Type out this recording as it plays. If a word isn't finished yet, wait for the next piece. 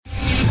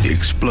The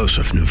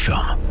explosive new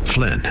film,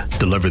 Flynn,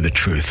 deliver the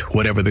truth,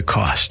 whatever the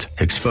cost,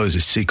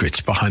 exposes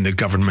secrets behind the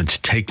government's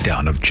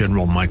takedown of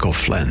General Michael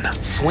Flynn.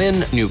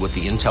 Flynn knew what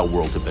the intel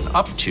world had been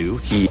up to.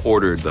 He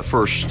ordered the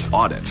first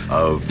audit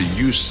of the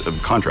use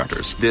of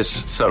contractors.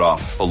 This set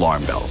off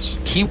alarm bells.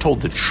 He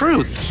told the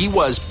truth. He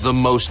was the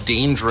most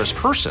dangerous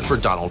person for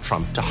Donald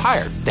Trump to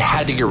hire. They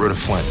had to get rid of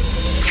Flynn.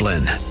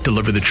 Flynn,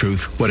 deliver the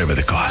truth, whatever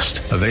the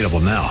cost. Available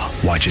now.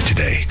 Watch it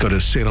today. Go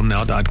to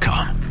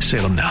salemnow.com.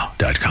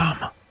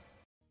 salemnow.com.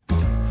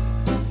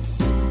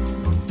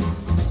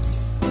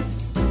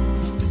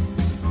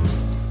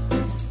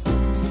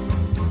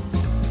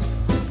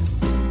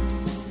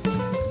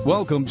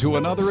 Welcome to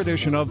another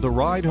edition of The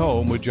Ride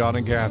Home with John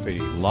and Kathy,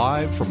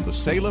 live from the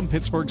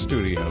Salem-Pittsburgh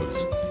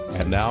studios.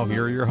 And now,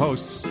 here are your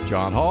hosts,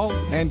 John Hall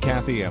and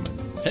Kathy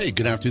Emmons. Hey,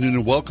 good afternoon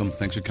and welcome.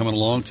 Thanks for coming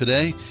along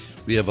today.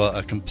 We have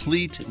a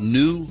complete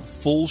new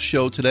full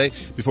show today.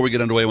 Before we get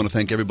underway, I want to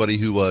thank everybody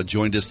who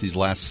joined us these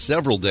last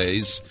several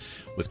days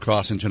with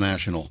Cross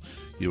International.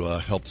 You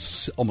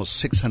helped almost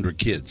 600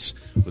 kids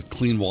with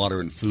clean water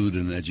and food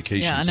and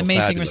education. Yeah, an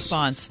amazing fabulous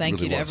response.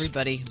 Thank you to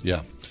everybody.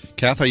 Yeah.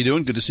 Kath, how you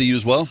doing? Good to see you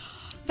as well.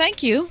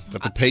 Thank you.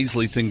 Got the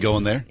Paisley thing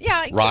going there.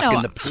 Yeah,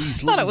 rocking the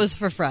Paisley. I thought it was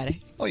for Friday.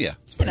 Oh, yeah.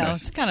 It's very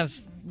nice. It's kind of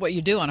what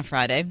you do on a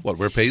Friday. What,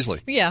 wear Paisley?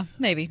 Yeah,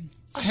 maybe.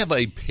 I have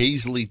a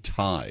Paisley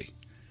tie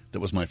that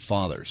was my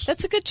father's.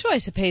 That's a good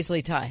choice, a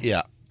Paisley tie.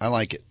 Yeah, I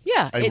like it.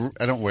 Yeah.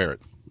 I don't wear it.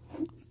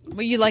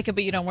 Well, you like it,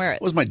 but you don't wear it.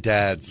 It was my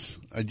dad's.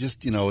 I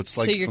just, it's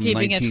like so from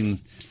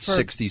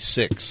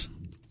 1966.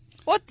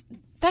 What?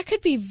 That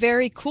could be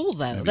very cool,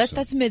 though.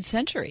 That's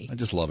mid-century. I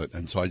just love it.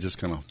 And so I just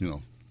kind of,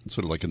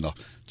 sort of like in the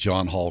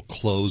John Hall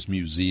Clothes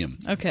Museum.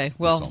 Okay,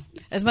 well,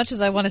 as much as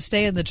I want to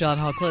stay in the John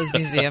Hall Clothes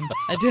Museum,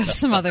 I do have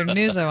some other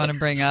news I want to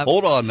bring up.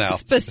 Hold on now.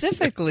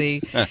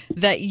 Specifically,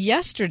 that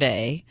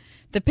yesterday,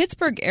 the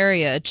Pittsburgh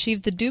area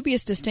achieved the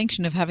dubious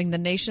distinction of having the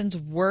nation's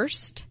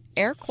worst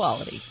air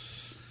quality.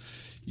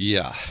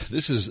 Yeah,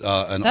 this is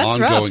an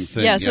ongoing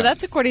thing. Yeah, so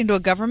that's according to a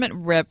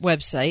government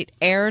website,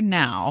 Air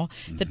Now,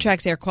 that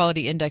tracks air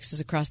quality indexes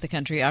across the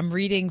country. I'm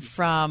reading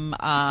from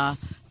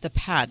the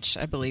Patch,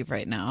 I believe,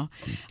 right now.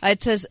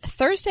 It says,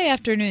 Thursday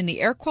afternoon, the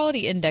air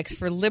quality index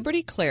for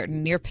Liberty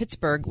Clairton near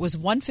Pittsburgh was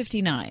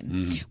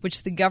 159,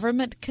 which the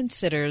government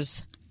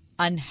considers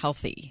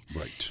unhealthy.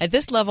 Right. At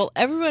this level,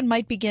 everyone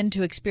might begin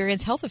to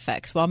experience health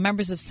effects, while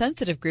members of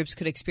sensitive groups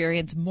could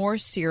experience more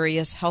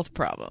serious health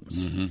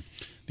problems. Mm-hmm.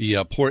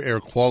 The poor air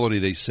quality,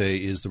 they say,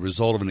 is the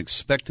result of an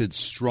expected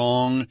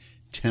strong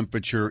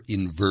temperature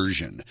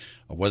inversion,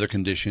 a weather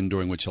condition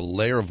during which a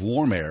layer of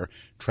warm air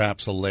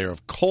traps a layer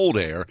of cold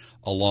air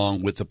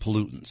along with the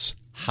pollutants.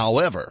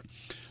 However,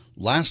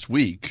 last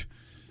week,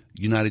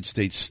 United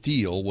States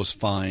Steel was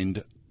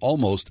fined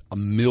almost $1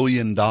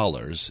 million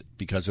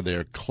because of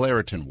their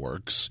Clairton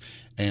works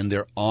and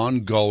their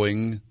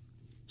ongoing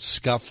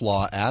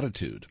scofflaw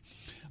attitude.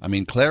 I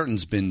mean,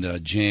 Clairton's been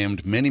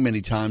jammed many,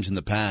 many times in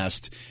the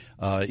past.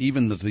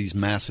 Even with these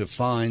massive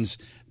fines,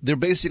 they're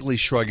basically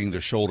shrugging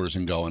their shoulders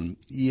and going,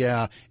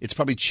 yeah, it's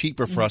probably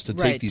cheaper for us to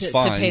take these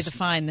fines. To pay the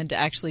fine than to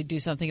actually do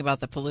something about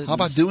the pollutants. How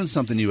about doing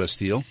something, U.S.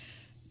 Steel?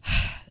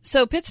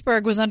 So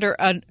Pittsburgh was under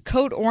a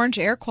code orange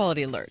air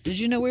quality alert. Did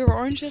you know we were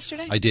orange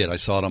yesterday? I did. I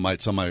saw it on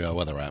it's on my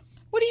weather app.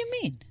 What do you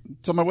mean?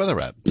 It's on my weather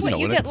app. What,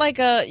 you get like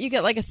a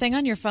thing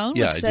on your phone?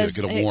 Yeah, which says,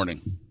 I do. I get a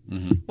warning.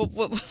 Mm-hmm.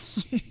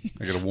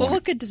 I get a warning. Well,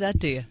 what good does that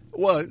do you?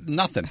 Well,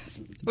 nothing.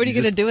 What are you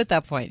going to do at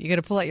that point? You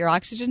going to pull out your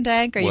oxygen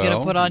tank? Or are you going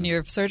to put on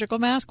your surgical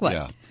mask? What?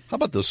 Yeah. How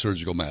about those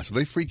surgical masks? Do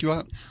they freak you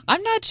out?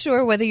 I'm not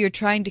sure whether you're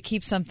trying to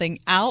keep something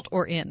out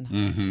or in.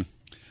 Mm-hmm.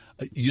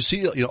 You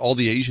see, all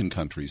the Asian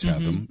countries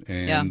have them,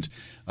 and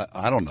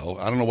I don't know.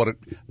 I don't know what it.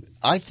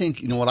 I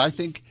think what I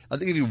think. I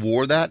think if you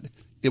wore that,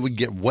 it would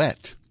get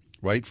wet,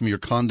 right, from your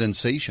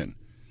condensation.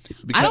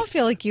 I don't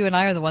feel like you and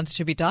I are the ones who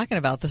should be talking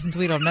about this since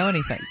we don't know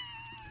anything.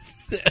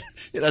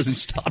 It hasn't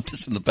stopped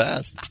us in the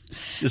past.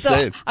 Just so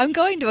saying. I'm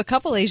going to a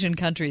couple Asian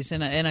countries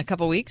in a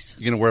couple weeks.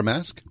 You going to wear a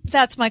mask?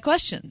 That's my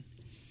question.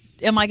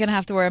 Am I going to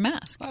have to wear a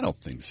mask? I don't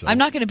think so. I'm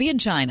not going to be in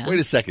China. Wait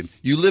a second.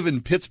 You live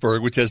in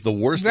Pittsburgh, which has the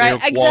worst air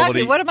quality.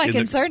 Exactly. What am I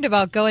concerned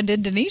about going to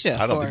Indonesia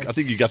for? I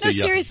think you got No,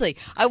 seriously.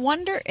 I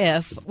wonder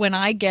if when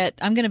I'm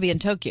going to be in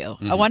Tokyo.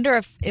 I wonder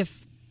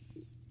if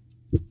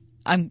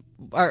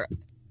are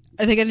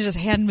they going to just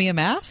hand me a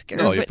mask?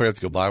 No, you probably have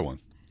to go buy one.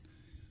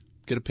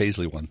 Get a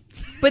Paisley one.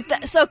 But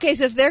so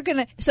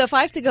if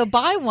I have to go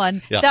buy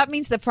one, that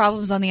means the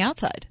problem's on the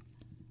outside.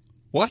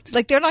 What?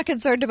 Like, they're not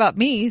concerned about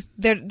me.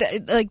 They're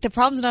like, the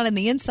problem's not in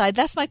the inside.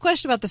 That's my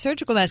question about the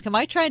surgical mask. Am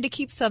I trying to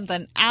keep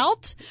something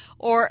out,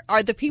 or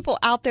are the people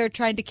out there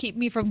trying to keep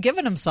me from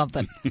giving them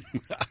something? I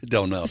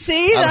don't know.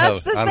 See,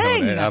 that's the thing. I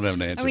don't have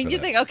an answer. I mean, for you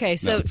that. think, okay,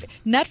 so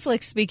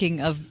Netflix,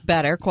 speaking of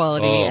better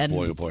quality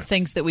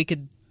things that we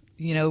could,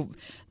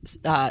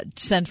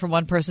 send from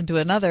one person to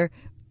another,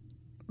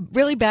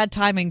 really bad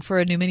timing for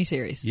a new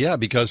miniseries. Yeah,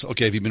 because,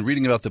 okay, have you been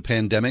reading about the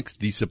pandemic,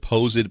 the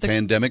supposed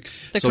pandemic?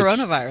 The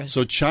coronavirus.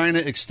 So China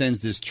extends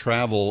this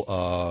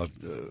travel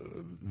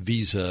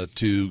visa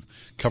to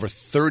cover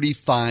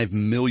 35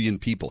 million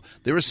people.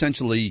 They're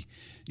essentially,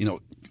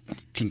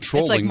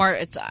 controlling.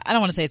 It's like I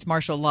don't want to say it's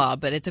martial law,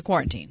 but it's a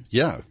quarantine.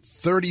 Yeah,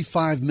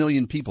 35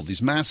 million people,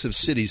 these massive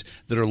cities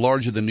that are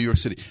larger than New York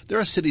City. There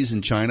are cities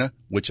in China,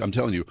 which I'm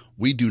telling you,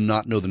 we do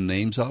not know the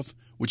names of,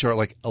 which are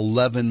like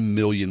 11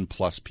 million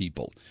plus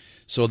people.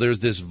 So there's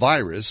this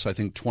virus. I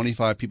think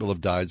 25 people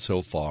have died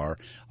so far.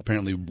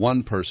 Apparently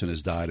one person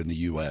has died in the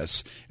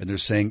U.S. And they're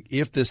saying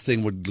if this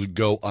thing would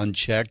go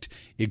unchecked,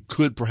 it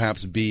could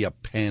perhaps be a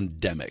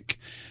pandemic.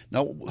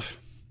 Now,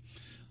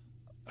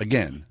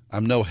 again,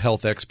 I'm no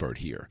health expert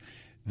here.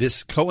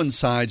 This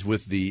coincides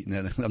with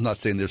I'm not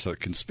saying there's a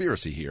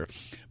conspiracy here,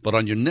 but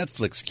on your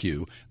Netflix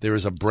queue, there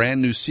is a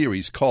brand new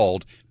series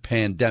called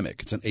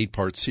Pandemic. It's an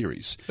 8-part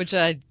series. Which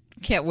I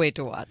can't wait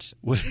to watch.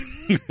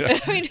 I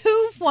mean,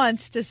 who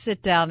wants to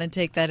sit down and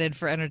take that in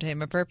for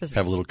entertainment purposes?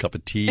 Have a little cup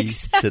of tea,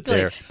 exactly. Sit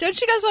there.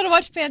 Don't you guys want to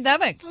watch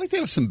Pandemic? I like to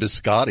have some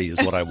biscotti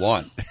is what I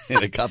want,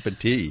 and a cup of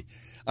tea.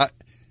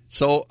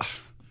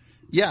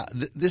 Yeah,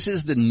 this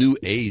is the new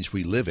age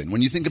we live in.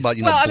 When you think about,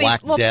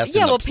 Black Death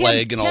and the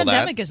plague and all that.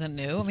 Pandemic isn't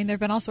new. I mean, there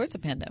have been all sorts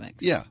of pandemics.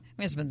 Yeah. I mean,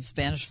 there's been the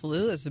Spanish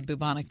flu. There's the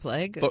bubonic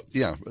plague. But,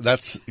 yeah,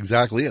 that's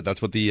exactly it. That's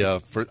what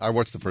I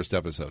watched the first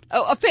episode.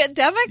 Oh, a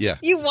pandemic? Yeah.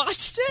 You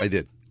watched it? I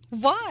did.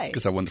 Why?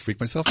 Because I wanted to freak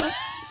myself out.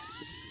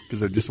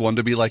 Because I just wanted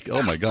to be like,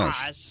 oh, my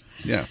gosh.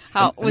 Yeah.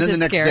 Was and then it the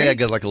next scary? day I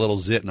got like a little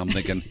zit, and I'm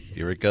thinking,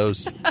 here it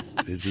goes.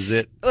 This is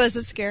it. Was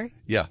it scary?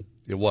 Yeah.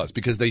 It was,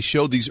 because they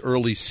showed these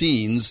early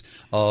scenes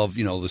of,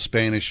 the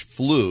Spanish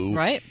flu,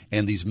 right,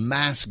 and these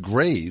mass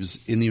graves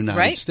in the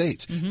United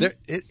States. Mm-hmm.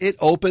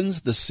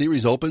 The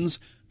series opens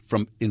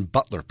in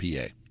Butler,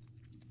 PA,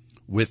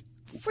 with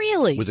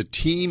a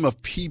team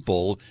of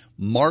people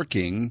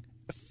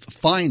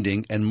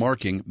finding and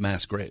marking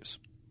mass graves.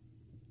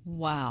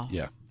 Wow.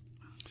 Yeah.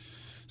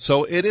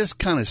 So it is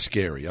kind of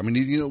scary. I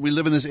mean, we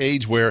live in this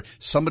age where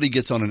somebody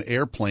gets on an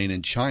airplane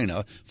in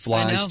China,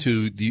 flies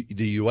to the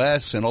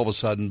U.S., and all of a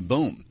sudden,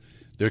 boom,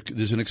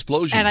 there's an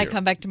explosion. And here. I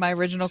come back to my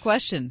original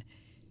question.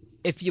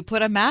 If you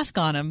put a mask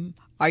on him,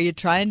 are you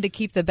trying to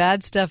keep the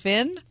bad stuff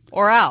in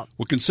or out?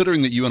 Well,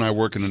 considering that you and I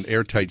work in an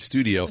airtight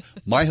studio,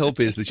 my hope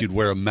is that you'd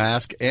wear a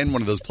mask and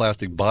one of those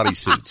plastic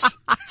bodysuits.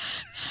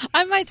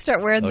 I might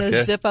start wearing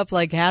those zip-up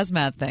like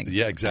hazmat things.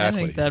 Yeah,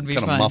 exactly. I think that'd be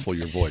fun. Kind of muffle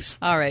your voice.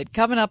 All right,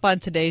 coming up on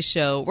today's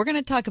show, we're going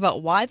to talk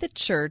about why the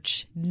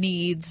church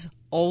needs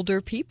older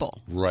people.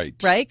 Right.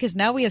 Right? Because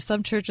now we have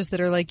some churches that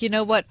are like, you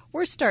know what?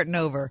 We're starting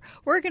over.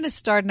 We're going to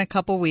start in a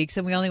couple weeks,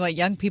 and we only want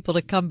young people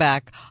to come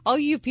back. All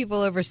you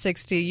people over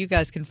 60, you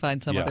guys can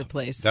find some other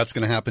place. That's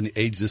going to happen, the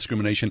age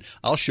discrimination.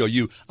 I'll show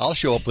you. I'll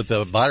show up with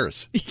the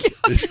virus.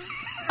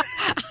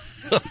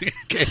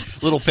 Okay,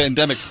 little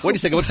pandemic. Wait a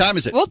second. What time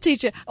is it? We'll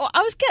teach you. Oh,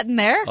 I was getting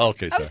there.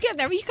 Okay, sorry. I was getting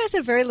there. But you guys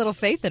have very little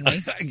faith in me.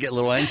 I get a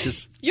little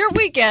anxious. Your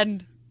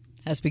weekend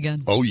has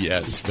begun. Oh,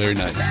 yes. Very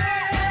nice.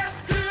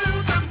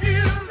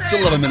 It's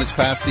 11 minutes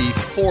past the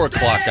 4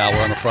 o'clock hour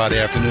on a Friday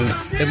afternoon.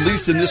 At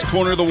least in this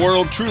corner of the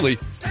world, truly,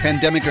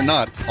 pandemic or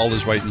not, all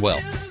is right and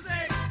well.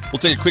 We'll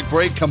take a quick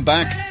break, come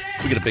back.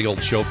 We got a big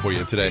old show for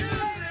you today.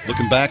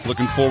 Looking back,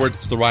 looking forward.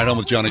 It's The Ride Home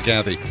with John and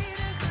Kathy.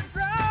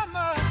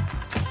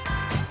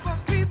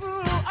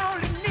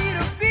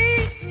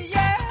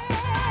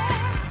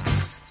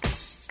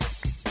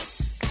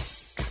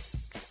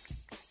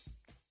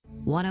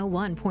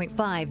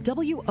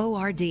 101.5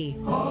 WORD.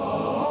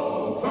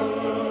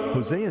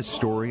 Hosea's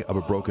story of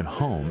a broken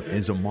home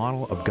is a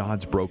model of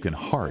God's broken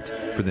heart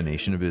for the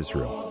nation of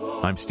Israel.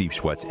 I'm Steve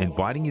Schwetz,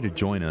 inviting you to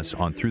join us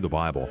on Through the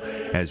Bible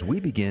as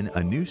we begin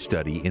a new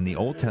study in the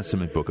Old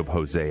Testament book of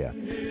Hosea.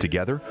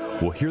 Together,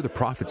 we'll hear the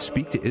prophet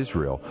speak to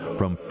Israel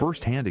from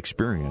firsthand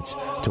experience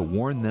to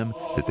warn them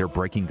that they're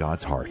breaking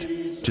God's heart,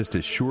 just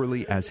as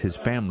surely as his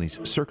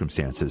family's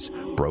circumstances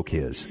broke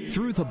his.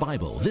 Through the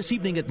Bible, this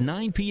evening at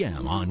 9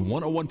 p.m. on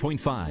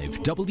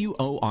 101.5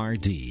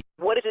 WORD.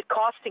 What is it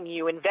costing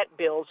you in vet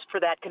bills for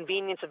that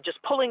convenience of just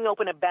pulling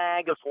open a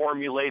bag of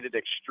formulated,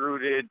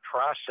 extruded,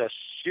 processed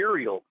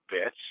cereal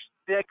bits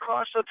that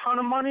cost a ton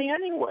of money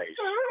anyways?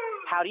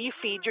 How do you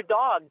feed your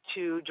dog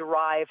to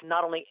derive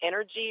not only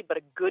energy, but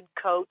a good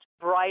coat,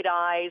 bright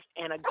eyes,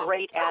 and a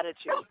great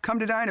attitude? Come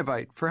to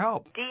Dinovite for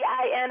help.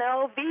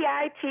 DINOVITE.com.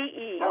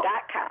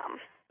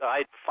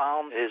 I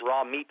found his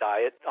raw meat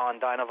diet on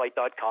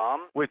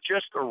Dinovite.com. With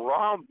just the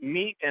raw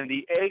meat and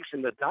the eggs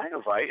and the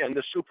Dinovite and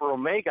the Super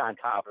Omega on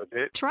top of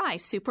it. Try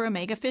Super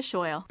Omega Fish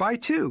Oil. Buy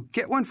 2,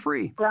 get 1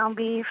 free. Ground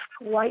beef,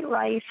 white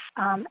rice,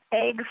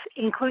 eggs,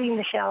 including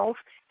the shells,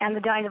 and the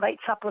Dinovite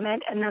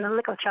supplement, and then a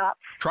Lico Chop.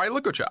 Try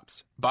Lico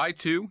Chops. Buy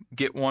 2,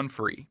 get 1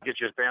 free. It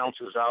just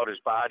balances out his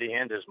body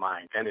and his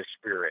mind and his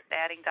spirit.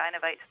 Adding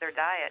Dynavite to their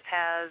diet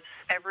has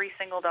every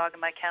single dog in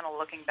my kennel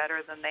looking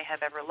better than they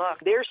have ever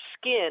looked. Their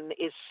skin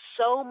is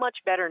so much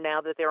better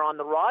now that they're on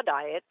the raw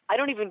diet. I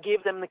don't even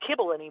give them the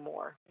kibble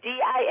anymore.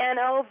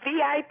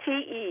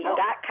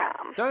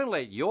 DINOVITE.com. Don't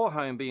let your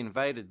home be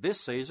invaded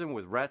this season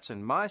with rats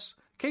and mice.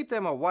 Keep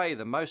them away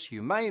the most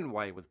humane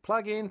way with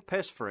Plug-in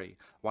Pest Free,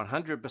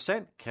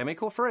 100%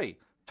 chemical-free,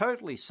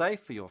 totally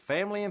safe for your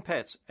family and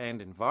pets,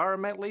 and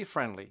environmentally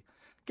friendly.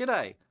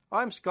 G'day,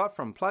 I'm Scott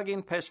from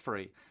Plug-in Pest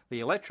Free,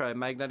 the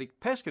electromagnetic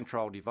pest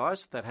control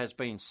device that has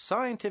been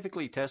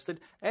scientifically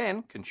tested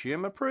and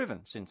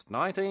consumer-proven since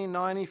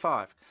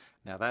 1995.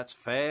 Now that's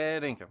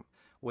fair income.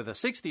 With a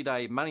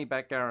 60-day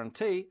money-back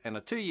guarantee and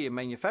a 2-year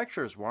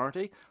manufacturer's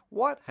warranty,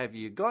 what have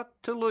you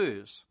got to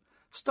lose?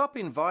 Stop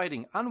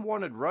inviting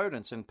unwanted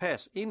rodents and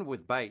pests in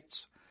with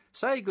baits.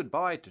 Say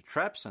goodbye to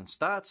traps and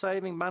start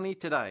saving money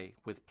today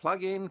with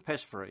Plug-in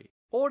Pest Free.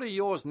 Order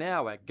yours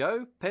now at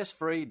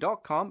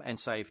gopestfree.com and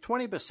save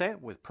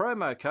 20% with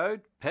promo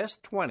code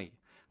PEST20.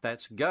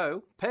 That's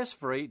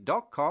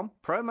gopestfree.com,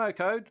 promo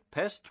code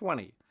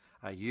PEST20.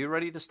 Are you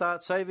ready to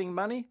start saving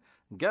money?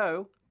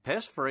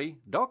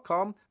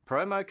 Gopestfree.com,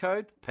 promo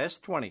code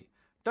PEST20.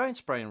 Don't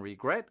spray and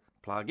regret,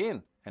 plug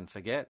in and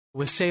forget.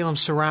 With Salem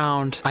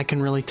Surround, I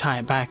can really tie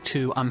it back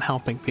to I'm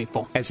helping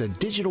people. As a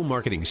digital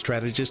marketing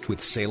strategist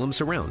with Salem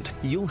Surround,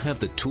 you'll have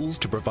the tools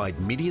to provide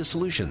media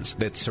solutions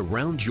that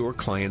surround your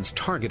client's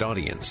target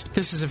audience.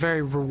 This is a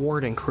very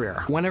rewarding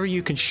career. Whenever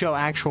you can show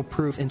actual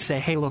proof and say,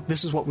 hey, look,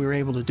 this is what we were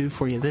able to do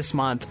for you this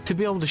month, to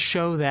be able to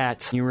show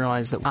that, you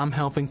realize that I'm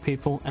helping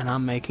people and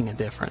I'm making a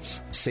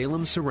difference.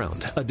 Salem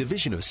Surround, a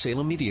division of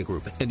Salem Media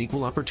Group, an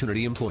equal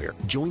opportunity employer.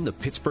 Join the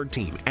Pittsburgh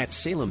team at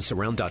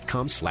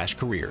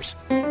salemsurround.com/careers.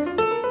 I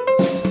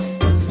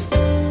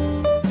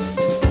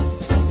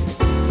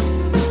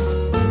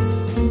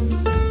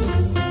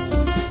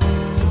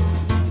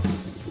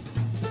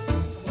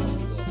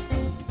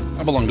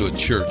belong to a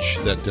church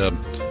that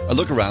I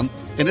look around,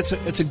 and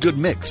it's a good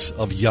mix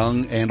of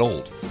young and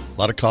old. A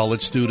lot of college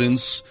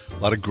students, a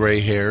lot of gray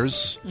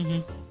hairs.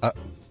 Mm-hmm.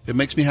 It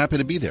makes me happy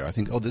to be there. I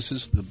think, this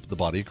is the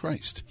body of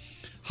Christ.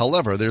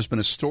 However, there's been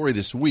a story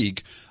this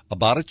week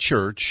about a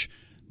church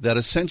that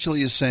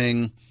essentially is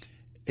saying,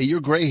 hey,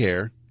 you're gray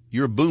hair,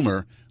 you're a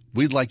boomer,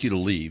 we'd like you to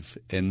leave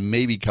and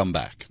maybe come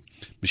back.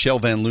 Michelle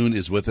Van Loon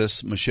is with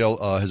us. Michelle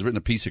has written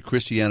a piece at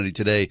Christianity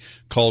Today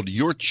called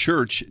Your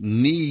Church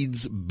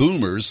Needs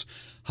Boomers,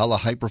 how a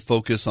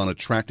hyper-focus on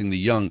attracting the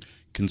young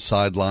can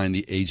sideline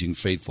the aging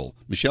faithful.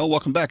 Michelle,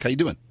 welcome back. How you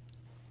doing?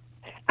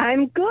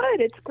 I'm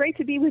good. It's great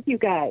to be with you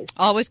guys.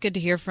 Always good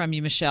to hear from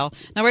you, Michelle.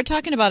 Now, we're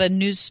talking about a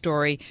news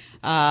story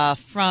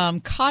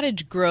from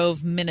Cottage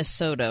Grove,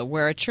 Minnesota,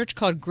 where a church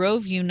called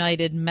Grove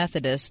United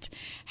Methodist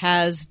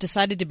has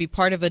decided to be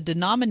part of a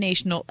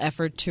denominational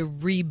effort to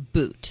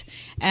reboot.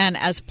 And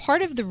as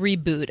part of the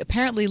reboot,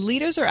 apparently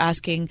leaders are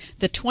asking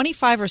the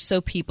 25 or so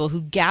people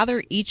who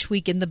gather each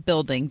week in the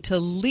building to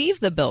leave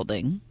the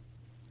building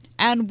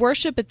and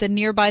worship at the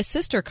nearby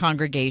sister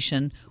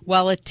congregation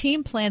while a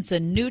team plants a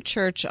new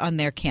church on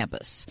their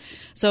campus.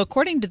 So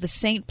according to the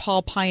St.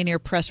 Paul Pioneer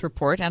Press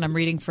report, and I'm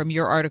reading from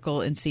your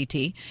article in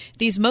CT,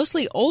 these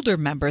mostly older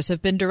members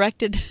have been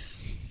directed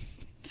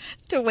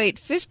to wait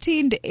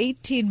 15 to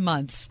 18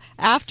 months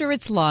after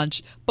its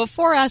launch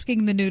before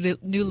asking the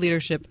new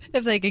leadership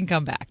if they can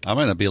come back. I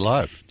might not be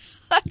alive.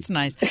 That's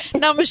nice.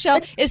 Now,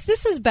 Michelle, is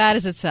this as bad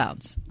as it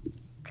sounds?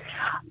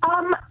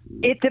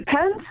 It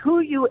depends who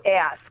you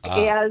ask.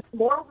 As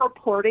more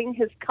reporting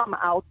has come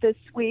out this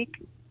week,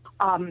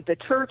 the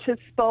churches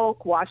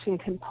spoke,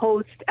 Washington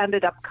Post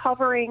ended up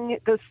covering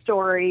the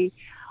story.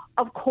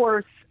 Of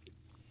course,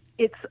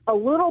 it's a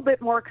little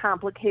bit more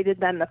complicated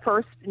than the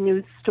first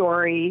news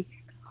story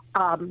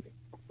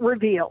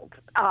revealed.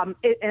 And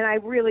I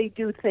really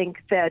do think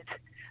that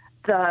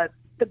the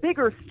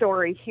bigger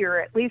story here,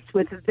 at least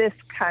with this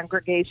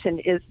congregation,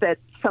 is that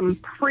some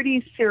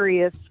pretty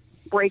serious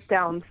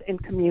breakdowns in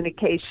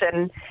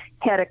communication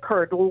had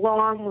occurred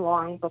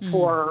long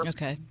before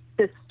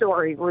this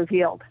story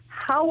revealed.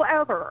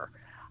 However,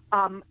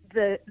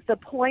 the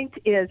point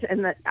is,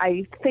 and that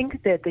I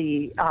think that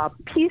the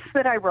piece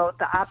that I wrote,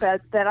 the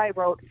op-ed that I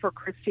wrote for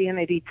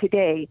Christianity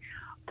Today,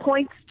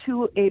 points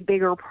to a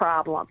bigger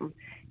problem.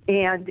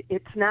 And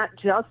it's not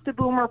just a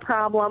boomer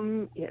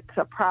problem. It's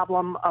a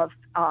problem of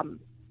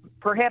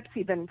perhaps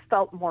even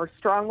felt more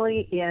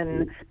strongly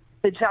in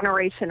the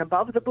generation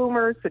above the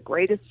boomers, the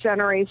greatest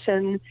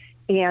generation,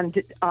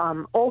 and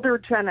older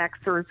Gen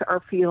Xers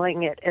are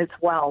feeling it as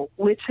well,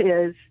 which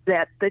is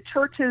that the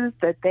churches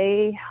that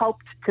they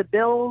helped to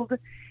build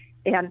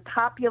and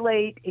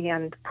populate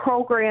and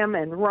program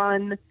and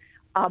run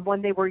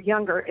when they were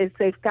younger, as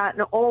they've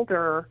gotten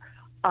older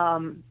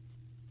and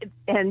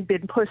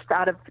been pushed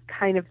out of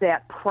kind of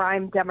that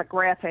prime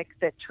demographic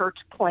that church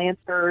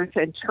planters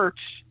and church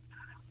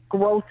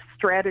growth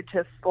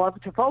strategists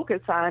love to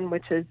focus on,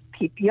 which is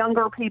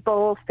younger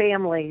people,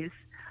 families,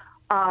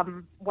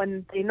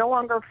 when they no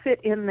longer fit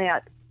in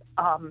that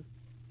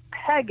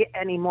peg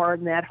any more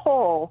in that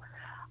hole,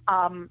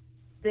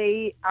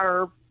 they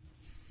are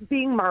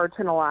being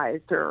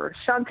marginalized or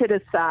shunted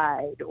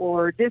aside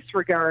or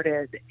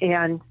disregarded,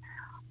 and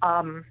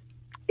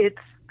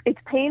it's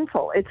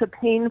painful. It's a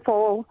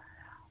painful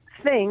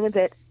thing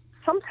that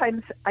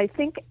sometimes I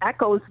think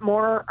echoes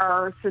more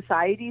our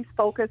society's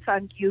focus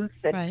on youth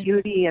and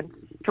beauty and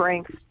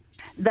strength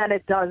than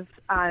it does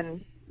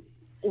on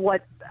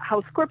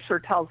how Scripture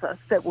tells us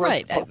that we're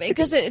right,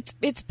 because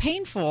it's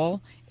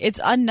painful, it's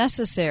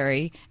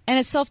unnecessary, and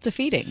it's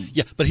self-defeating.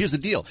 Yeah, but here's the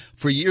deal.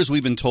 For years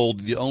we've been told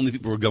the only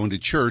people who are going to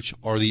church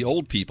are the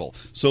old people.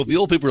 So if the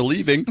old people are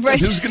leaving, then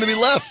who's going to be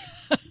left?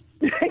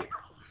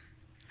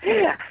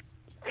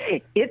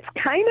 It's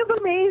kind of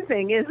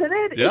amazing, isn't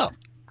it? Yeah.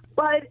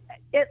 But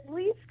at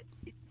least,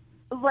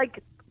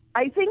 like,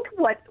 I think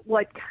what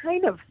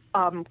kind of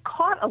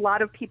caught a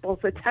lot of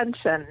people's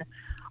attention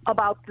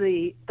about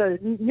the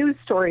news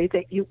story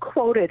that you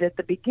quoted at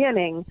the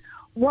beginning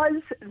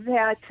was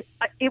that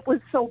it was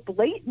so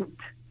blatant.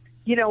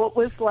 You know, it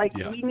was like,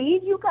 we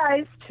need you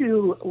guys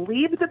to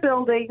leave the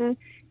building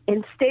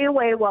and stay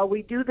away while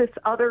we do this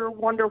other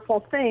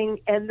wonderful thing,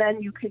 and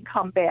then you can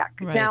come back.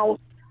 Right. Now,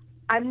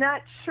 I'm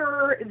not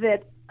sure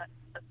that,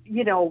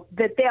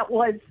 that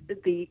was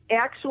the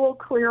actual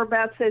clear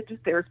message.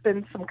 There's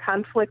been some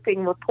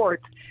conflicting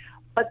reports.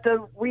 But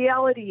the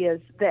reality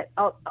is that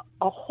a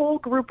whole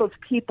group of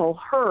people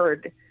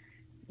heard,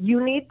 you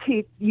need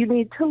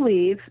to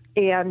leave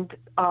and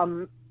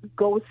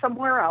go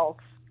somewhere else.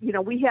 You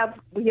know, we have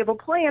a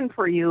plan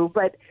for you,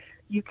 but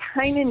you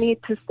kind of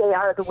need to stay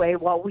out of the way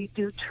while we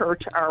do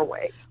church our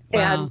way.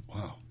 Wow.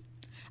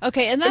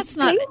 Okay, and that's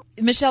not,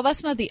 Michelle,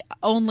 that's not the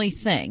only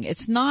thing.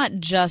 It's not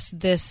just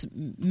this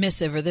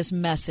missive or this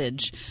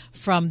message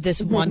from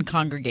this one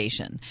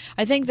congregation.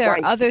 I think there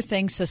are other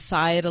things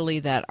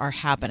societally that are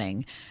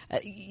happening.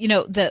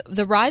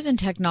 The rise in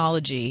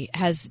technology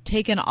has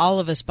taken all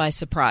of us by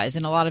surprise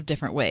in a lot of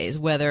different ways,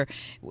 whether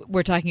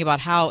we're talking about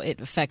how it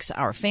affects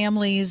our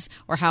families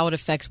or how it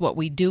affects what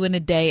we do in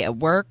a day at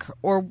work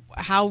or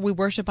how we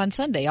worship on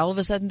Sunday. All of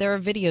a sudden there are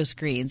video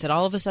screens and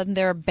all of a sudden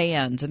there are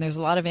bands and there's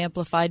a lot of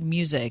amplified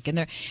music.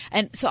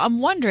 And so I'm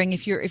wondering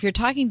if you're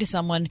talking to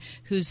someone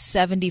who's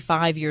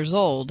 75 years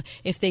old,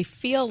 if they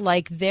feel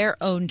like their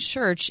own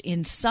church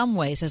in some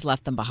ways has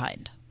left them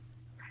behind.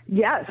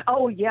 Yes.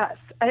 Oh, yes.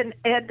 And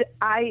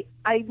I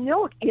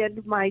note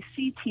in my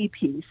CT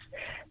piece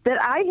that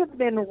I have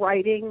been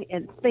writing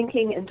and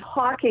thinking and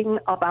talking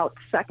about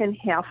second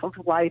half of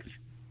life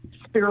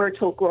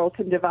spiritual growth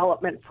and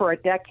development for a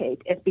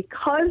decade. And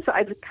because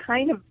I've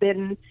kind of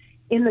been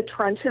in the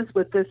trenches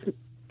with this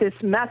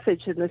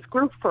message in this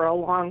group for a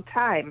long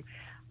time,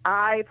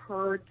 I've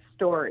heard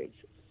stories,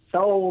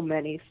 so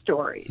many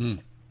stories,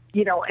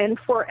 and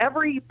for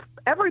every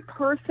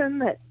person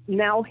that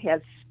now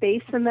has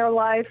space in their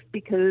life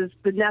because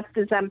the nest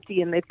is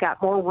empty and they've got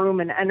more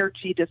room and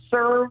energy to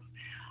serve,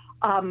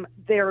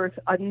 there's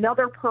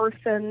another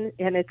person,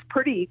 and it's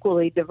pretty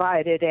equally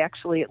divided,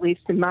 actually, at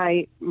least in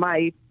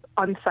my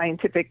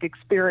unscientific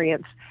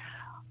experience.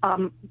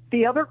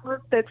 The other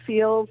group that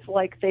feels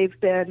like they've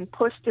been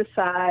pushed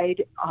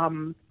aside,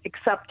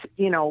 except,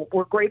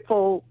 we're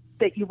grateful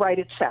that you write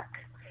a check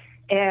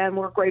and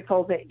we're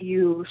grateful that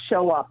you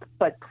show up,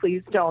 but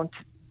please don't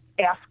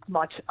ask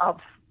much of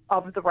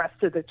the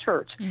rest of the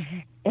church. Mm-hmm.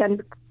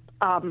 And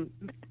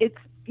it's,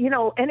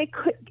 and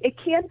it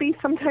can be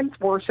sometimes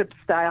worship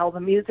style.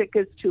 The music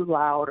is too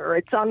loud or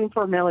it's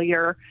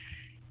unfamiliar.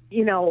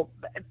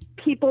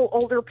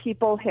 Older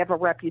people have a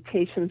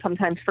reputation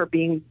sometimes for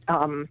being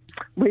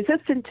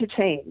resistant to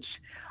change.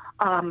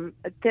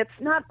 That's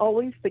not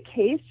always the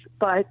case,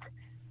 but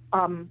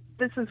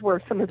this is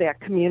where some of that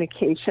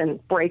communication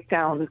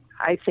breakdown,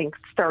 I think,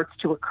 starts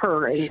to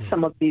occur in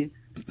some of these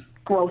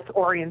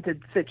growth-oriented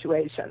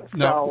situations.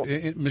 Now,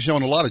 Michelle,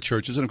 in a lot of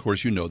churches, and of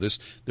course you know this,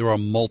 there are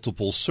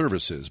multiple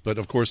services. But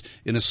of course,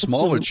 in a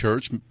smaller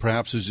church,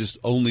 perhaps there's just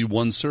only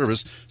one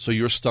service, so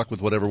you're stuck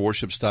with whatever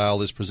worship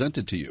style is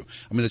presented to you.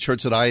 I mean, the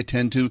church that I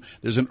attend to,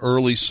 there's an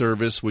early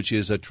service, which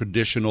is a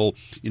traditional,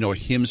 a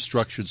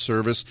hymn-structured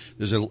service.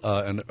 There's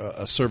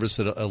a service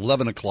at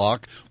 11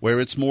 o'clock where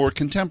it's more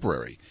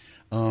contemporary.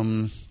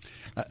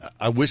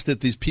 I wish that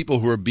these people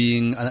who are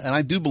being, and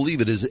I do believe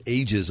it is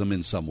ageism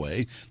in some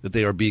way, that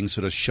they are being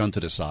sort of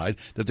shunted aside,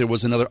 that there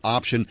was another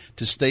option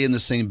to stay in the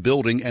same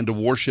building and to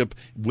worship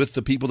with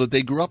the people that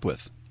they grew up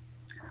with.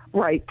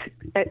 Right.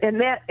 And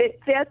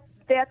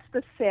that's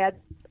the sad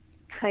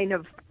kind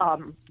of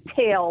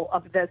tale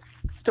of this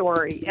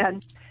story.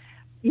 And,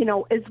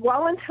 as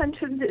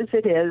well-intentioned as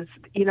it is,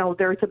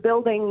 there's a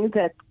building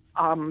that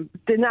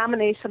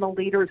denominational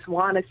leaders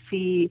want to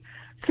see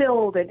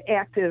filled and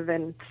active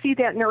and see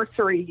that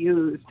nursery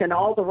used and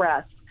all the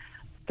rest.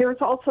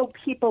 There's also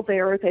people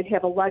there that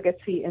have a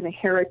legacy and a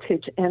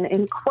heritage and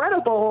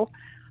incredible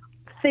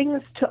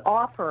things to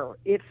offer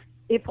if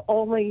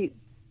only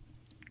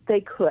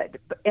they could.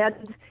 And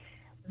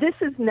this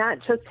is not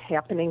just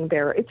happening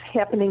there. It's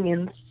happening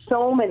in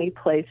so many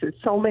places,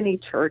 so many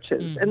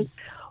churches. Mm-hmm. And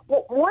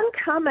what one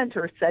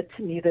commenter said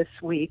to me this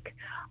week,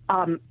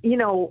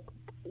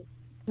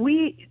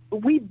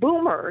 We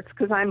boomers,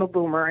 because I'm a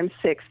boomer, I'm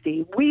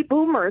 60, we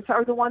boomers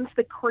are the ones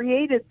that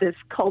created this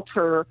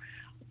culture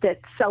that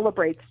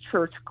celebrates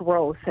church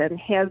growth and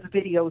has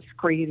video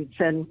screens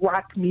and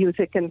rock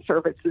music and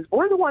services.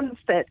 We're the ones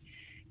that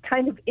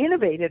kind of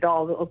innovated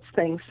all those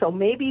things, so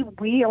maybe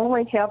we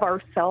only have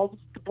ourselves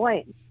to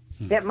blame.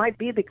 That might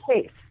be the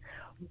case,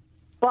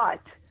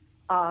 but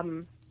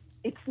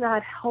it's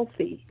not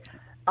healthy.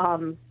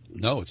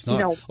 No, it's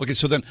not. Okay,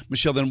 so then,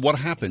 Michelle, then what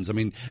happens? I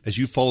mean, as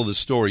you follow the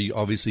story,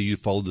 obviously you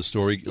followed the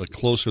story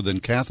closer than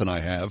Kath and I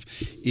have.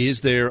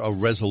 Is there a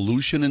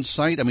resolution in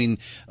sight? I mean,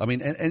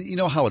 and you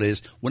know how it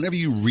is. Whenever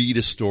you read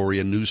a story,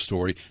 a news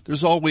story,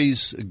 there's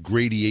always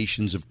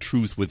gradations of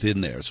truth within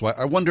there. So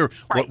I wonder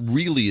what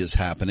really is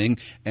happening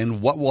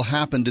and what will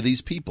happen to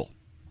these people.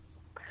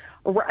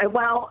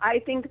 Well, I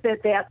think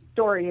that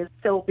story is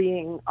still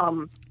being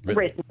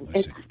written.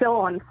 It's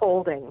still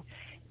unfolding.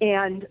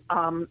 And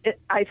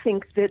I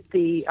think that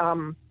the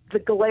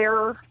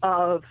glare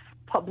of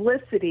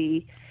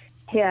publicity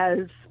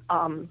has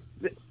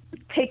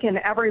taken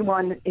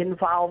everyone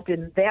involved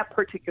in that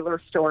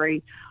particular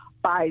story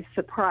by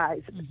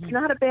surprise. Mm-hmm. It's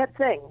not a bad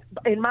thing.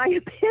 In my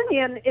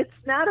opinion, it's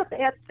not a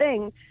bad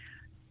thing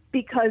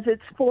because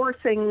it's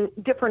forcing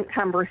different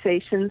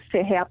conversations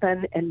to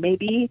happen, and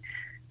maybe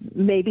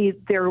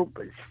there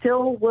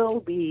still will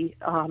be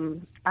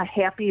a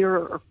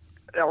happier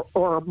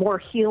or more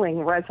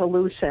healing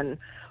resolution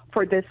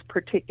for this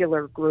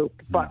particular group.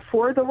 But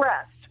for the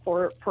rest,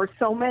 for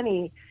so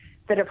many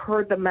that have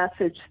heard the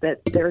message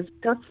that there's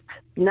just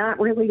not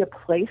really a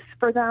place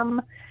for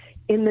them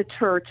in the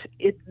church,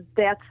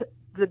 that's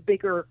the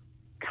bigger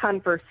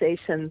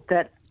conversation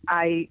that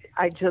I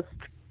just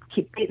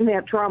keep beating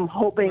that drum,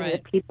 hoping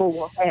that people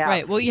will have.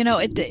 Right. Well,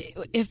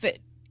 if it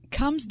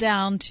comes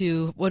down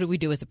to what do we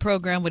do with the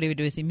program, what do we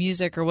do with the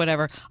music or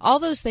whatever, all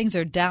those things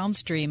are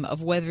downstream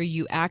of whether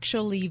you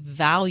actually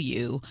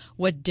value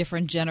what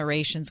different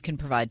generations can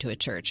provide to a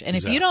church. And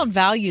if you don't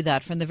value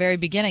that from the very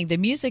beginning, the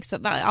music's,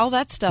 all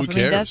that stuff,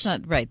 that's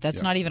not right.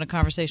 That's not even a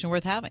conversation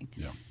worth having.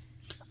 Yeah.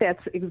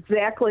 That's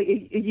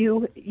exactly,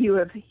 you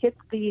have hit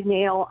the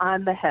nail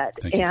on the head.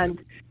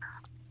 And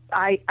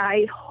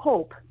I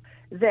hope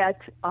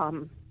that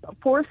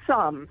for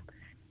some,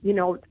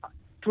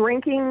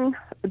 drinking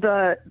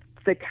the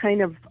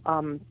kind of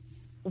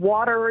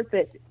water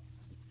that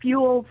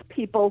fuels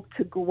people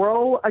to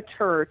grow a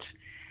church,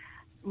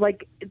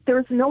 like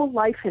there's no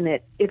life in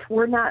it if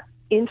we're not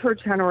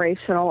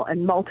intergenerational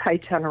and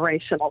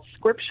multi-generational.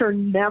 Scripture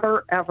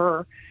never,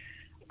 ever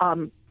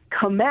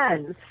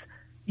commends,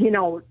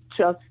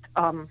 just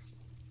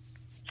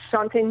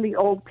shunting the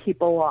old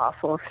people off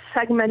or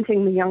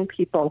segmenting the young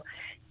people.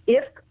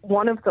 If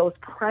one of those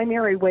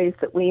primary ways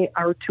that we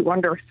are to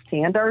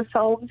understand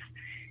ourselves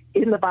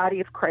in the body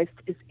of Christ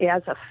is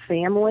as a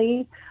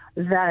family,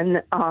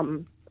 then,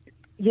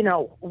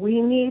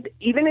 we need,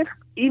 even if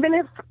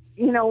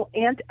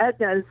Aunt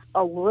Edna's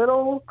a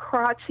little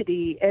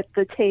crotchety at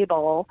the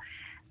table,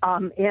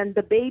 and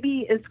the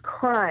baby is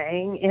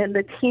crying and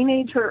the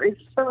teenager is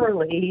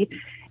surly,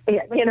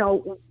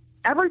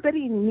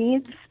 everybody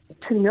needs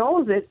to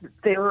know that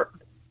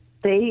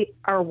they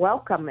are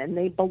welcome and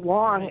they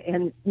belong,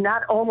 and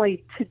not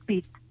only to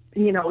be,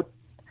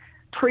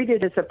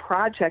 treated as a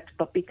project,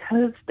 but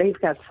because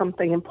they've got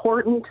something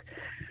important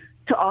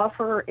to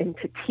offer and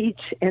to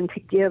teach and to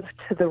give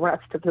to the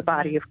rest of the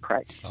body of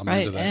Christ.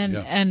 Right,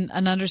 and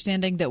an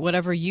understanding that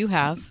whatever you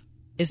have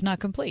is not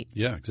complete.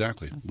 Yeah,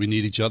 exactly. We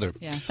need each other.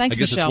 Yeah, thanks, I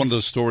guess Michelle. It's one of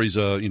those stories,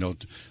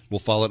 we'll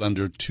follow it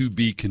under To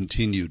Be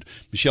Continued.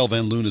 Michelle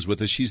Van Loon is with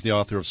us. She's the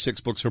author of 6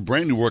 books. Her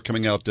brand new work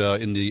coming out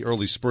in the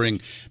early spring,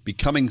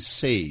 Becoming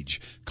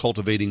Sage,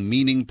 Cultivating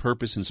Meaning,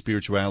 Purpose, and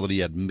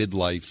Spirituality at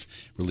Midlife,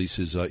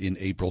 releases in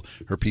April.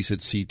 Her piece at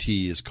CT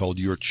is called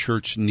Your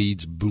Church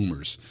Needs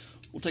Boomers.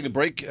 We'll take a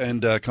break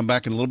and come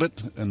back in a little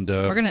bit. And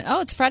we're gonna.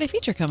 Oh, it's Friday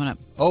Feature coming up.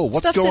 Oh,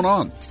 what's going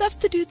on? Stuff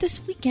to do this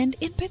weekend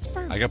in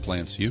Pittsburgh. I got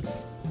plans. You?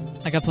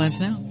 I got plans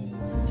now.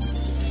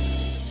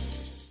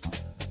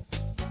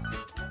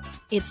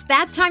 It's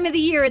that time of the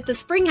year at the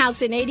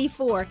Springhouse in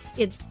 84.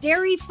 It's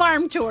Dairy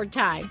Farm Tour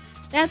time.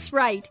 That's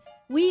right.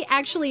 We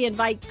actually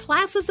invite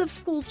classes of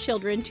school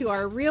children to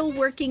our real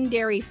working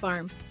dairy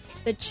farm.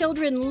 The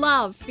children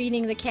love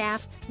feeding the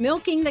calf,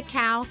 milking the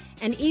cow,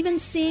 and even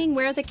seeing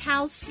where the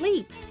cows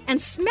sleep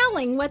and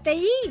smelling what they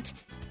eat.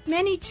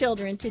 Many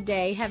children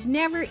today have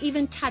never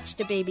even touched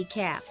a baby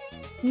calf,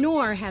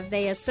 nor have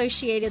they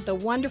associated the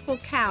wonderful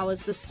cow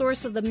as the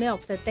source of the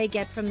milk that they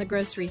get from the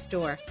grocery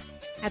store.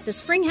 At the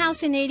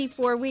Springhouse in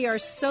 84, we are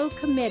so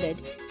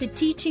committed to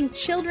teaching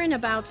children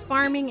about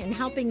farming and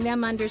helping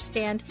them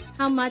understand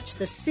how much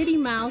the city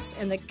mouse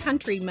and the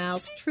country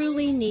mouse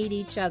truly need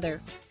each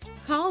other.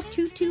 Call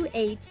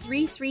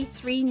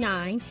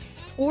 228-3339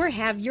 or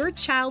have your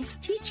child's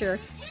teacher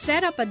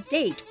set up a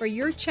date for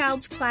your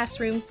child's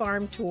classroom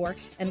farm tour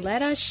and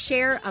let us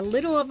share a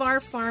little of our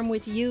farm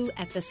with you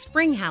at the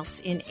Springhouse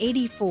in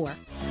 84.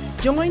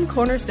 Join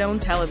Cornerstone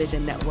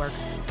Television Network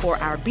for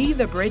our Be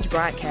the Bridge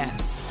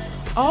broadcast.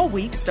 all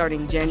week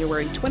starting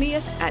January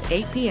 20th at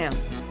 8 p.m.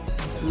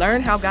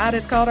 Learn how God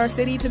has called our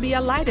city to be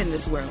a light in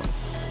this world.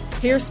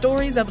 Hear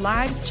stories of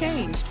lives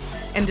changed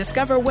and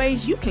discover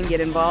ways you can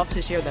get involved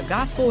to share the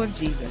gospel of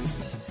Jesus.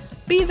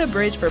 Be the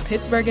bridge for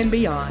Pittsburgh and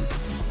beyond.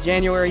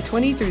 January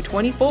 20 through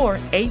 24,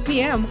 8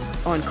 p.m.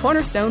 on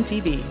Cornerstone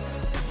TV.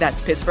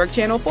 That's Pittsburgh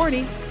Channel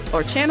 40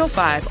 or Channel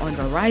 5 on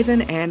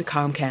Verizon and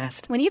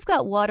Comcast. When you've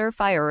got water,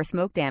 fire, or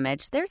smoke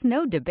damage, there's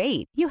no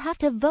debate. You have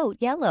to vote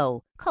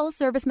yellow. Call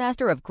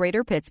ServiceMaster of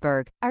Greater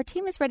Pittsburgh. Our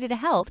team is ready to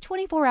help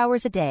 24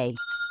 hours a day.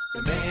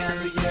 The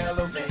man, the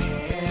yellow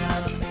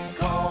van,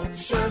 call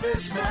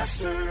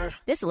ServiceMaster.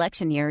 This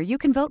election year, you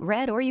can vote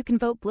red or you can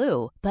vote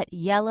blue, but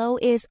yellow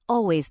is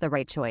always the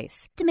right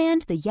choice.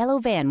 Demand the yellow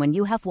van when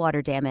you have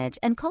water damage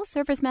and call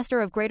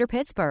ServiceMaster of Greater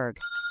Pittsburgh.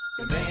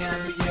 The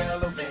man, the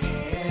yellow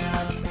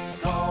van,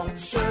 call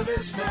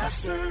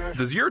ServiceMaster.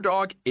 Does your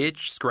dog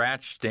itch,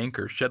 scratch, stink,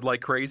 or shed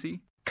like crazy?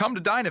 Come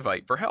to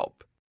Dynavite for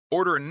help.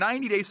 Order a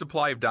 90-day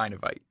supply of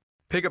Dynavite.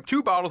 Pick up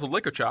 2 bottles of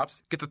Lico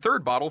Chops, get the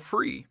 3rd bottle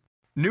free.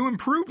 New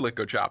improved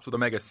Lico Chops with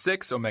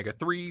Omega-6,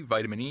 Omega-3,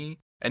 Vitamin E,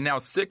 and now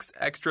 6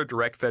 extra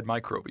direct-fed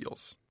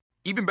microbials.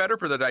 Even better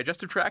for the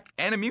digestive tract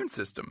and immune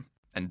system.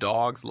 And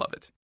dogs love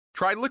it.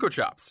 Try Lico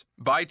Chops.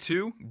 Buy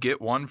 2,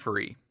 get 1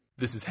 free.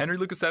 This is Henry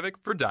Lukasevic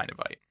for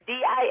Dynavite.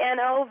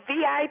 DINOVITE.com.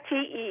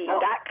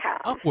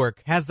 Upwork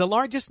has the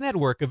largest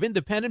network of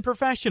independent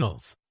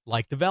professionals,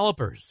 like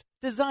developers,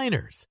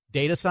 designers,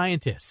 data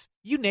scientists,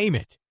 you name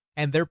it.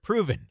 And they're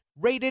proven,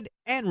 rated,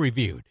 and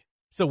reviewed.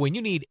 So when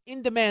you need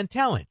in-demand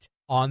talent,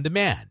 on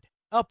demand,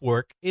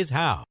 Upwork is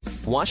how.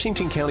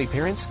 Washington County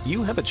parents,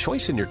 you have a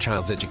choice in your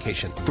child's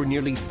education. For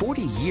nearly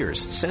 40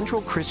 years,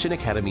 Central Christian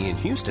Academy in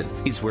Houston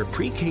is where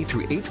pre-K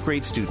through 8th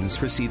grade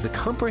students receive the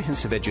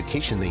comprehensive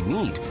education they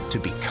need to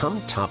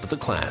become top of the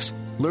class.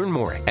 Learn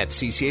more at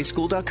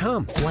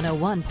ccaschool.com.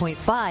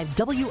 101.5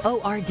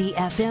 WORD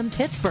FM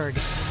Pittsburgh.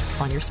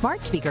 On your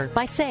smart speaker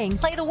by saying,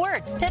 play the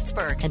word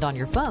Pittsburgh. And on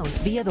your phone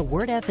via the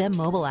Word FM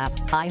mobile app,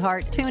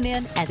 iHeart,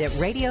 TuneIn, and at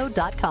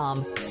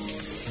radio.com.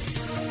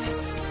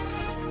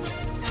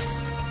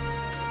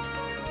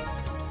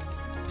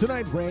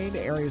 Tonight, rain,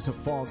 areas of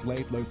fog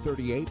late, low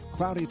 38.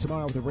 Cloudy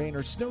tomorrow with a rain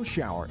or snow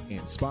shower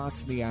in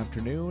spots in the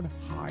afternoon,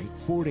 high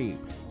 40.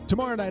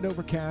 Tomorrow night,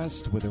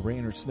 overcast with a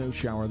rain or snow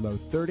shower, low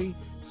 30.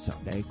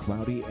 Sunday,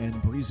 cloudy and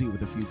breezy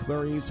with a few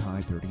flurries, high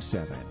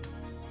 37.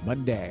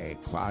 Monday,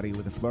 cloudy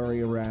with a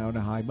flurry around,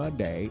 high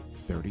Monday,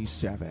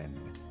 37.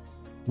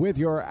 With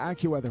your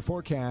AccuWeather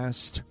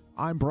forecast,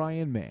 I'm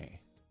Brian May.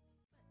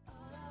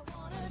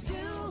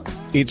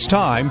 It's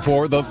time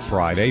for the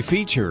Friday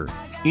feature.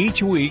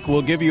 Each week,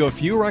 we'll give you a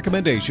few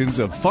recommendations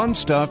of fun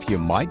stuff you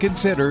might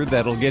consider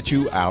that'll get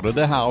you out of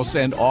the house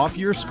and off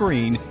your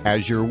screen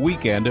as your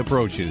weekend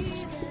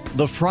approaches.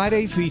 The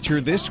Friday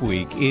feature this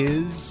week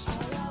is...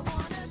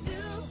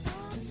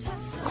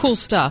 cool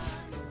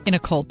stuff in a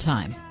cold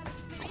time.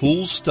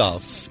 Cool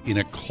stuff in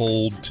a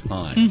cold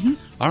time. Mm-hmm.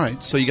 All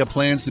right, so you got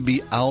plans to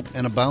be out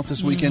and about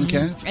this weekend,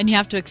 Kath? And you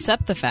have to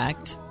accept the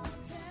fact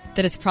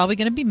that it's probably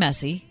going to be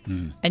messy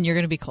and you're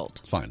going to be cold.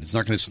 Fine. It's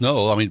not going to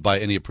snow, by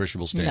any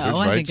appreciable standards,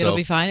 right? I think it'll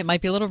be fine. It might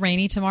be a little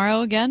rainy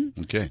tomorrow again.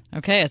 Okay.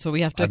 Okay, that's what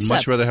we have to accept. I'd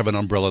much rather have an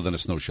umbrella than a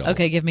snow shovel.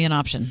 Okay, give me an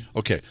option.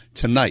 Okay,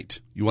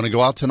 tonight. You want to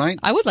go out tonight?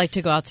 I would like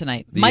to go out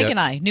tonight. Mike and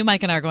I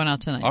are going out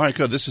tonight. All right,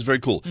 good. This is very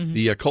cool. Mm-hmm.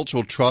 The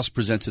Cultural Trust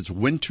presents its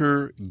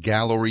Winter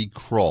Gallery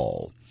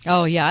Crawl.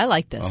 Oh, yeah, I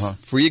like this.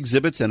 Free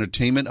exhibits,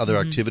 entertainment, other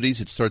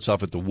activities. It starts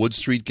off at the Wood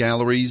Street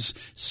Galleries,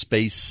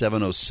 Space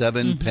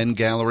 707, Penn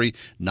Gallery,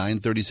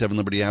 937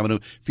 Liberty Avenue.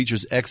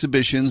 Features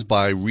exhibitions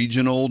by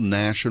regional,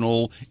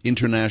 national,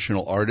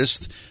 international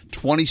artists.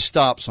 20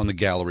 stops on the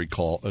gallery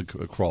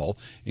crawl.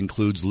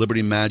 Includes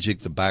Liberty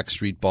Magic, the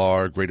Backstreet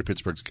Bar, Greater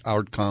Pittsburgh's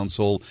Art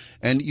Council.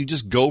 And you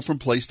just go from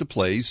place to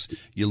place.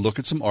 You look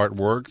at some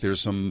artwork.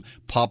 There's some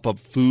pop-up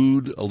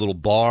food, a little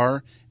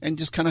bar, and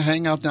just kind of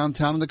hang out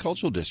downtown in the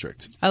cultural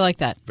district. I like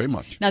that. Very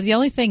much. Now, the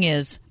only thing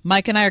is,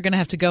 Mike and I are going to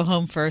have to go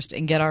home first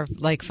and get our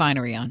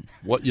finery on.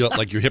 What,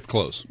 like your hip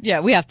clothes? Yeah,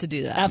 we have to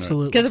do that.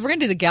 Absolutely. Because if we're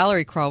going to do the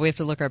gallery crawl, we have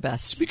to look our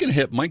best. Speaking of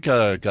hip, Mike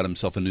got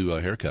himself a new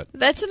haircut.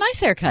 That's a nice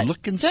haircut.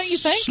 Looking don't you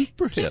think?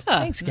 Super hip. Yeah.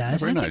 Thanks, guys.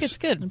 Very nice. I think it's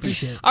good.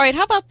 Appreciate it. All right,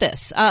 how about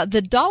this?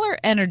 The Dollar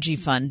Energy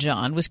Fund,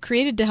 John, was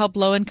created to help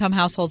low-income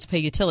households pay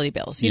utility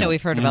bills. You know,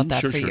 we've heard about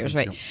that for years,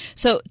 right? Yeah.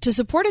 So to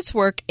support its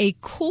work, a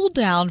Cool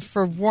Down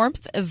for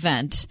Warmth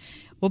event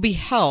will be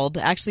held,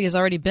 actually has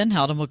already been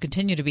held and will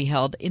continue to be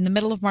held, in the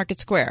middle of Market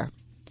Square.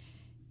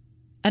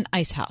 An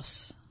ice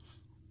house.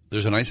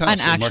 There's an ice house? An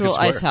actual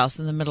ice house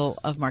in the middle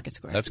of Market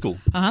Square. That's cool.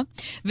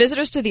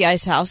 Visitors to the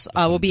ice house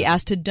will be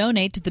asked to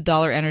donate to the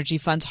Dollar Energy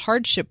Fund's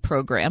hardship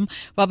program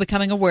while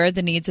becoming aware of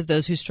the needs of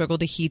those who struggle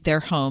to heat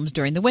their homes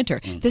during the winter.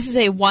 This is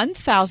a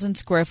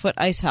 1,000-square-foot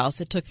ice house.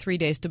 It took 3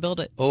 days to build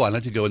it. Oh, I'd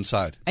like to go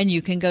inside. And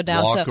you can go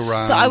down. Walk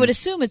around. So I would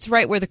assume it's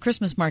right where the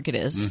Christmas market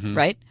is,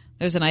 right?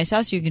 There's an ice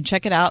house. You can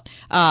check it out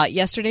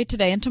yesterday,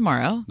 today, and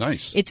tomorrow.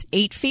 Nice. It's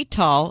 8 feet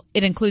tall.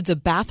 It includes a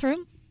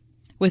bathroom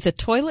with a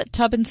toilet,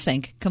 tub, and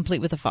sink, complete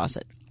with a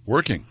faucet.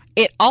 Working.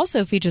 It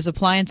also features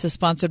appliances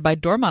sponsored by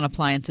Dormont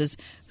Appliances,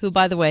 who,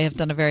 by the way, have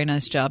done a very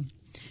nice job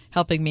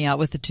helping me out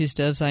with the 2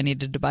 stoves I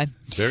needed to buy.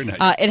 Very nice.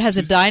 It has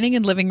a dining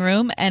and living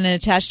room and an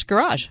attached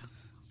garage.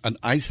 An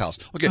ice house.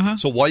 Okay,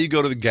 so while you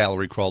go to the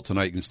gallery crawl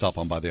tonight, you can stop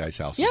on by the ice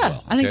house as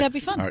well. I think that'd be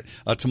fun. All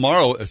right.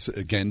 Tomorrow,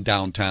 again,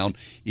 downtown,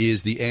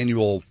 is the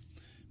annual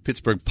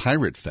Pittsburgh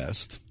Pirate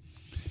Fest.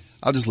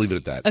 I'll just leave it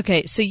at that.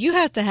 Okay, so you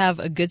have to have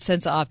a good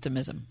sense of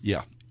optimism.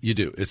 Yeah, you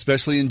do,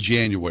 especially in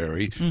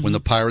January when the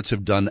Pirates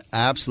have done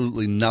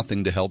absolutely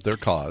nothing to help their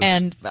cause.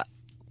 And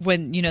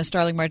when,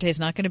 Starling Marte's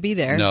not going to be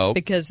there. No.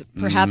 Because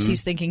perhaps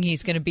he's thinking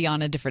he's going to be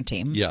on a different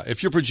team. Yeah,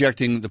 if you're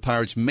projecting the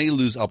Pirates may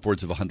lose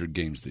upwards of 100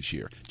 games this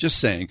year. Just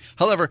saying.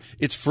 However,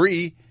 it's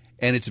free.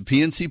 And it's a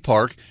PNC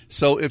Park,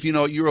 so if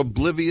you're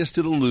oblivious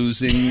to the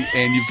losing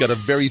and you've got a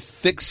very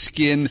thick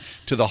skin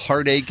to the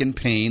heartache and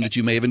pain that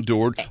you may have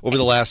endured over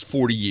the last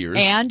 40 years.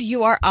 And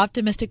you are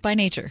optimistic by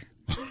nature.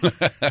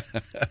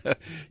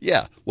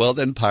 Yeah, well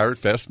then Pirate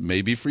Fest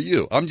may be for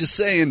you. I'm just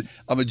saying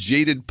I'm a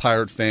jaded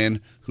Pirate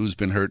fan who's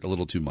been hurt a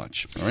little too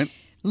much. All right?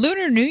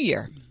 Lunar New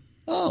Year.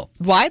 Oh.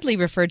 Widely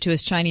referred to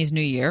as Chinese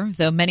New Year,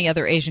 though many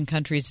other Asian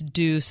countries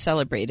do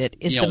celebrate it,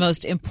 is the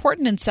most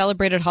important and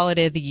celebrated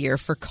holiday of the year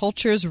for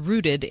cultures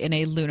rooted in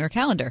a lunar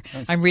calendar.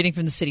 Nice. I'm reading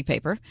from the City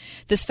Paper.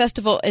 This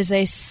festival is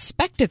a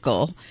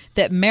spectacle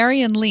that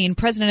Marion Lean,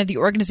 president of the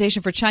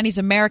Organization for Chinese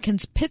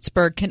Americans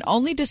Pittsburgh, can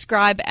only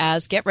describe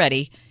as, get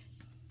ready,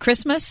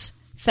 Christmas,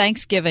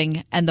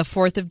 Thanksgiving, and the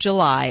 4th of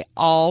July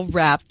all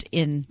wrapped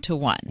into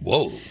one.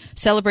 Whoa.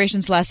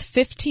 Celebrations last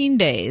 15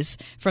 days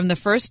from the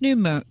first new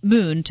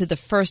moon to the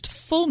first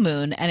full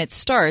moon, and it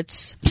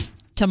starts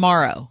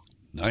tomorrow.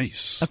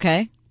 Nice.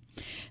 Okay?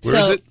 Where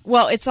is it?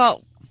 Well,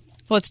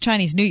 it's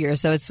Chinese New Year,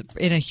 so it's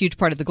in a huge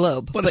part of the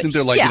globe. But isn't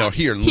there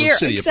here in the little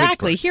city of Pittsburgh?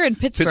 Exactly, here in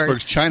Pittsburgh.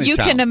 Pittsburgh's Chinatown. You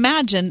can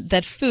imagine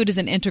that food is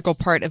an integral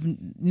part of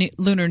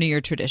Lunar New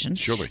Year tradition.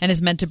 Surely. And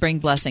is meant to bring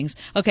blessings.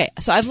 Okay,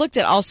 so I've looked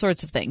at all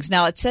sorts of things.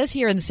 Now, it says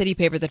here in the City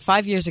Paper that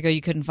 5 years ago you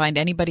couldn't find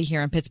anybody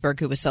here in Pittsburgh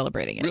who was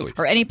celebrating it. Really?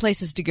 Or any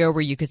places to go where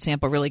you could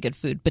sample really good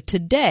food. But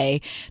today,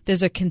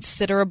 there's a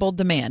considerable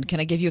demand. Can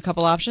I give you a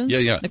couple options?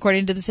 Yeah.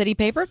 According to the City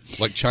Paper?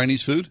 Like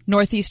Chinese food?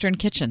 Northeastern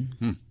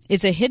Kitchen.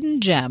 It's a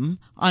hidden gem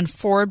on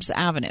Forbes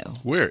Avenue.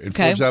 Where? In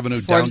Forbes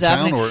Avenue,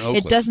 downtown or in Oakland?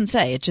 It doesn't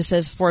say. It just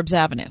says Forbes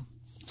Avenue.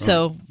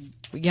 So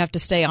you have to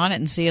stay on it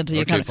and see until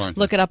you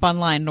look it up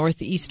online,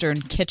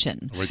 Northeastern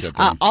Kitchen. I'll write that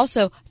down.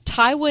 Also,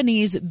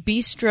 Taiwanese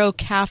Bistro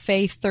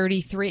Cafe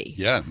 33.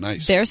 Yeah,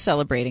 nice. They're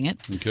celebrating it.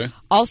 Okay.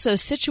 Also,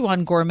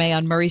 Sichuan Gourmet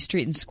on Murray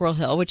Street in Squirrel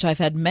Hill, which I've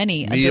had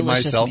many a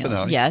delicious myself meal. and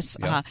I. Yes.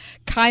 Yeah.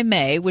 Kai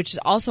Mei, which is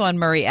also on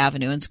Murray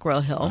Avenue in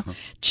Squirrel Hill.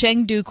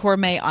 Chengdu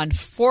Gourmet on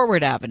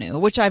Forward Avenue,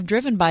 which I've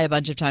driven by a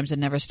bunch of times and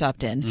never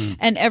stopped in.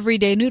 And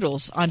Everyday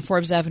Noodles on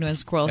Forbes Avenue in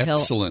Squirrel Hill.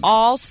 Excellent.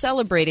 All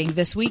celebrating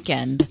this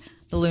weekend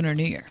the Lunar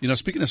New Year.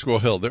 Speaking of Squirrel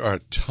Hill, there are a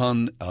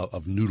ton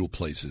of noodle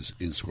places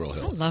in Squirrel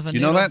Hill. I love a You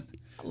noodle. know that?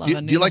 I love Do a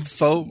you noodle. like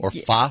pho or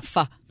pho?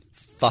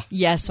 Pho.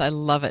 Yes, I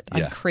love it.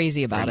 I'm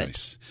crazy about Very it.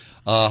 nice.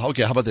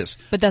 Okay, how about this?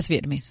 But that's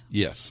Vietnamese.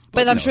 Yes.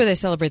 But I'm sure they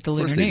celebrate the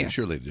Lunar New Year.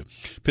 Sure they do.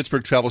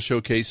 Pittsburgh Travel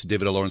Showcase,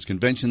 David L. Lawrence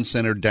Convention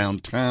Center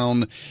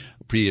downtown.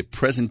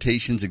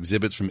 Presentations,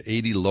 exhibits from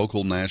 80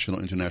 local, national,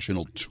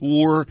 international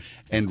tour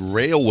and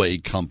railway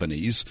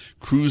companies,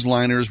 cruise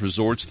liners,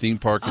 resorts, theme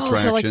park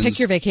attractions. So like pick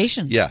your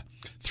vacation. Yeah.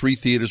 3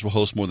 theaters will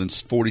host more than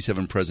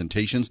 47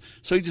 presentations.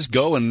 So you just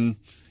go and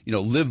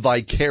live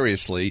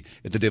vicariously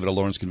at the David L.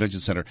 Lawrence Convention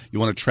Center. You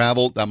want to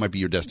travel, that might be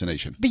your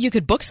destination. But you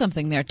could book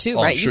something there too,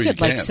 Oh, right? sure you could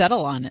you can.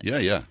 settle on it.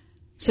 Yeah.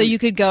 So you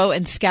could go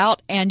and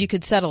scout and you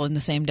could settle in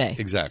the same day.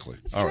 Exactly.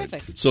 That's All right.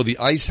 terrific. So the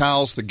Ice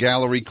House, the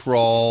Gallery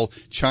Crawl,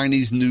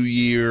 Chinese New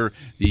Year,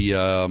 the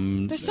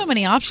There's so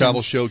many options.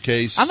 Travel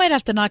Showcase. I might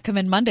have to not come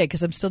in Monday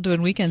because I'm still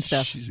doing weekend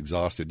stuff. She's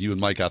exhausted. You and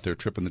Mike out there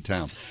tripping the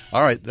town.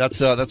 All right. That's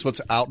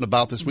what's out and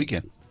about this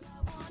weekend.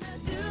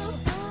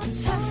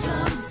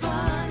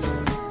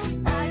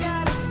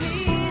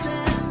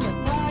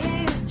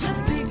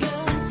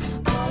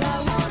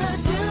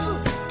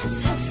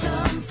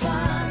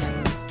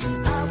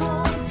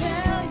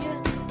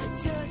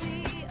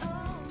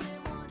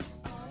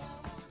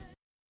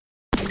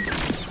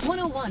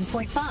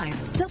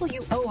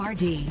 WORD.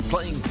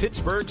 Playing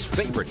Pittsburgh's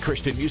favorite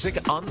Christian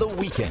music on the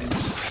weekends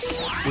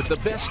with the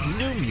best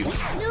new music.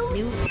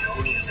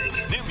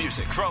 New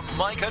music from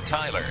Micah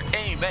Tyler.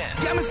 Amen.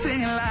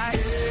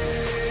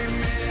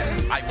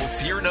 I Will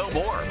Fear No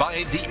More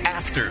by The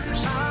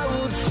Afters. I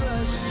will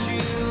trust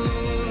you.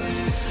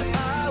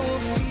 I will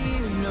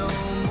fear no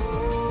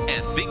more.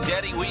 And Big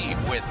Daddy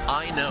Weave with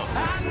I Know.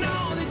 I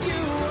know that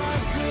you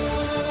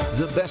are good.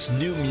 The best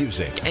new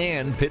music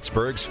and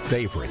Pittsburgh's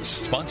favorites.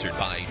 Sponsored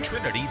by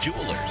Trinity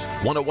Jewelers.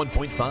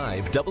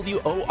 101.5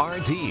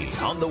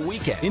 WORD on the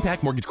weekend.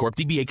 Impact Mortgage Corp.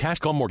 DBA Cash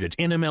Call Mortgage.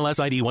 NMLS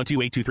ID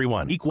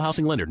 128231. Equal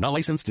housing lender. Not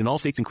licensed in all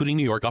states including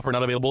New York. Offer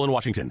not available in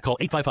Washington. Call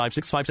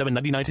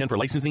 855-657-9910 for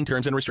licensing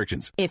terms and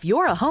restrictions. If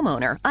you're a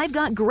homeowner, I've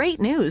got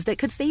great news that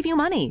could save you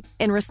money.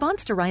 In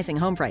response to rising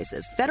home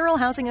prices, federal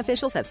housing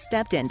officials have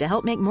stepped in to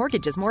help make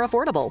mortgages more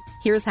affordable.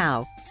 Here's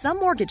how. Some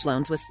mortgage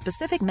loans with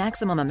specific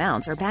maximum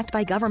amounts are backed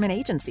by government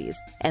agencies,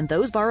 and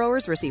those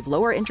borrowers receive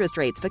lower interest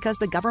rates because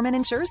the government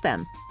insures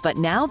them. But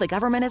now the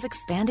government is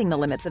expanding the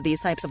limits of these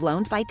types of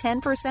loans by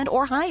 10%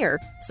 or higher.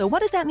 So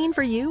what does that mean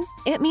for you?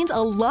 It means a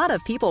lot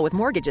of people with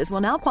mortgages will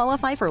now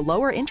qualify for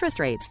lower interest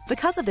rates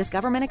because of this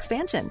government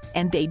expansion,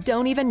 and they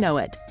don't even know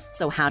it.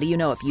 So how do you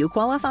know if you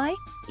qualify?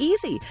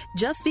 Easy.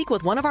 Just speak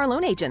with one of our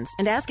loan agents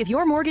and ask if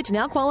your mortgage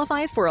now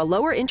qualifies for a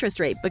lower interest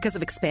rate because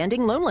of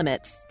expanding loan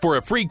limits. For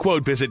a free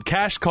quote, visit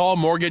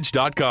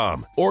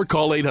cashcallmortgage.com or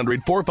call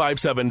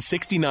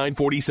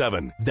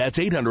 800-457-6947. That's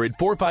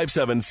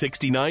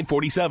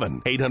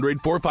 800-457-6947.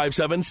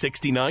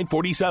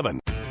 800-457-6947.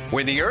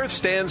 When the earth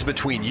stands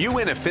between you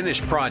and a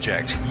finished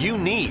project, you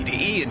need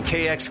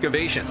E&K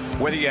Excavation.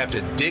 Whether you have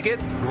to dig it,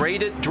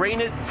 grade it,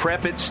 drain it,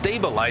 prep it,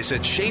 stabilize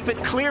it, shape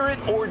it, clear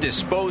it, or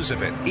dispose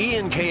of it,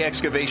 E&K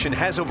Excavation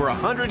has over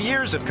 100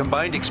 years of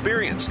combined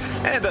experience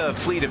and a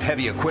fleet of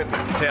heavy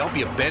equipment to help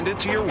you bend it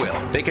to your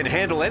will. They can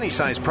handle any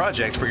size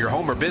project for your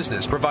home or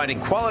business, providing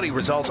quality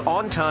results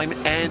on time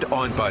and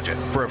on budget.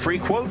 For a free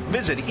quote,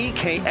 visit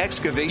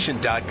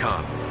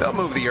ekexcavation.com. They'll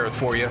move the earth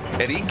for you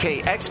at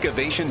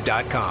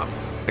ekexcavation.com.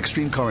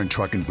 Extreme Car and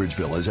Truck in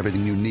Bridgeville has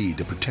everything you need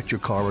to protect your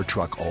car or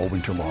truck all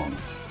winter long.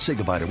 Say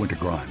goodbye to winter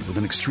grime with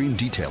an extreme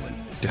detailing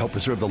to help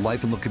preserve the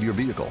life and look of your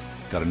vehicle.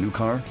 Got a new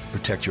car?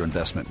 Protect your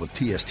investment with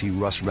TST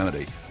Rust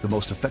Remedy, the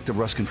most effective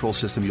rust control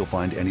system you'll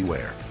find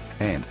anywhere.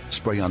 And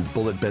spray-on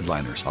bullet bed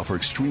liners offer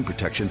extreme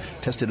protection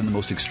tested in the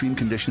most extreme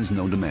conditions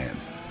known to man.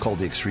 Call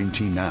the Extreme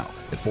Team now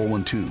at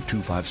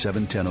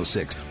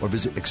 412-257-1006 or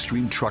visit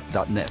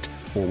extremetruck.net.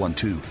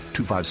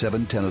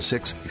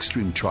 412-257-1006,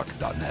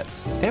 extremetruck.net.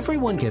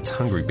 Everyone gets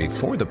hungry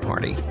before the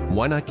party.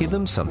 Why not give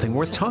them something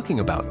worth talking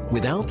about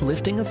without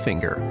lifting a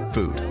finger?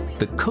 Food.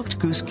 The Cooked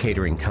Goose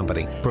Catering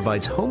Company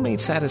provides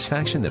homemade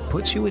satisfaction that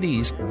puts you at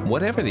ease,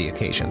 whatever the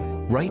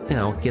occasion. Right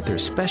now, get their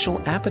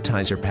special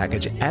appetizer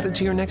package added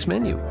to your next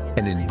menu.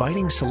 An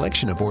inviting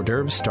selection of hors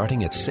d'oeuvres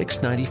starting at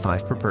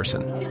 $6.95 per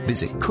person.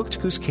 Visit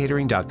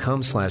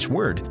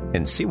cookedgoosecatering.com/word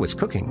and see what's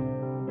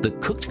cooking. The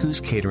Cooked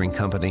Goose Catering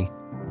Company.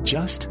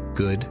 Just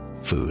good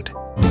food.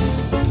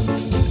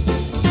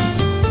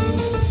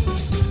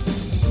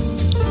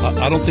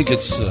 I don't think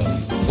it's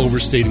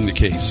overstating the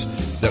case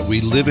that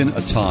we live in a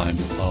time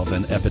of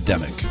an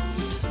epidemic.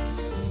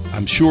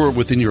 I'm sure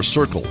within your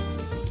circle,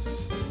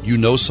 you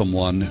know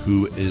someone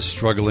who is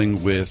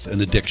struggling with an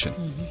addiction.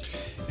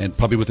 Mm-hmm. And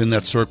probably within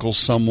that circle,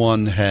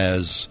 someone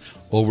has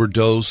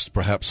overdosed.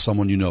 Perhaps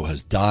someone you know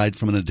has died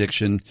from an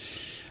addiction.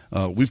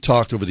 We've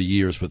talked over the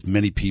years with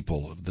many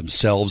people,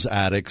 themselves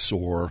addicts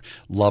or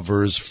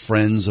lovers,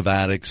 friends of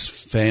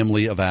addicts,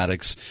 family of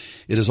addicts.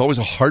 It is always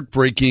a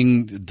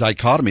heartbreaking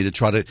dichotomy to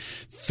try to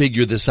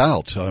figure this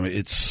out.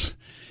 It's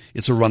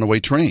a runaway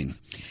train.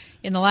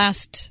 In the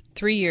last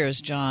 3 years,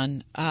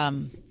 John,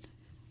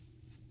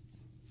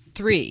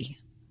 3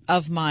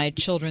 of my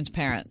children's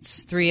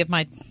parents, 3 of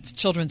my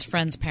children's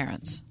friends'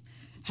 parents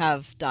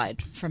have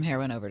died from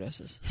heroin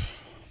overdoses.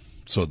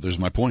 So there's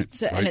my point.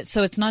 So, right? And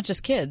so it's not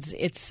just kids,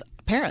 it's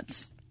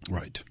parents.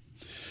 Right.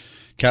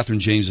 Catherine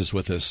James is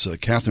with us.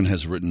 Catherine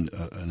has written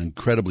an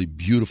incredibly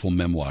beautiful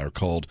memoir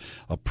called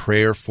A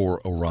Prayer for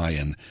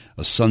Orion,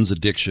 A Son's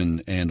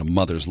Addiction and a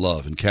Mother's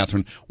Love. And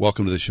Catherine,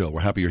 welcome to the show.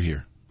 We're happy you're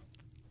here.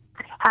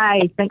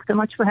 Hi, thanks so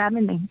much for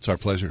having me. It's our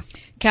pleasure.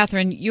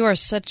 Catherine, you are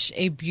such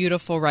a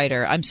beautiful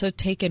writer. I'm so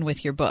taken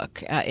with your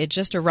book. It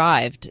just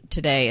arrived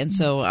today, and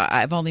so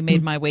I've only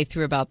made my way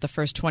through about the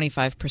first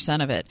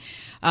 25% of it.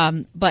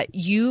 But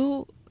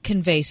you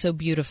convey so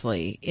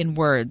beautifully in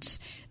words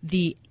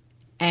the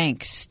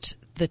angst,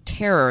 the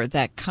terror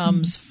that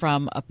comes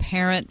from a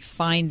parent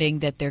finding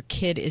that their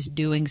kid is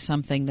doing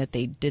something that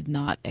they did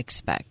not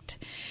expect.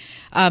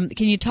 Can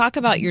you talk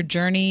about your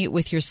journey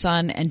with your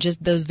son and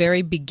just those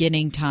very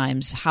beginning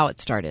times, how it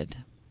started?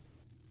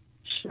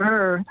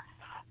 Sure.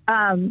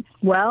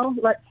 Well,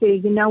 let's see.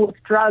 With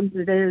drugs,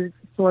 it is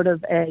sort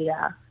of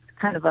a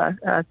kind of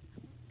a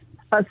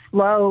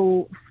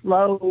slow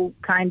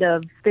kind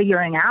of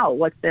figuring out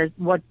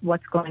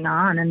what's going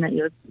on, and that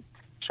your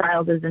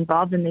child is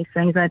involved in these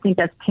things. And I think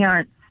as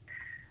parents,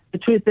 the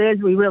truth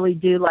is we really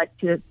do like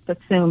to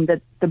assume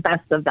that the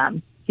best of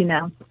them,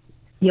 You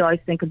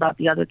always think about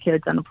the other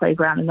kids on the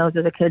playground, and those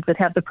are the kids that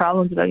have the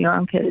problems, but your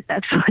own kid is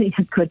actually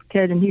a good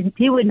kid, and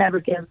he would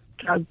never give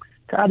drugs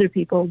to other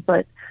people,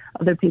 but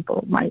other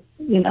people might,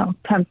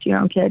 tempt your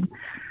own kid.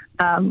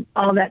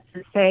 All that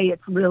to say,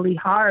 it's really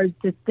hard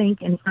to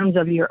think in terms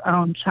of your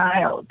own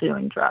child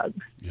doing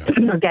drugs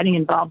or getting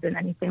involved in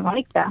anything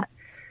like that.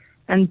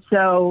 And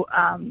so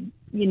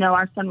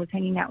our son was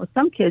hanging out with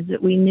some kids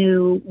that we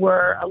knew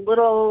were a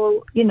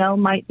little,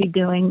 might be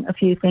doing a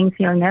few things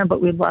here and there,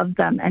 but we loved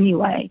them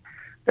anyway,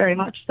 very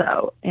much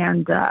so.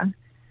 And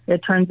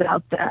it turns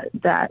out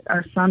that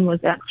our son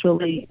was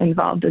actually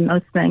involved in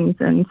those things,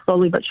 and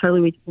slowly but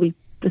surely we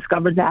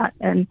discovered that,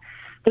 and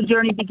the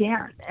journey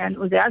began. And it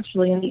was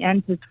actually, in the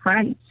end, his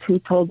friends who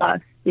told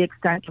us the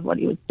extent of what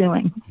he was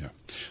doing. Yeah.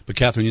 But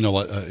Catherine, in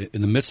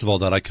the midst of all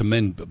that, I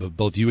commend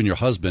both you and your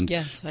husband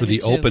for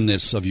the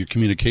openness of your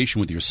communication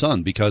with your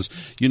son, because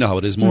you know how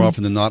it is. More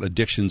often than not,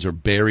 addictions are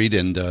buried,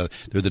 and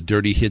they're the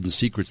dirty, hidden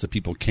secrets that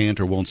people can't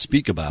or won't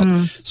speak about.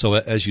 So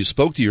as you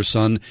spoke to your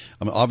son,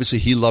 obviously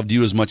he loved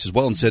you as much as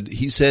well, and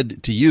he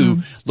said to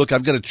you, "Look,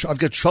 I've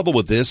got trouble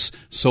with this.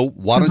 So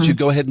why don't you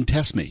go ahead and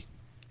test me?"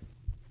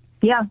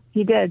 Yeah,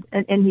 he did,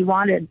 and he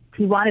wanted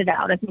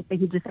out. I think that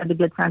he just had the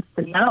good sense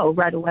to know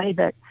right away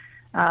that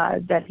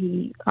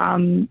he,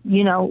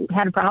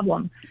 had a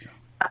problem,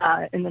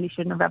 and that he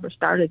shouldn't have ever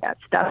started that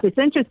stuff. It's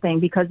interesting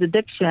because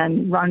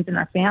addiction runs in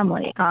our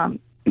family.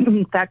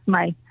 In fact,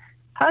 my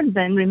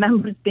husband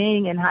remembers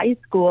being in high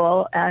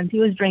school, and he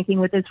was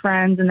drinking with his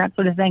friends and that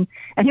sort of thing.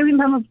 And he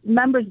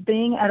remembers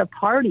being at a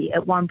party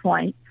at one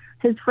point.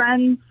 His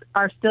friends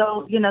are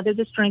still, they're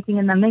just drinking,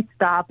 and then they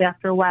stop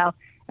after a while.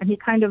 And he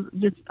kind of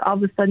just all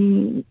of a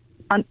sudden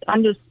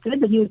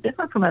understood that he was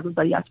different from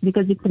everybody else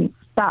because he couldn't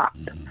stop.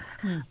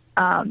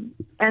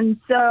 And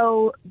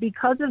so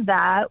because of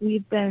that,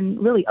 we've been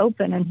really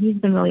open, and he's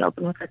been really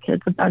open with our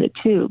kids about it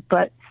too.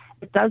 But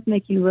it does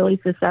make you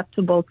really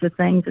susceptible to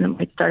things, and it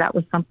might start out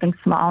with something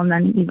small and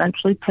then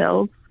eventually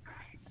pills.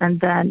 And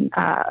then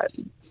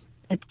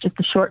it's just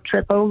a short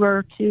trip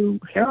over to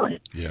heroin.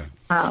 Yeah.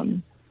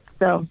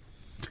 So...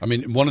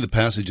 one of the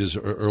passages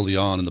early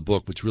on in the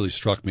book, which really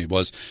struck me,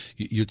 was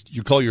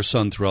you call your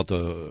son throughout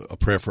a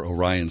prayer for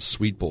Orion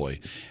Sweet Boy,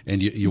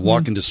 and you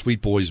walk into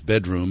Sweet Boy's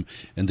bedroom,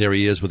 and there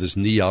he is with his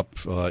knee up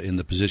in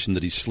the position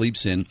that he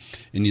sleeps in,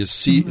 and you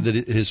see that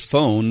his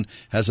phone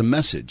has a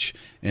message,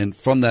 and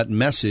from that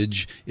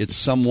message, it's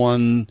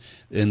someone,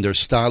 and their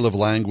style of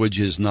language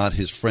is not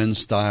his friend's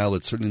style,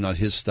 it's certainly not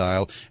his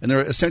style, and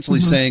they're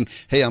essentially saying,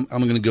 "Hey, I'm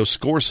going to go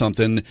score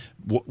something.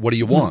 What do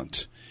you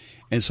want?"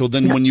 And so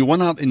then when you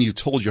went out and you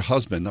told your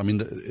husband,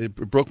 it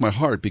broke my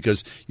heart,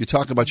 because you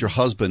talk about your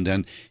husband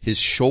and his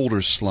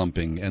shoulders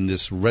slumping and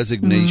this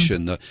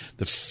resignation,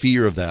 the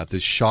fear of that,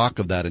 the shock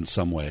of that in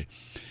some way.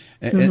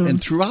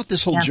 And throughout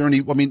this whole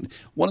journey,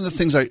 one of the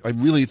things I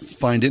really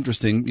find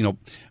interesting,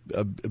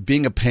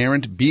 being a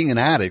parent, being an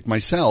addict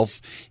myself,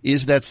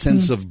 is that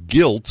sense of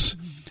guilt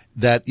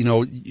that,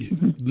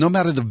 no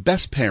matter the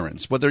best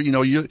parents, whether,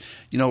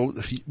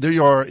 there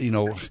you are,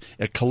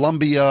 at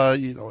Columbia,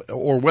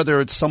 or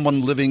whether it's someone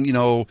living,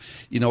 on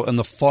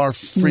the far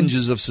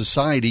fringes of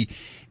society,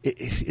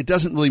 it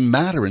doesn't really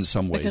matter in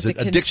some ways.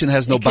 Addiction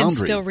has no boundary. It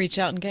can still reach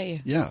out and get you.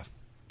 Yeah.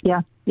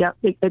 Yeah,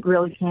 it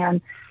really can.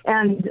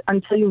 And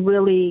until you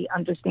really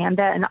understand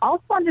that, and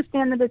also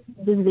understand that it's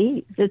a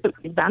disease, it's a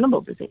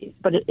preventable disease,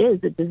 but it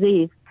is a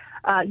disease.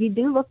 You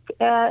do look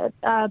at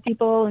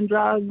people and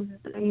drugs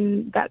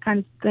and that kind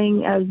of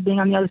thing as being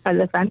on the other side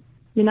of the fence,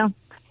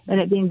 and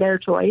it being their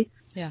choice.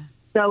 Yeah.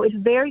 So it's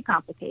very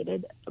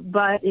complicated,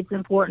 but it's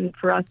important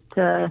for us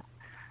to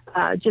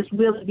just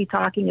really be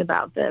talking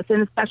about this,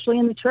 and especially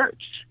in the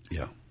church.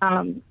 Yeah.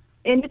 And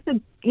it's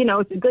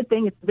a good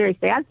thing. It's a very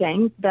sad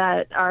thing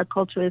that our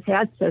culture has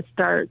had to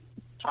start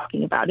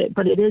talking about it,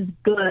 but it is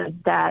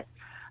good that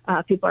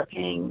people are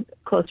paying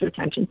closer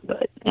attention to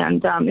it.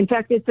 And in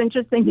fact, it's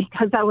interesting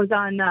because I was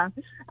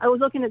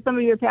looking at some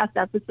of your past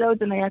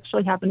episodes, and I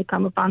actually happened to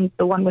come upon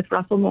the one with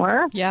Russell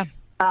Moore. Yeah.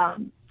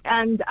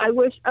 And I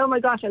wish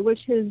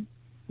his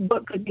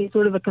book could be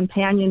sort of a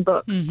companion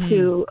book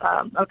to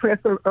A Prayer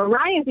for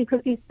Orion,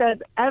 because he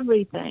said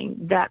everything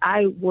that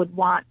I would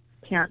want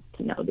parents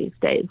to know these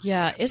days.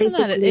 Yeah, isn't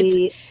that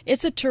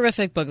it's a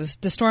terrific book.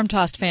 The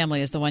Storm-Tossed Family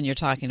is the one you're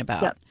talking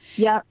about.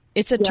 Yeah.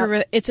 It's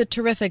a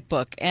terrific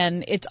book,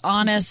 and it's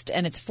honest,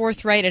 and it's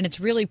forthright, and it's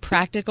really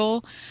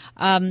practical.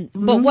 But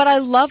what I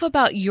love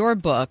about your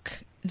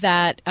book,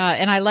 and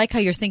I like how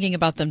you're thinking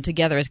about them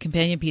together as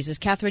companion pieces,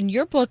 Catherine,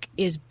 your book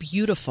is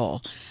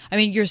beautiful.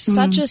 You're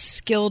such a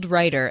skilled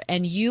writer,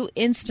 and you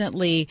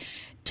instantly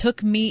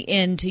took me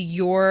into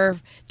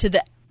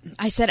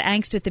I said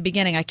angst at the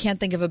beginning. I can't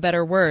think of a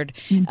better word,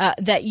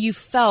 that you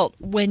felt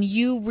when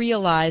you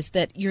realized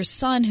that your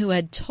son, who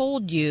had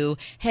told you,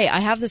 "Hey, I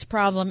have this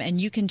problem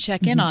and you can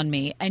check in on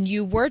me," and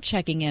you were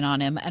checking in on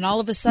him, and all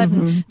of a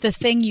sudden the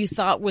thing you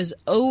thought was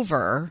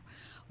over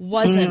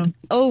wasn't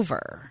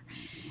over.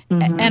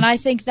 And I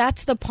think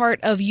that's the part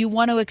of, you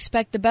want to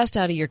expect the best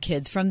out of your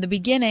kids from the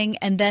beginning,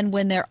 and then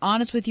when they're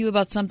honest with you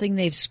about something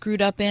they've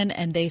screwed up in,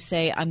 and they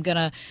say, "I'm going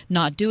to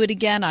not do it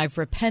again, I've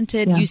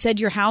repented." Yeah. You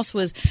said your house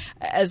was,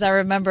 as I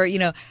remember,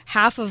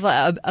 half of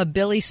a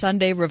Billy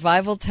Sunday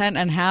revival tent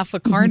and half a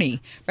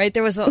carny, right?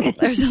 There's a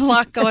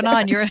lot going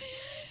on. You're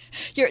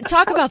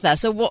talk about that.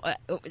 So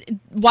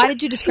why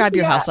did you describe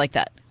your house like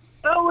that?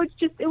 Oh,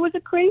 it was a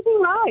crazy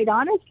ride,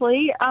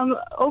 honestly.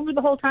 Over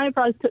the whole time,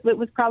 it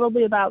was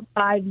probably about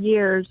 5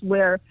 years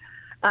where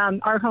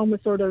our home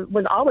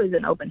was always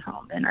an open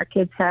home, and our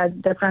kids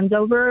had their friends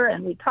over,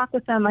 and we talk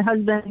with them. My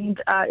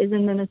husband is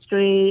in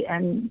ministry,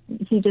 and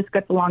he just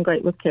gets along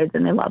great with kids,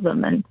 and they love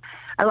him. And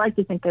I like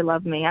to think they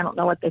love me. I don't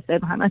know what they say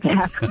behind my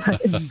back.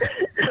 But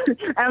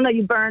I don't know.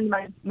 You burned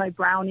my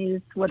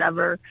brownies,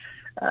 whatever.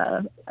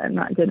 I'm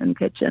not good in the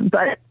kitchen,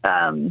 but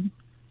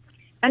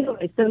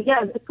anyway. So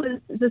yeah,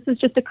 this was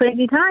just a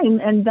crazy time.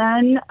 And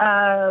then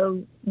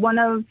one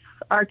of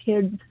our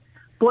kids'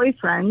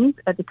 boyfriends,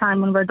 at the time,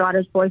 one of our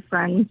daughter's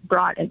boyfriends,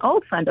 brought an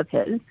old friend of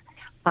his.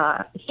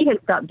 He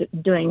had stopped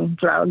doing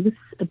drugs,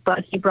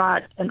 but he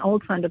brought an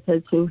old friend of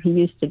his who he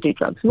used to do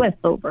drugs with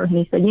over. And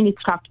he said, "You need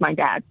to talk to my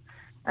dad."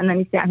 And then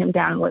he sat him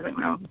down in the living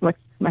room with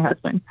my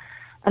husband.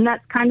 And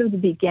that's kind of the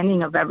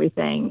beginning of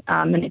everything.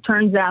 And it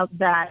turns out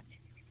that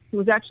he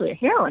was actually a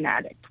heroin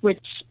addict,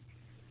 which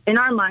in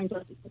our minds,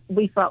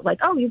 we felt like,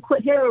 "Oh, you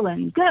quit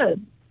heroin.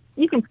 Good.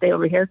 You can stay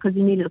over here," because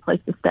he needed a place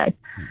to stay.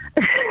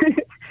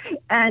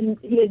 And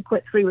he had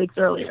quit 3 weeks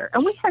earlier.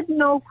 And we had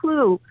no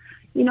clue.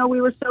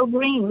 We were so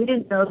green. We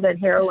didn't know that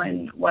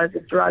heroin was a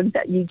drug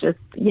that you just,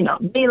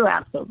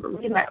 relapse over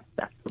relapse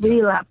after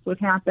relapse would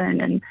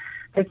happen. And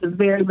it's a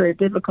very, very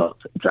difficult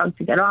drug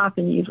to get off.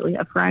 And you usually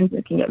have friends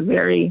that can get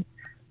very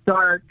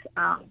dark.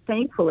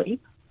 Thankfully,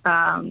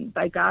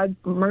 by God's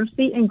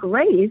mercy and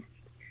grace,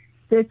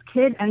 this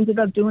kid ended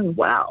up doing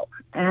well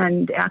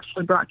and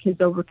actually brought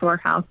kids over to our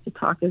house to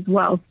talk as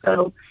well.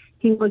 So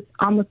he was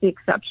almost the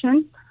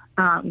exception.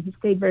 He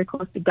stayed very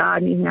close to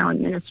God, and he's now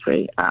in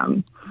ministry.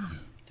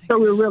 So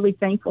we're really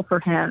thankful for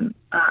him.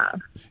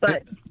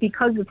 But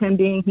because of him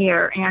being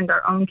here and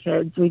our own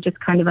kids, we just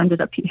kind of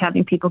ended up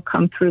having people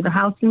come through the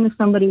house. And if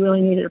somebody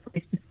really needed a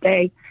place to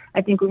stay,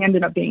 I think we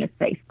ended up being a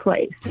safe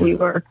place. We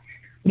were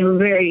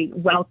very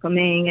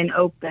welcoming and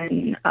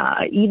open,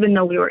 even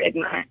though we were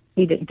ignorant.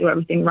 We didn't do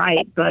everything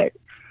right. But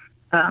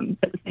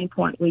at the same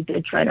point, we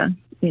did try to,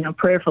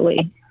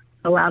 prayerfully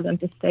allow them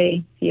to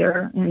stay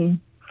here. And,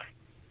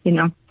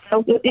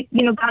 so,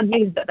 God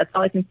used it. That's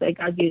all I can say.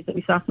 God used it.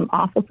 We saw some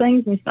awful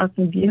things, and we saw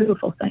some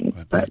beautiful things.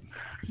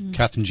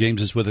 Catherine James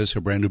is with us.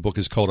 Her brand new book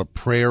is called A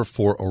Prayer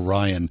for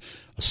Orion,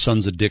 A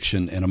Son's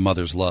Addiction and a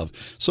Mother's Love.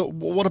 So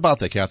what about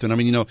that, Catherine? I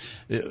mean,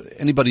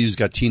 anybody who's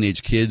got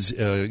teenage kids,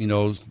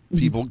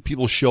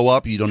 people show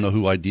up. You don't know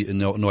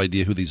no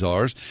idea who these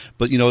are.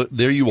 But,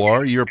 there you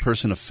are. You're a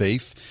person of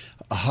faith.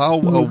 How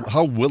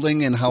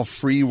willing and how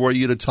free were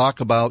you to talk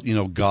about,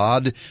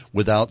 God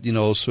without,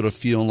 sort of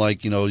feeling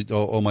like,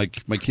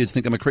 my kids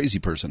think I'm a crazy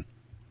person?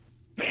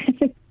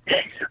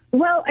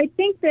 Well, I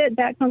think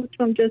that comes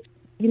from just,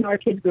 our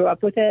kids grew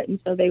up with it, and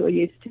so they were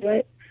used to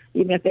it.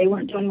 Even if they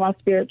weren't doing well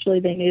spiritually,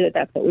 they knew that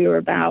that's what we were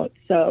about.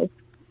 So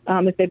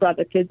if they brought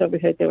their kids over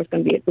here, there was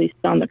going to be at least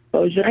some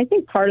exposure. I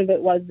think part of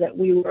it was that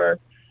we were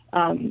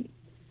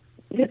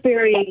just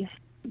very,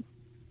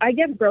 I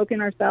guess,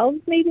 broken ourselves,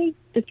 maybe,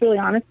 just really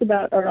honest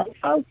about our own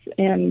faults.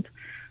 And,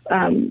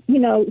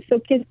 so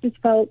kids just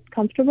felt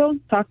comfortable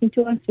talking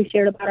to us. We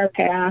shared about our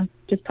past,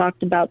 just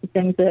talked about the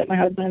things that my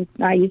husband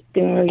and I used to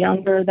do when we were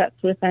younger, that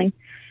sort of thing.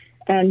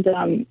 And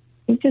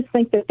I just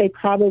think that they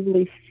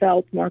probably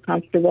felt more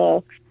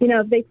comfortable.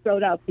 If they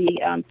threw out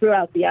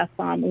the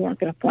F-bomb, we weren't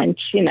going to flinch.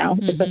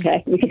 It's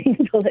okay. We can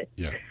handle it.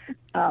 Yeah.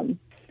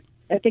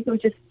 I think it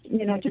was just,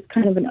 just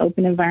kind of an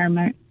open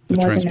environment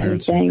more than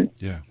anything.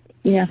 Yeah.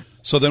 Yeah.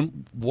 So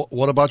then,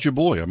 what about your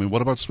boy? I mean,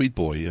 what about Sweet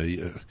Boy?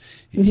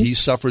 He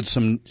suffered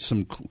some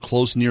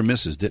close near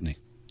misses, didn't he?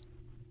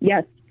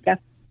 Yes,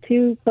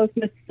 2 close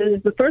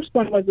misses. The first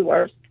one was the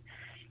worst.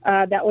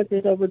 That was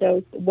his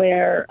overdose,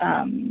 where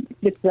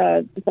it's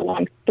a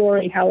long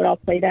story how it all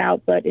played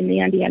out, but in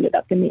the end, he ended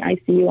up in the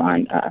ICU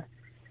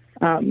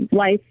on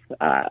life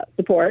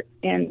support,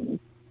 and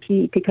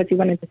because he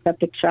went into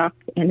septic shock,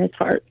 and his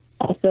heart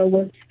also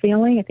was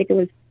failing. I think it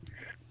was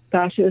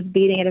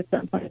beating at a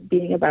certain point,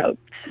 beating about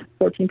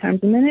 14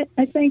 times a minute,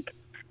 I think.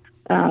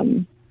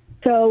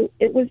 So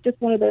it was just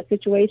one of those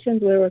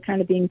situations where we're kind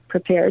of being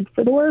prepared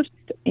for the worst.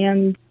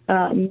 And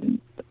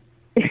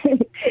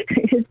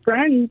his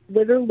friends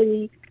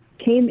literally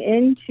came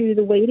into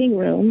the waiting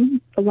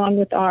room along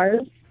with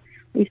ours.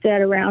 We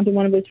sat around, and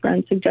one of his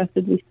friends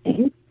suggested we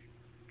sing.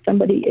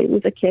 It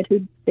was a kid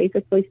who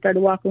basically started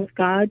walking with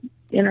God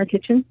in our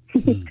kitchen.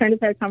 He kind of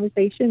had a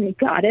conversation. He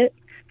got it.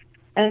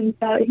 And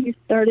he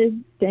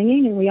started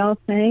singing, and we all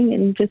sang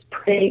and just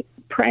praying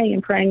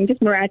and praying.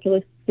 Just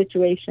miraculous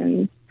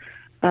situations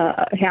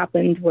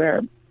happened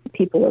where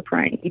people were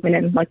praying, even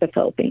in the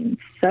Philippines.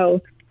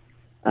 So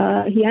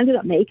he ended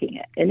up making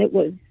it, and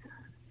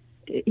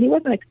he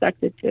wasn't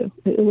expected to.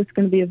 It was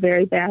going to be a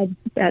very bad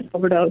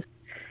overdose.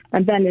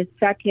 And then his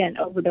second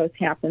overdose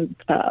happened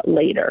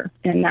later,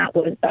 and that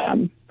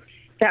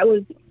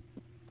was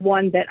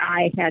one that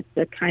I had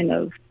to kind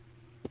of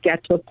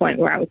get to a point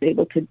where I was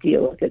able to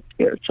deal with it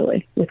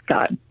spiritually with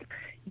God.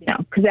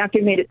 Because after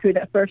he made it through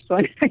that first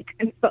one, I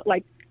kind of felt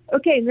like,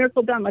 okay,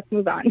 miracle done, let's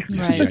move on.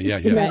 Right. Yeah.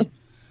 Right.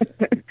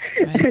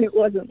 And it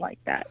wasn't like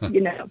that.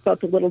 It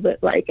felt a little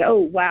bit like, oh,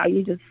 wow,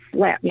 you just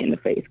slapped me in the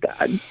face,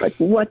 God. Like,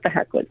 what the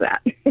heck was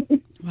that?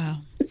 Wow.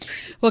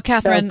 Well,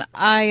 Catherine,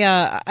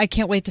 I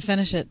can't wait to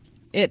finish it.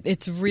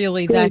 It's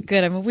really that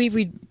good. I mean,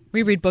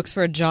 we read books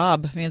for a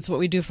job. I mean, it's what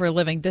we do for a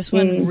living. This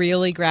one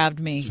really grabbed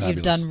me. Fabulous.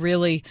 You've done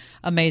really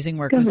amazing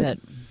work with it.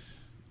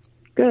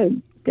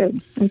 Good.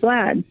 I'm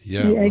glad.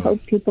 Yeah, I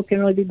hope people can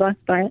really be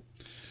blessed by it.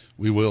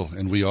 We will,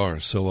 and we are.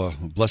 So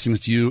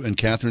blessings to you and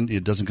Catherine.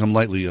 It doesn't come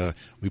lightly.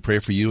 We pray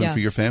for you and for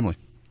your family.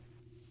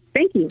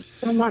 Thank you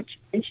so much.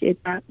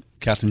 Appreciate that.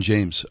 Catherine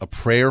James, A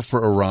Prayer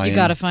for Orion. You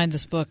got to find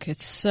this book.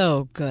 It's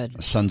so good.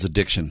 A Son's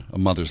Addiction, A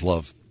Mother's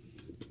Love.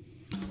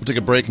 We'll take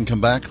a break and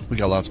come back. We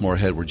got lots more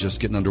ahead. We're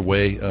just getting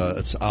underway.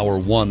 It's hour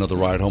one of the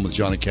Ride Home with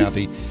John and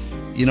Kathy.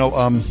 You know,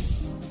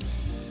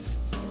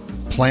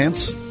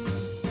 plants,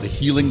 the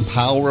healing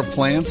power of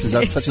plants, is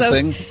that such a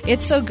thing?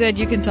 It's so good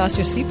you can toss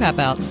your CPAP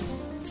out.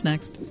 It's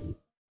next.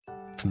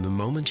 From the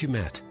moment you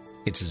met,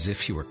 it's as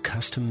if you were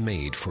custom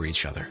made for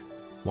each other.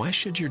 Why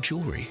should your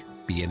jewelry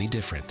be any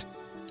different?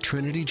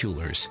 Trinity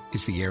Jewelers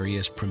is the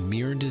area's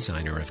premier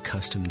designer of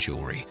custom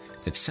jewelry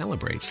that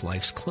celebrates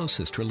life's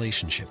closest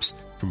relationships,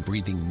 from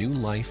breathing new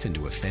life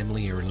into a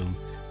family heirloom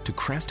to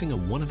crafting a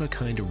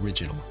one-of-a-kind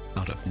original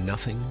out of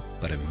nothing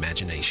but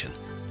imagination.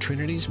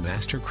 Trinity's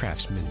master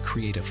craftsmen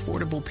create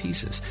affordable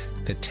pieces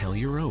that tell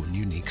your own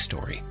unique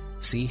story.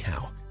 See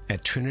how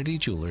at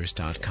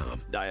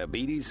trinityjewelers.com.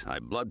 Diabetes, high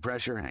blood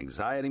pressure,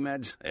 anxiety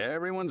meds,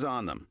 everyone's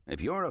on them.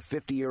 If you're a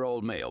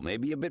 50-year-old male,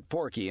 maybe a bit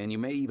porky, and you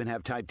may even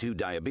have type 2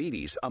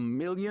 diabetes, $1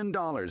 million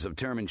of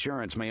term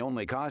insurance may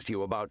only cost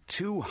you about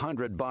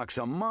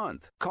 $200 a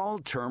month. Call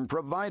Term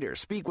Provider.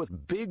 Speak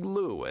with Big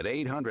Lou at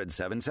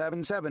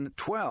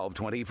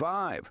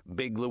 800-777-1225.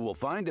 Big Lou will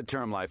find a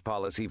term life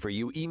policy for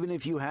you even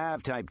if you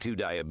have type 2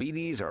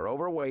 diabetes, are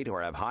overweight,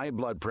 or have high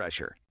blood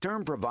pressure.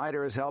 Term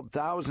Provider has helped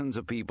thousands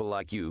of people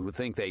like you who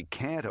think they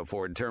can't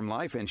afford term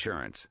life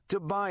insurance. To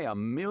buy $1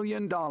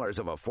 million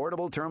of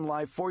affordable term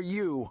life for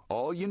you,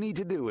 all you need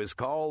to do is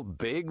call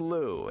Big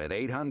Lou at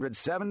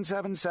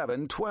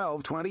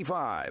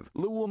 800-777-1225.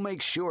 Lou will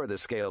make sure the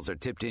scales are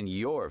tipped in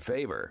your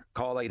favor.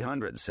 Call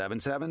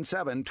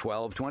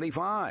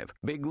 800-777-1225.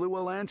 Big Lou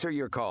will answer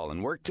your call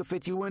and work to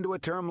fit you into a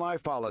term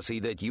life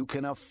policy that you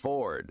can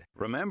afford.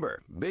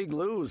 Remember, Big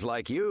Lou's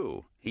like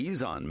you.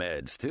 He's on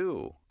meds,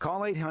 too.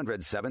 Call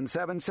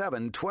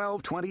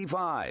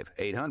 800-777-1225.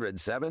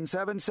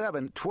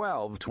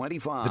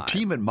 800-777-1225. The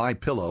team at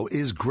MyPillow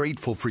is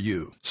grateful for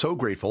you. So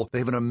grateful, they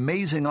have an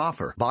amazing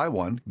offer. Buy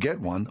one, get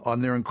one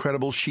on their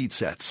incredible sheet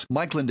sets.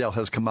 Mike Lindell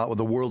has come out with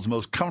the world's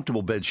most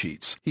comfortable bed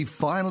sheets. He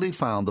finally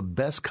found the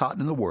best cotton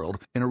in the world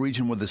in a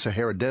region where the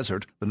Sahara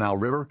Desert, the Nile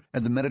River,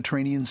 and the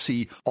Mediterranean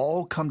Sea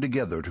all come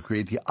together to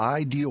create the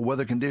ideal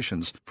weather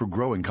conditions for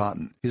growing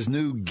cotton. His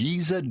new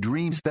Giza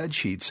Dreams bed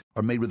sheets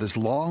are made with this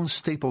long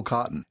staple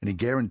cotton, and he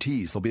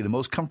guarantees they'll be the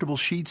most comfortable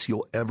sheets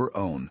you'll ever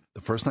own. The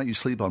first night you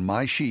sleep on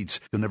my sheets,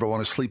 you'll never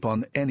want to sleep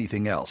on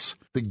anything else.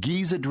 The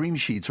Giza Dream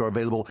Sheets are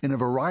available in a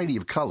variety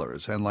of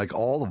colors, and like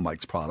all of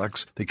Mike's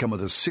products, they come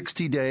with a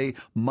 60-day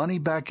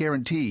money-back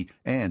guarantee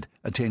and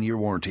a 10-year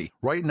warranty.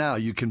 Right now,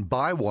 you can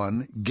buy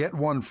one, get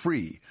one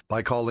free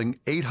by calling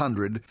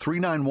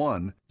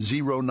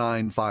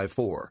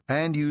 800-391-0954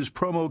 and use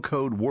promo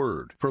code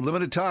WORD. For a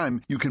limited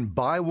time, you can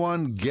buy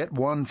one, get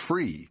one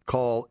free.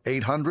 Call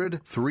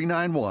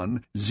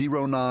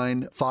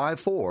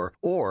 800-391-0954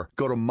 or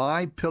go to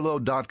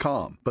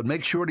mypillow.com. But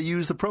make sure to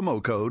use the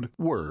promo code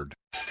WORD.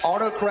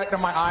 Autocorrect on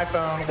my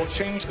iPhone will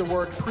change the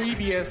word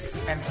previous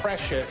and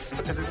precious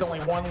because it's only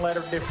one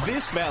letter different.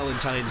 This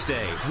Valentine's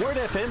Day, Word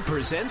FM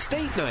presents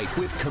Date Night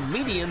with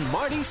comedian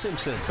Marty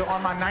Simpson. So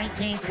on my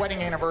 19th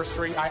wedding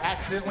anniversary, I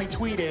accidentally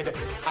tweeted,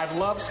 "I've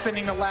loved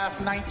spending the last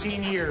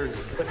 19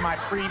 years with my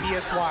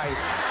previous wife."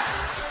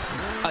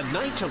 A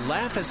night to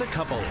laugh as a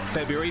couple.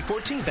 February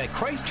 14th at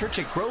Christ Church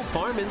at Grove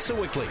Farm in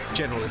Sewickley.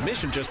 General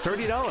admission just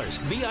 $30.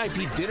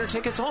 VIP dinner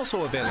tickets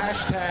also available.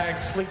 Hashtag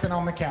sleeping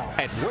on the couch.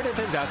 At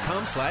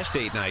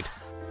wordfm.com/date night.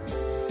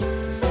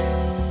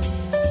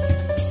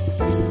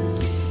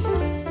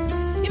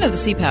 You know the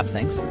CPAP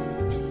things.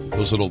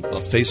 Those little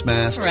face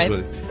masks.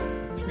 Right.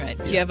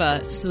 Right. You have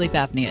a sleep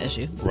apnea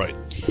issue. Right.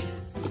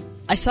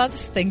 I saw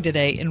this thing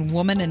today in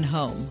Woman and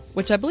Home,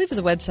 which I believe is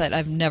a website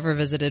I've never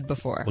visited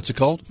before. What's it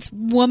called? It's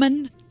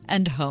Woman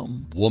and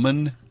Home.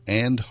 Woman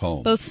and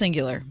Home. Both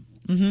singular.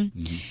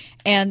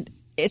 And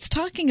it's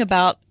talking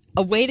about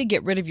a way to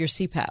get rid of your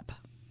CPAP.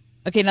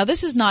 Okay, now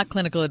this is not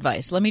clinical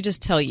advice. Let me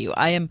just tell you,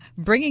 I am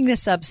bringing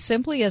this up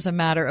simply as a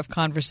matter of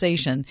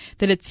conversation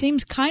that it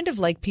seems kind of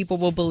like people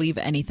will believe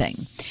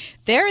anything.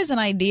 There is an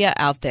idea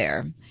out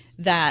there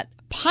that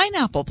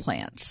pineapple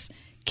plants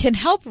can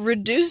help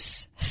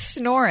reduce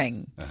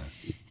snoring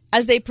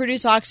as they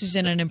produce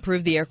oxygen and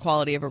improve the air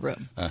quality of a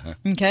room.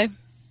 Okay?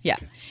 Yeah.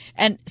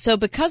 And so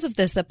because of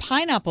this, the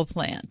pineapple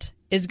plant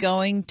is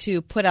going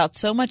to put out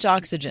so much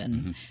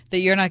oxygen that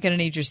you're not going to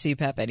need your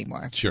CPAP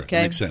anymore. Sure.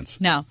 Okay? Makes sense.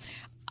 Now,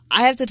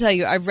 I have to tell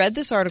you, I've read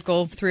this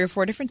article 3 or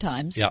 4 different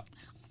times. Yeah.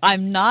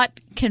 I'm not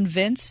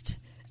convinced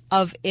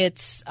of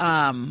its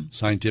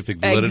scientific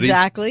validity.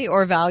 Exactly,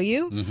 or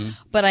value.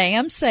 But I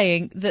am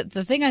saying that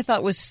the thing I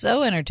thought was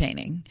so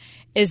entertaining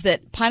is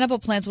that pineapple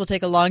plants will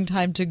take a long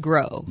time to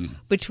grow,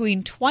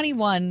 between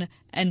 21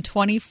 and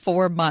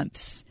 24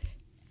 months,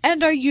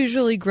 and are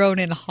usually grown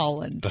in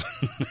Holland.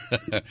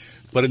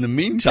 But in the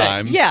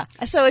meantime... Yeah.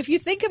 So if you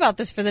think about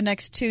this for the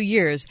next 2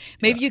 years,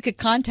 maybe you could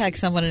contact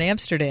someone in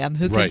Amsterdam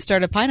who can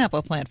start a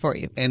pineapple plant for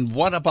you. And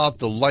what about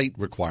the light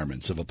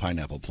requirements of a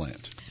pineapple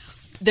plant?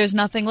 There's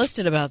nothing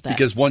listed about that.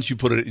 Because once you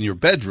put it in your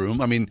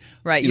bedroom, I mean,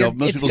 right,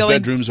 most people's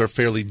bedrooms are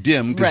fairly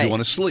dim because you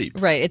want to sleep.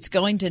 Right. It's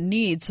going to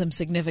need some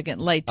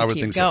significant light to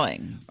keep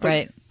going. So.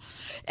 Right.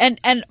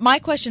 And my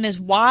question is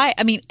why?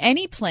 I mean,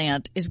 any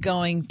plant is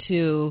going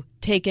to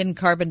take in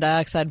carbon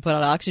dioxide and put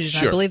out oxygen.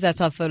 Sure. I believe that's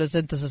how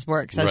photosynthesis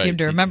works. I seem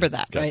to remember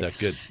that. Got that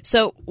good.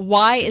 So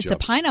why is the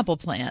pineapple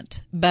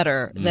plant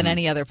better than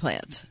any other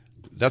plant?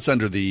 That's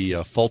under the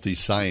faulty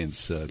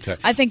science.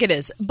 I think it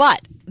is.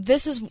 But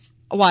this is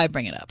why I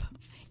bring it up.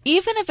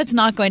 Even if it's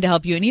not going to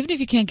help you, and even if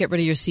you can't get rid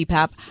of your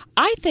CPAP,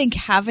 I think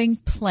having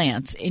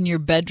plants in your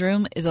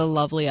bedroom is a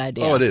lovely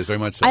idea. Oh, it is, very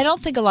much so. I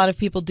don't think a lot of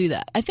people do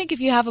that. I think if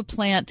you have a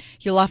plant,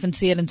 you'll often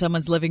see it in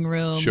someone's living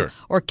room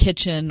or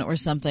kitchen or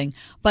something.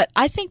 But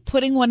I think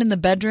putting one in the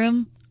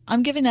bedroom,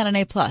 I'm giving that an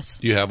A+.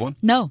 Do you have one?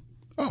 No.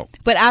 Oh.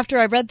 But after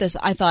I read this,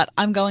 I thought,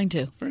 I'm going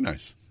to. Very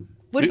nice.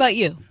 What about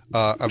you?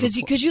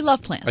 Because you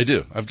love plants. I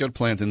do. I've got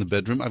plants in the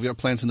bedroom. I've got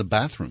plants in the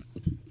bathroom.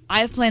 I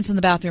have plants in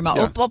the bathroom.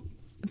 Yeah. Well,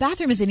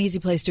 bathroom is an easy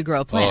place to grow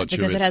a plant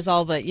because it has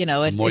all the,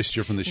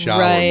 moisture from the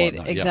shower and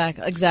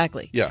whatnot.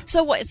 Exactly. Yeah.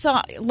 So it's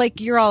not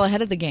like you're all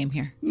ahead of the game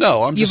here.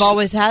 No, You've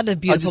always had a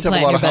beautiful plant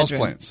in your bedroom. I just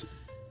have a lot of houseplants.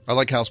 I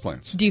like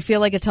houseplants. Do you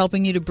feel like it's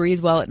helping you to breathe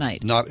well at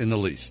night? Not in the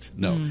least,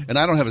 no. And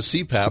I don't have a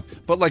CPAP,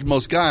 but like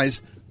most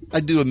guys, I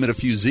do emit a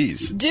few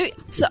Z's.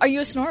 So are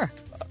you a snorer?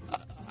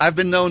 I've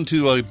been known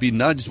to be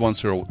nudged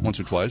once or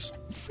twice.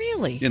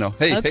 Really?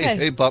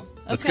 Hey, pup,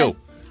 let's go.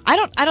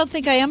 I don't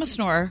think I am a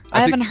snorer. I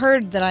haven't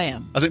heard that I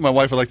am. I think my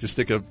wife would like to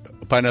stick a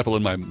pineapple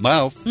in my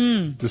mouth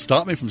to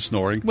stop me from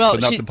snoring, well,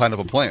 but not the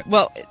pineapple plant.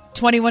 Well,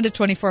 21 to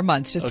 24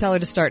 months. Just tell her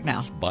to start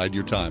now. Bide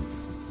your time.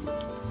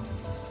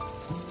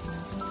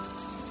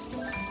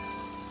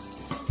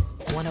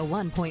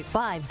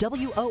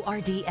 101.5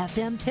 WORD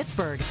FM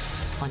Pittsburgh.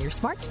 On your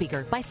smart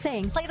speaker by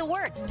saying play the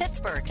word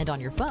Pittsburgh, and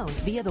on your phone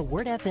via the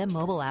Word FM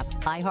mobile app,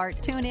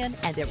 iHeart, TuneIn,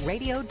 and at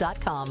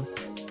radio.com.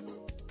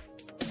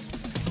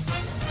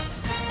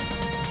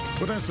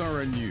 With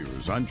SRN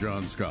News, I'm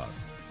John Scott.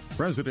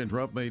 President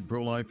Trump made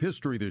pro-life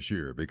history this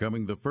year,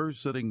 becoming the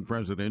first sitting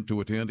president to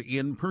attend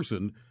in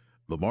person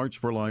the March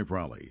for Life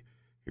rally.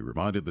 He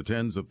reminded the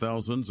tens of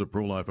thousands of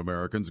pro-life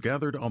Americans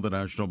gathered on the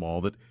National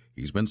Mall that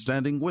he's been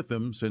standing with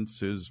them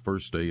since his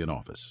first day in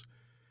office.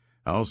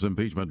 House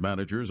impeachment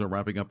managers are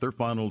wrapping up their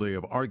final day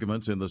of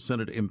arguments in the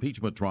Senate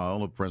impeachment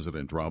trial of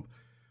President Trump.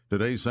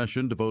 Today's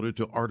session devoted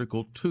to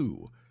Article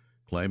 2,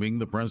 claiming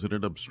the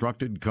president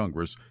obstructed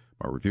Congress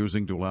by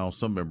refusing to allow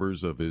some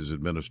members of his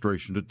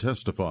administration to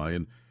testify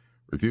and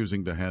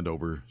refusing to hand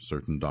over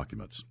certain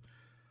documents.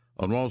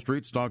 On Wall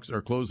Street, stocks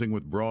are closing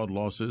with broad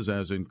losses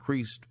as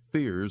increased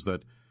fears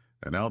that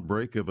an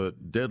outbreak of a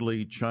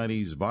deadly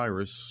Chinese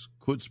virus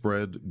could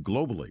spread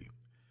globally.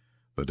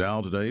 The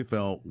Dow today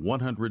fell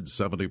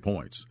 170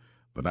 points.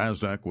 The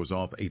Nasdaq was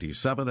off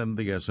 87 and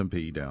the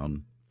S&P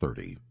down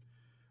 30.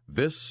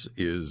 This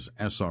is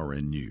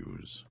SRN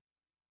News.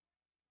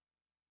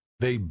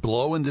 They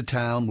blow into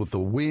town with the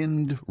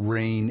wind,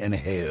 rain, and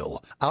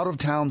hail.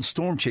 Out-of-town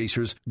storm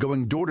chasers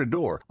going door to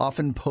door,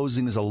 often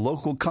posing as a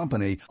local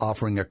company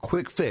offering a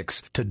quick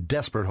fix to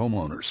desperate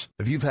homeowners.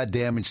 If you've had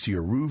damage to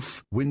your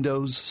roof,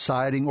 windows,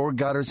 siding, or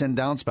gutters and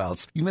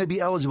downspouts, you may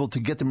be eligible to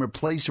get them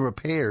replaced or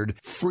repaired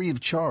free of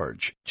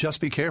charge.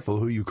 Just be careful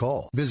who you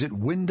call. Visit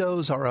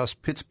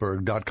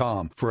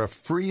WindowsRUsPittsburgh.com for a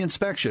free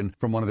inspection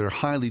from one of their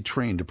highly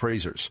trained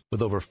appraisers.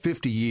 With over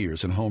 50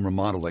 years in home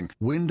remodeling,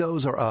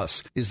 Windows R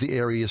Us is the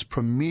area's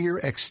premier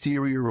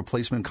exterior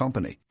replacement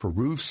company for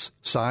roofs,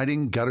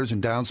 siding, gutters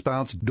and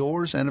downspouts,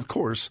 doors, and of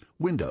course,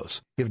 windows.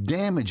 If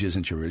damage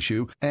isn't your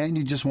issue and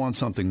you just want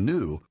something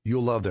new,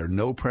 you'll love their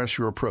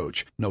no-pressure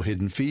approach, no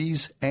hidden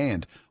fees,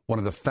 and one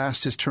of the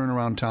fastest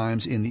turnaround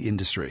times in the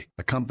industry.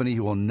 A company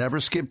who will never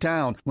skip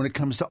town when it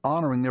comes to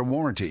honoring their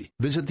warranty.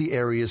 Visit the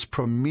area's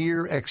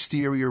premier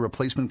exterior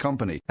replacement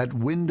company at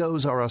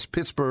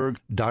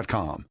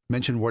WindowsRUsPittsburgh.com.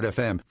 Mention Word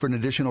FM for an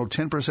additional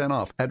 10%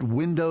 off at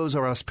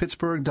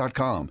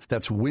WindowsRUsPittsburgh.com.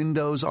 That's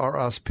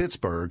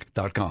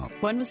WindowsRUsPittsburgh.com.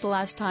 When was the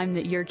last time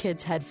that your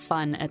kids had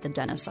fun at the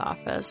dentist's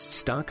office?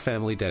 Stock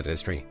Family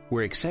Dentistry,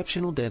 where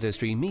exceptional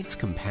dentistry meets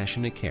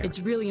compassionate care. It's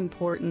really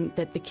important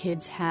that the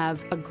kids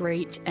have a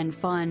great and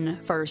fun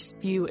first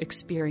few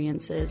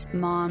experiences.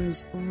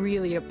 Moms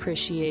really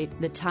appreciate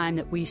the time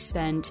that we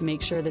spend to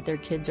make sure that their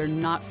kids are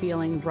not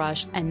feeling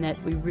rushed and that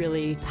we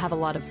really have a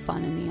lot of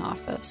fun in the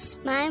office.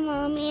 My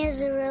mommy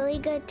is a really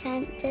good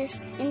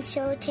dentist and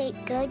she'll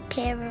take good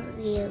care of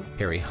you.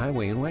 Perry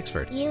Highway in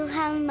Wexford. You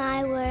have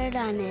my word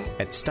on it.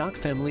 At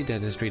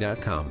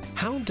StockFamilyDentistry.com.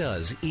 How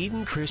does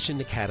Eden Christian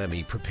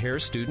Academy prepare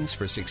students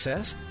for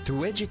success?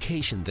 Through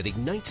education that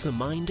ignites the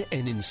mind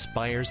and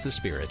inspires the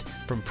spirit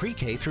from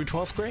pre-K through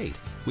 12th grade.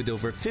 with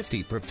over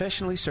 50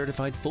 professionally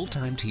certified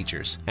full-time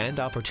teachers and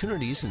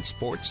opportunities in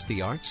sports,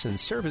 the arts, and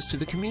service to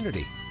the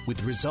community.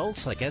 With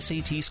results like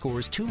SAT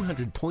scores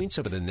 200 points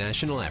over the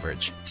national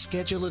average.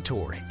 Schedule a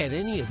tour at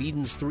any of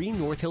Eden's 3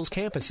 North Hills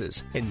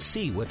campuses and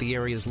see what the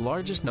area's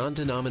largest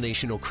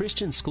non-denominational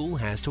Christian school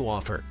has to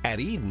offer at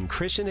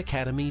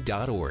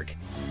EdenChristianAcademy.org.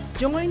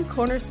 Join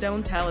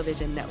Cornerstone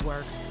Television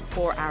Network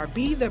for our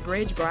Be the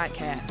Bridge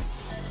broadcast.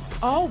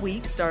 All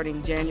week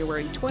starting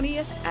January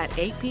 20th at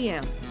 8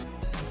 p.m.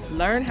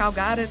 Learn how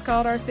God has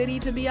called our city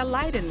to be a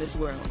light in this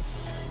world.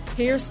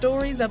 Hear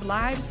stories of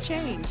lives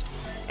changed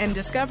and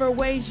discover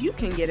ways you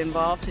can get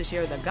involved to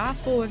share the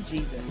gospel of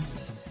Jesus.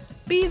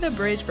 Be the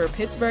Bridge for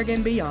Pittsburgh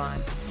and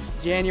beyond.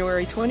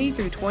 January 20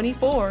 through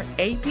 24,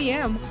 8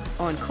 p.m.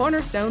 on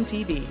Cornerstone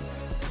TV.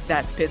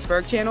 That's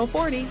Pittsburgh Channel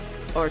 40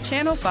 or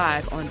Channel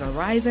 5 on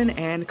Verizon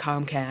and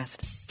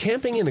Comcast.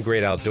 Camping in the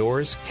great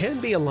outdoors can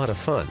be a lot of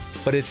fun,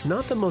 but it's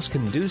not the most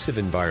conducive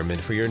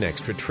environment for your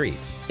next retreat.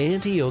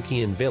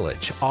 Antiochian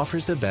Village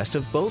offers the best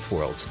of both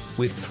worlds,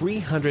 with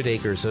 300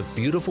 acres of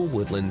beautiful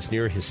woodlands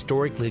near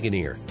historic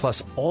Ligonier,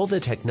 plus all the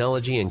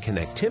technology and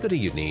connectivity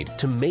you need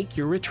to make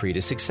your retreat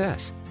a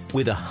success.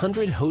 With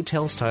 100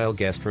 hotel-style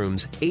guest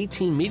rooms,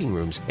 18 meeting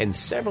rooms, and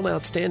several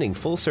outstanding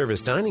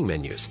full-service dining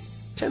menus,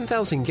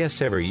 10,000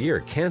 guests every year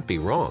can't be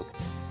wrong.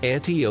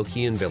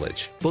 Antiochian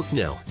Village. Book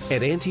now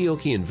at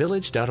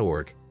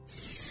antiochianvillage.org.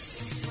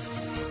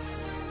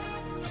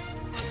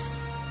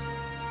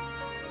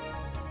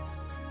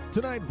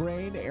 Tonight,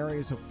 rain,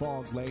 areas of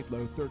fog late,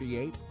 low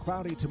 38.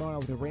 Cloudy tomorrow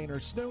with a rain or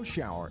snow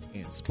shower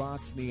in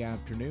spots in the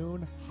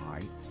afternoon,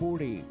 high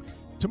 40.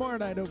 Tomorrow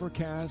night,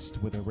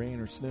 overcast with a rain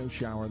or snow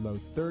shower, low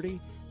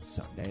 30.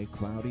 Sunday,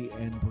 cloudy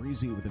and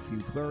breezy with a few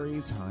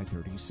flurries, high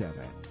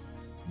 37.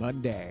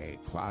 Monday,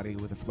 cloudy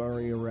with a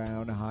flurry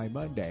around, high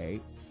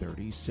Monday,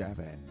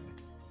 37.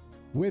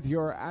 With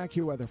your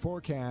AccuWeather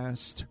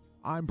forecast,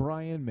 I'm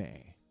Brian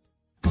May.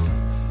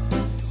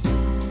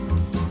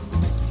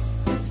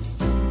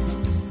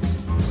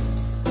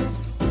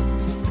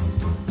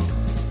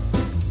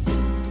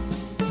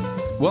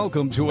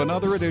 Welcome to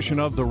another edition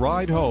of The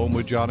Ride Home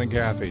with John and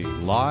Kathy,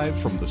 live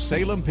from the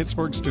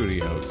Salem-Pittsburgh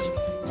studios.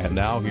 And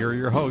now here are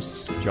your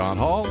hosts, John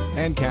Hall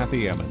and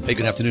Kathy Emmons. Hey,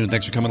 good afternoon.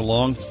 Thanks for coming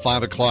along.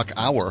 5 o'clock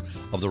hour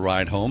of The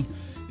Ride Home.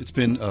 It's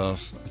been a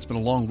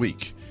long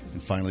week,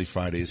 and finally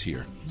Friday is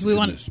here. We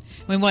want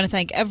to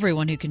thank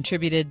everyone who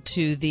contributed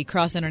to the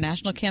Cross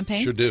International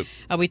campaign. Sure do.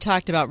 We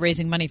talked about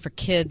raising money for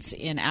kids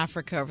in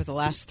Africa over the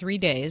last 3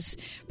 days,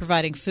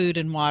 providing food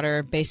and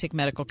water, basic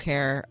medical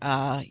care.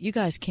 You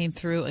guys came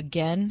through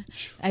again,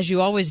 as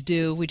you always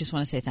do. We just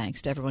want to say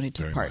thanks to everyone who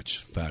took part. Much.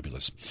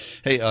 Fabulous.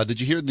 Hey, did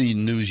you hear the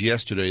news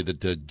yesterday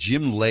that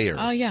Jim Lair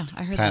I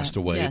heard passed that.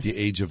 away Yes. at the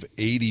age of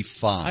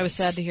 85? I was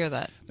sad to hear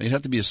that. Now, you'd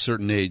have to be a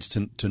certain age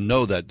to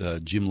know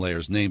that Jim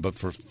Lair's name, but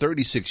for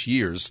 36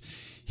 years,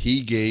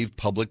 he gave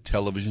public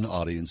television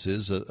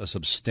audiences a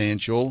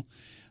substantial,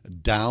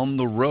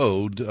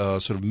 down-the-road,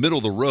 sort of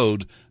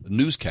middle-of-the-road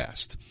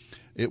newscast.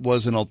 It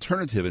was an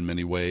alternative in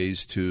many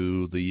ways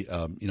to the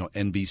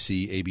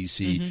NBC,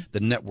 ABC, the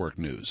network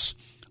news.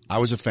 I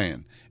was a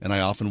fan, and I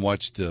often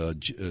watched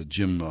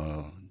Jim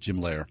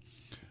Lair.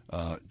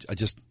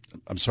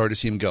 I'm sorry to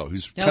see him go.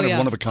 He's kind of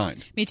one of a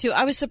kind. Me too.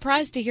 I was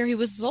surprised to hear he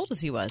was as old as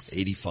he was.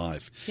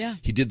 85. Yeah.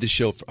 He did the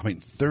show for,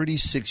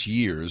 36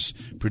 years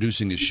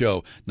producing the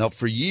show. Now,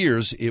 for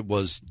years, it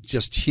was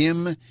just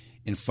him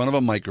in front of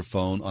a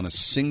microphone on a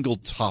single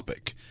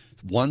topic,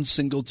 one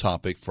single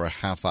topic for a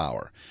half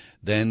hour.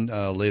 Then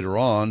later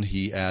on,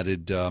 he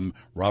added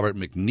Robert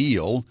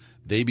McNeil.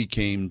 They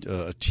became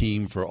a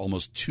team for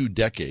almost 2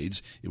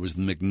 decades. It was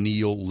the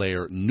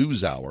McNeil-Lair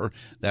NewsHour.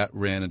 That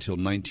ran until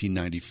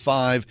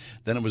 1995.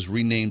 Then it was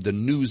renamed the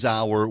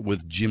NewsHour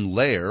with Jim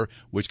Lair,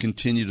 which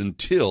continued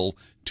until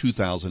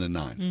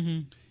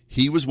 2009.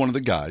 He was one of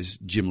the guys,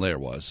 Jim Lair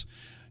was,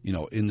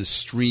 in the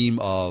stream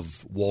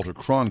of Walter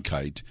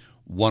Cronkite,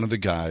 one of the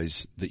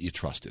guys that you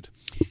trusted.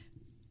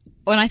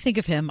 When I think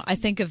of him, I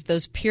think of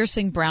those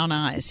piercing brown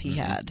eyes he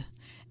had.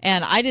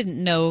 And I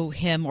didn't know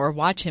him or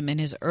watch him in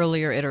his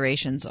earlier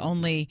iterations,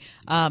 only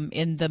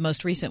in the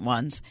most recent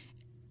ones.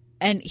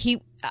 And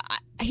he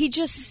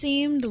just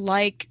seemed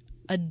like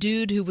a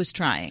dude who was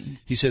trying.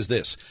 He says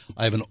this,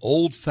 I have an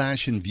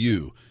old-fashioned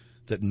view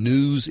that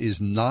news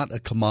is not a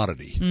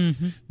commodity.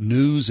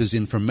 News is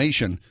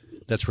information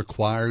that's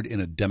required in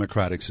a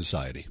democratic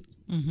society.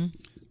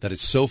 That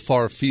it's so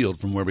far afield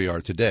from where we are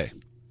today,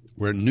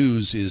 where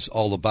news is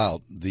all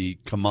about the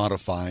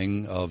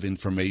commodifying of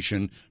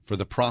information for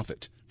the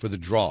profit, for the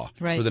draw,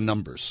 for the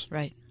numbers.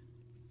 Right.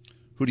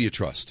 Who do you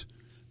trust?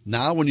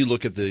 Now when you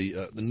look at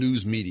the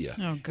news media,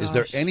 is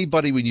there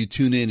anybody when you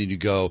tune in and you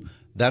go,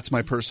 that's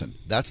my person,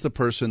 that's the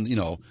person,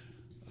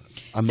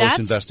 I'm most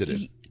invested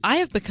in? I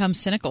have become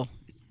cynical.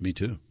 Me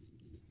too.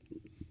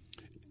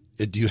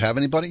 Do you have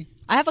anybody?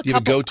 I have a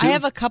couple. I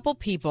have a couple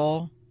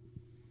people.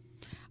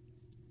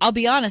 I'll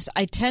be honest.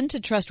 I tend to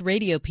trust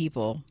radio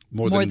people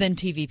more than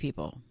TV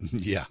people.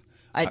 Yeah,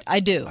 I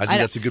do. I think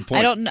that's a good point.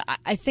 I don't know.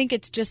 I think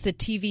it's just that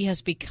TV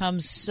has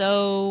become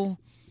so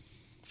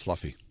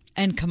Fluffy.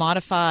 And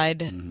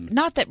commodified.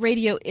 Not that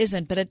radio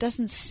isn't, but it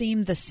doesn't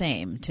seem the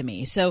same to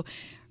me. So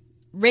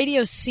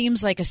radio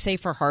seems like a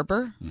safer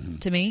harbor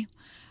to me.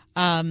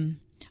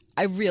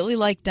 I really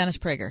like Dennis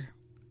Prager.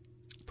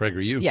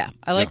 Prager, you? Yeah,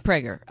 I like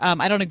Prager.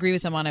 I don't agree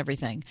with him on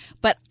everything.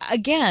 But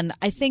again,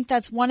 I think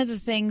that's one of the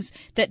things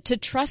that to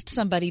trust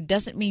somebody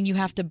doesn't mean you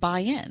have to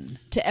buy in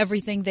to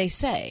everything they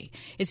say.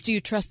 It's do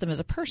you trust them as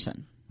a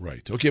person?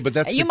 Right. Okay, but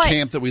that's the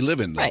camp that we live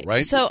in, though,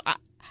 right? So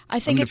I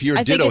think if you're a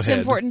I think ditto it's head,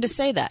 important to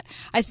say that.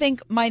 I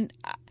think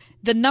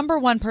the number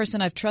one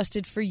person I've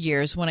trusted for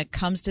years when it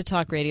comes to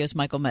talk radio is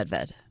Michael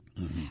Medved.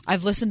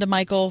 I've listened to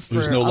Michael for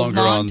who's no a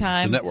longer long on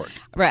time. the network.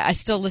 Right. I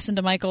still listen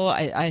to Michael.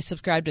 I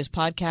subscribe to his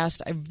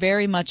podcast. I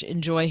very much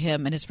enjoy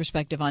him and his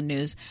perspective on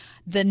news.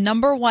 The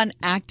number one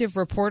active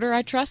reporter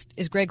I trust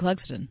is Greg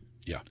Clugston.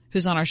 Yeah.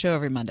 Who's on our show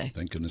every Monday.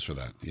 Thank goodness for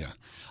that. Yeah.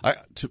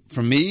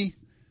 For me,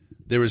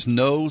 there is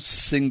no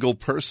single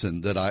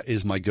person that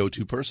is my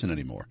go-to person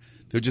anymore.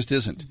 There just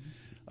isn't.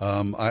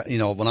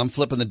 When I'm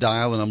flipping the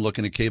dial and I'm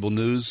looking at cable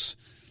news,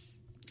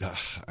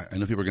 I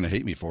know people are going to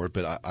hate me for it,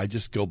 but I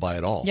just go by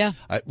it all. Yeah.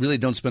 I really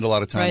don't spend a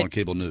lot of time on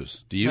cable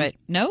news. Do you? Right.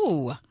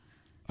 No.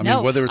 I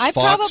mean, whether it's I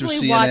Fox or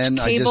probably CNN,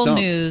 watch I just cable don't.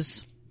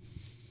 news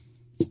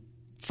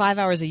 5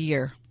 hours a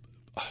year.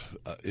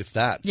 If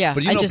that. Yeah,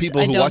 But you know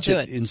people who watch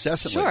it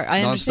incessantly. Sure,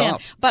 I understand.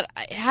 nonstop. But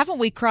haven't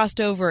we crossed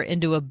over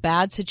into a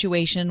bad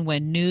situation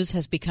when news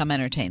has become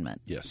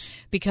entertainment? Yes.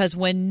 Because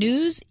when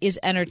news is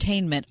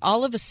entertainment,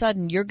 all of a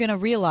sudden you're going to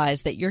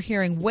realize that you're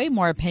hearing way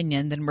more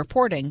opinion than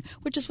reporting,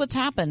 which is what's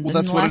happened in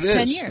the last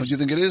 10 years. Don't you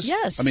think it is?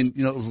 Yes. I mean,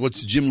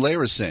 what's Jim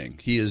Lehrer is saying?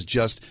 He is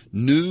just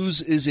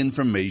news is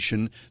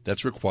information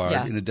that's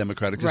required in a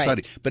democratic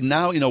society. Right. But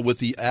now, with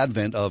the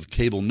advent of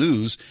cable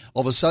news,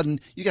 all of a sudden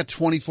you got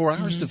 24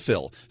 hours to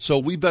fill. So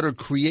we better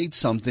create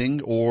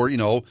something, or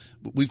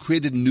we've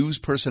created news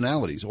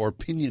personalities or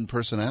opinion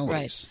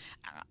personalities.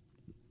 Right.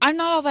 I'm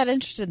not all that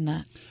interested in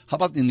that. How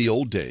about in the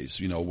old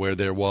days, where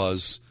there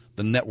was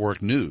the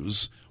network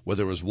news,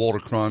 whether it was Walter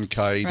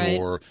Cronkite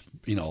or,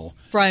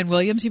 Brian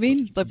Williams, you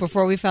mean? Like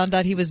before we found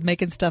out he was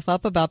making stuff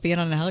up about being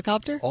on a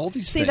helicopter? All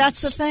these See, things.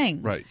 that's the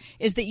thing. Right.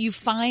 Is that you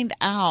find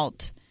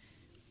out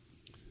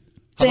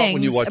How about things.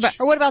 when you watch...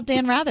 Or what about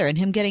Dan Rather and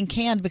him getting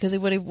canned because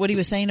of what he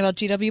was saying about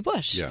G.W.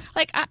 Bush? Yeah.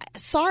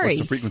 Sorry.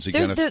 What's the frequency,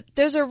 Kenneth?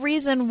 There's a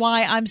reason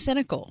why I'm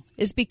cynical,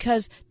 is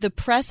because the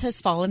press has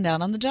fallen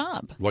down on the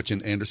job.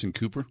 Watching Anderson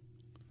Cooper?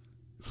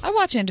 I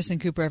watch Anderson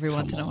Cooper every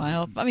once in a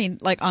while. I mean,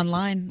 like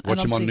online.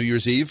 Watch him on New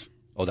Year's Eve?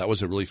 Oh, that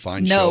was a really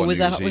fine show. No, on was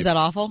New Year's Eve. that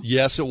awful?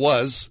 Yes, it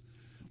was.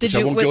 Did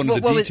I won't go into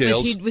the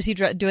details. Was he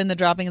doing the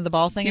dropping of the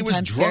ball thing? He in was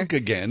Times drunk Square?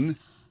 again.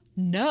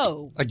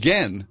 No.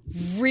 Again.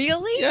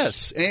 Really?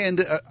 Yes, and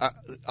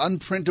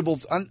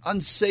unprintable,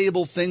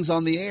 unsayable things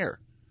on the air.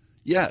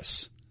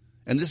 Yes.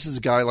 And this is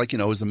a guy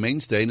who's the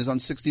mainstay and is on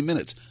 60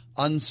 Minutes.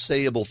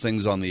 Unsayable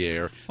things on the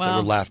air that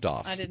were laughed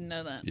off. I didn't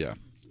know that. Yeah.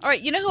 All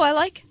right, you know who I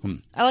like?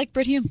 I like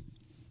Brit Hume.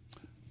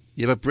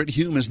 Yeah, but Brit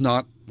Hume is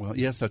not... Well,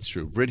 yes, that's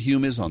true. Brit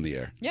Hume is on the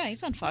air. Yeah,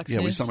 he's on Fox Yeah,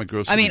 News. we saw him at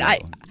Grove I City mean,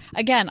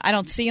 I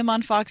don't see him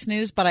on Fox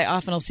News, but I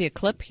often will see a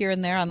clip here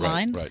and there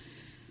online. Right.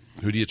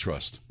 Who do you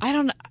trust? I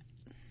don't...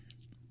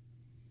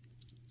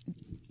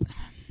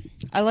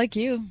 I like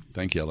you.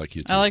 Thank you. I like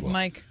you too. I like as well.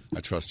 Mike. I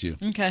trust you.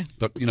 Okay.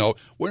 But,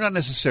 we're not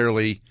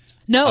necessarily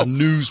a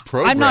news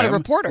program. I'm not a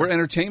reporter. We're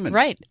entertainment.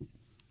 Right.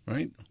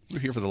 Right? We're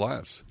here for the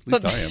laughs. At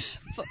least I am.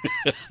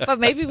 But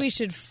maybe we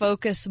should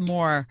focus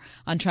more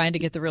on trying to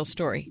get the real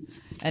story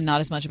and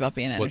not as much about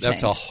being entertained. Well,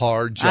 that's a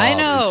hard job I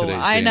know. in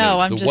today's day and age.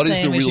 I'm just what is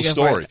saying the we real should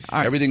go for story? it. All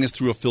right. Everything is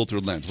through a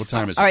filtered lens. What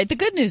time is it? All right. The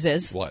good news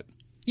is What?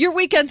 your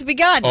weekend's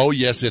begun. Oh,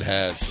 yes, it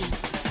has.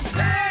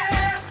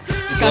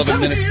 It's Gosh, 11 that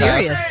was minutes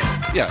serious.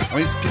 past. Yeah. I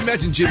mean, can you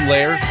imagine Jim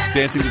Lehrer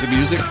dancing to the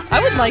music?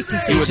 I would like to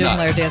see He would Jim not.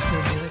 Lehrer dance to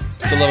the music.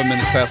 It's 11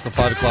 minutes past the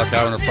 5 o'clock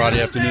hour on a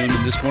Friday afternoon.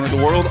 In this corner of the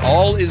world,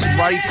 all is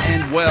right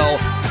and well.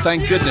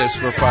 Thank goodness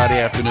for a Friday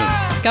afternoon.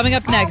 Coming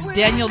up next,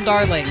 Daniel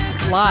Darling,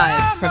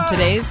 live from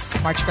today's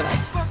March for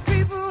Life.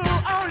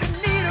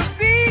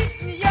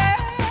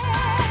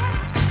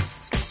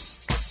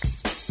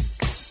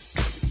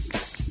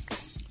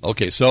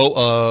 Okay,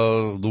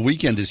 so the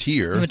weekend is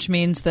here. Which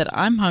means that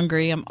I'm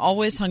hungry. I'm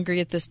always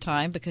hungry at this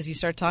time because you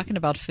start talking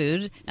about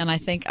food, and I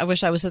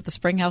wish I was at the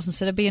Spring House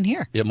instead of being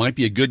here. It might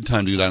be a good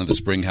time to go down to the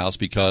Spring House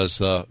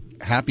because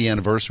happy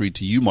anniversary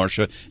to you,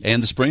 Marcia,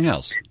 and the Spring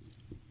House.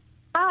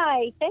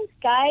 Hi, thanks,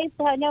 guys.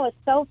 I know it's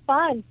so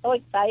fun, so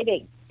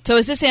exciting. So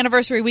is this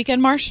anniversary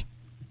weekend, Marsh?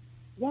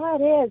 Yeah,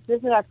 it is. This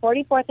is our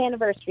 44th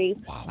anniversary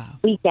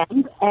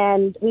weekend,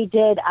 and we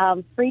did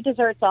free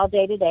desserts all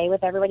day today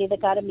with everybody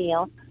that got a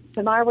meal.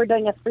 Tomorrow we're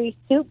doing a free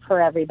soup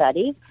for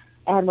everybody,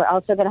 and we're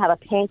also going to have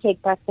a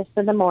pancake breakfast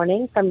in the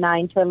morning from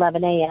 9 to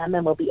 11 a.m.,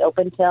 and we'll be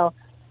open till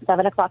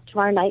 7 o'clock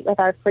tomorrow night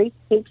with our free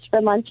soups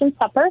for lunch and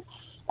supper.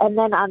 And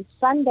then on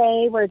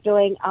Sunday we're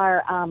doing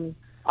our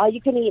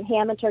all-you-can-eat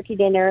ham and turkey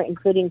dinner,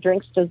 including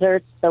drinks,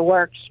 desserts, the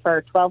works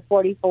for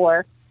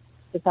 $12.44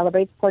 to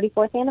celebrate the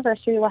 44th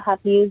anniversary. We'll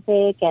have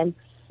music, and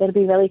it'll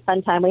be a really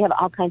fun time. We have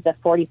all kinds of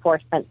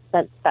 44-cent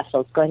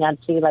specials going on,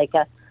 too, like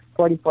a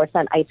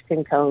 44-cent ice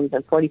cream cones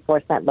and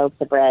 44-cent loaves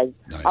of bread,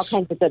 all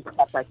kinds of good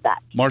stuff like that.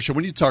 Marcia,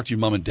 when you talk to your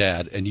mom and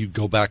dad and you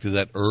go back to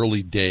that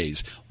early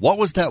days, what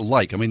was that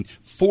like? I mean,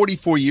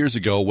 44 years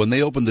ago, when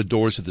they opened the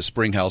doors of the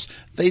Spring House,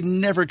 they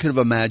never could have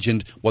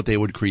imagined what they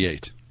would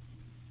create.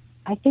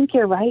 I think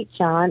you're right,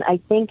 John. I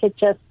think it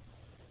just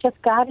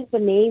God is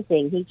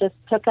amazing. He just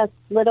took us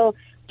little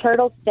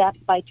turtle step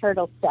by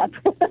turtle step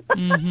to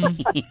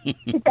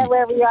get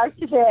where we are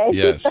today.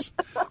 Yes,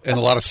 and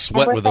a lot of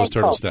sweat with those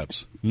turtle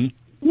steps.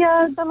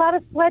 Yes, a lot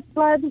of sweat,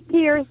 blood,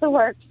 tears, the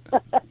works.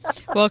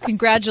 Well,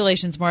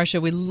 congratulations, Marcia.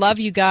 We love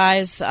you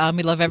guys.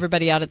 We love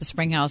everybody out at the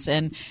Spring House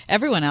and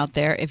everyone out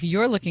there. If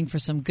you're looking for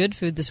some good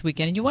food this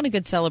weekend and you want a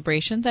good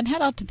celebration, then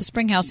head out to the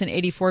Spring House in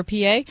 84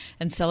 PA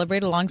and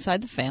celebrate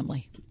alongside the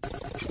family.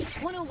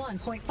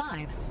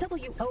 101.5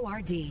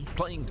 WORD.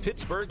 Playing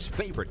Pittsburgh's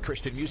favorite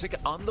Christian music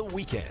on the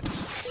weekends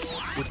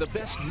with the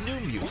best new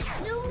music.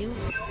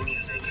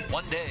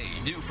 One day,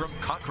 new from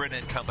Cochran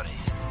and Company.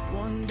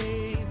 One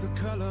day, the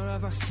color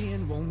of our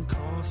skin won't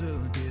cause a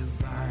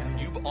divide.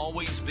 You've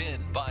always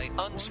been by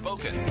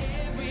Unspoken.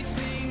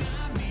 Everything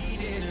I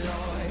needed,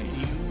 Lord,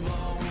 you've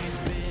always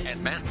been.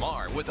 And Matt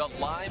Maher with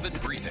Alive and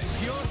Breathing.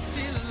 You're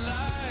still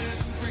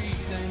alive and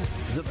breathing.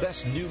 The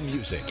best new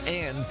music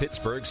and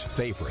Pittsburgh's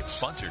favorites.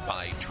 Sponsored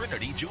by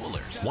Trinity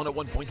Jewelers.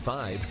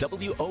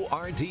 101.5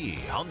 WORD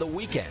on the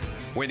weekend.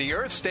 When the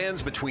earth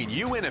stands between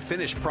you and a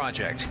finished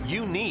project,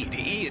 you need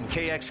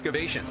E&K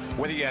Excavation.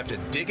 Whether you have to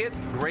dig it,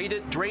 grade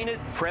it, drain it,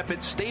 prep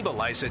it,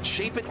 stabilize it,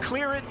 shape it,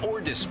 clear it, or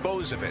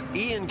dispose of it,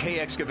 E&K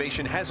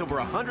Excavation has over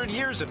 100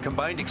 years of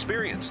combined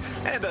experience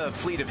and a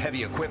fleet of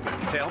heavy equipment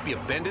to help you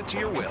bend it to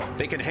your will.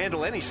 They can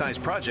handle any size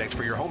project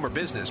for your home or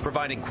business,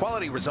 providing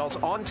quality results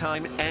on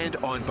time and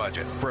on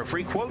budget. For a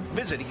free quote,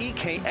 visit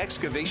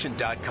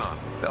ekexcavation.com.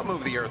 They'll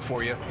move the earth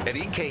for you at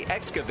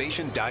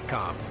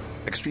ekexcavation.com.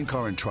 Extreme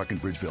Car and Truck in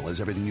Bridgeville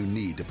has everything you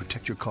need to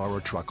protect your car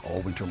or truck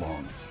all winter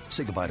long.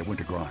 Say goodbye to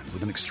winter grind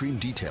with an extreme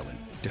detailing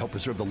to help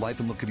preserve the life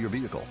and look of your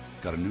vehicle.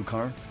 Got a new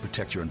car?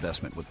 Protect your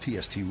investment with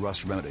TST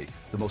Rust Remedy,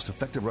 the most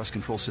effective rust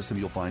control system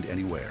you'll find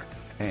anywhere.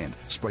 And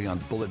spray-on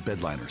bullet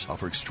bed liners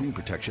offer extreme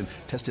protection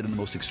tested in the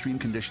most extreme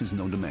conditions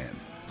known to man.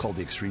 Call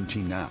the Extreme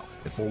Team now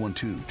at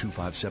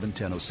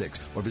 412-257-1006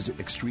 or visit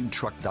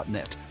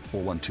extremetruck.net.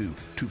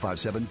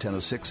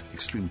 412-257-1006,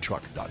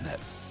 extremetruck.net.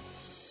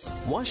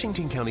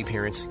 Washington County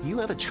parents, you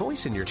have a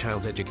choice in your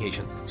child's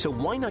education. So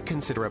why not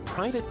consider a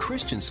private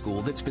Christian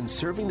school that's been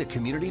serving the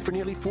community for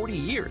nearly 40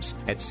 years?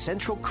 At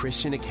Central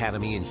Christian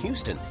Academy in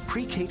Houston,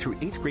 pre-K through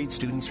 8th grade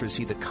students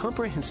receive the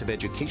comprehensive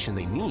education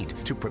they need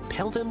to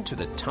propel them to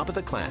the top of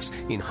the class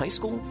in high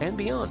school and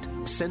beyond.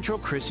 Central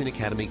Christian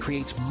Academy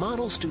creates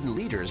model student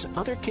leaders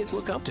other kids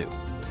look up to.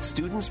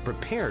 Students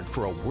prepared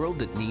for a world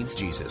that needs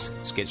Jesus.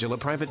 Schedule a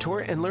private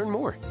tour and learn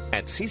more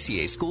at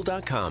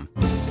ccaschool.com.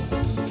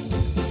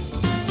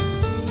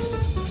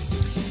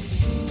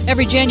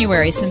 Every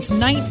January since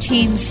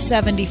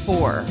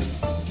 1974,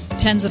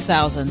 tens of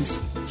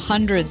thousands,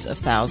 hundreds of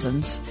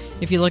thousands,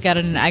 if you look at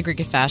it in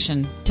aggregate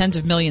fashion, tens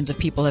of millions of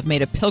people have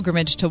made a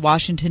pilgrimage to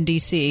Washington,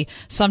 D.C.,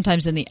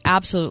 sometimes in the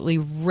absolutely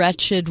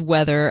wretched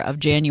weather of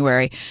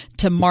January,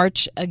 to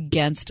march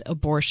against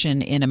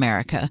abortion in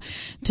America.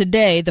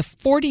 Today, the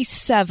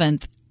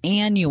 47th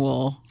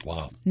annual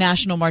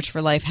National March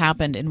for Life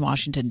happened in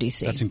Washington,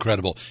 D.C. That's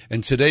incredible.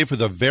 And today, for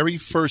the very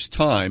first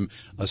time,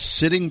 a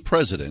sitting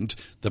president,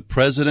 the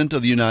President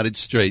of the United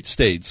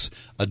States,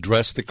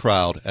 addressed the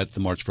crowd at the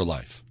March for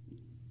Life.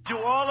 To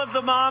all of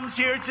the moms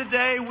here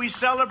today, we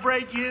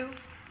celebrate you,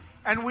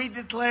 and we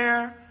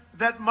declare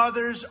that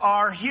mothers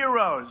are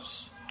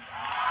heroes.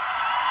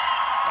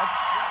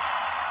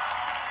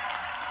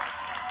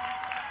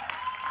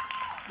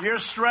 Your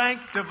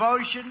strength,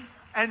 devotion,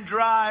 and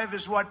drive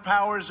is what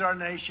powers our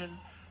nation.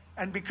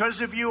 And because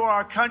of you,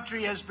 our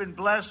country has been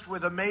blessed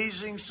with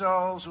amazing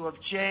souls who have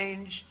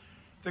changed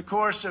the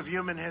course of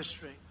human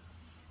history.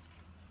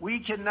 We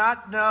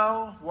cannot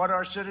know what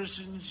our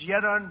citizens,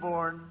 yet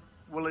unborn,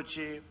 will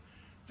achieve,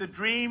 the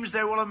dreams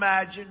they will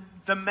imagine,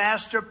 the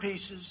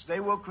masterpieces they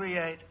will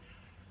create,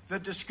 the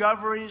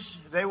discoveries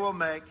they will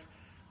make.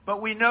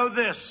 But we know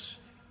this: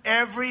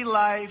 every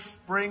life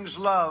brings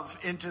love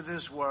into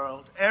this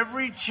world.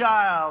 Every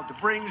child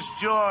brings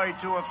joy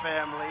to a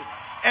family.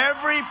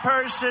 Every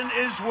person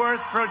is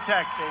worth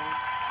protecting.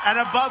 And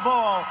above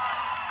all,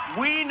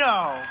 we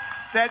know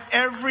that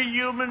every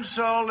human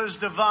soul is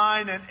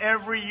divine, and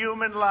every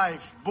human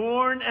life,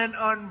 born and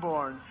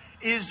unborn,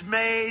 is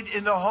made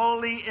in the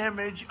holy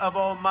image of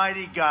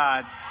Almighty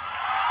God.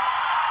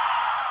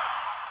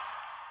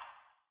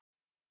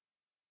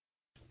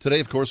 Today,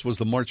 of course, was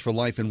the March for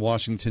Life in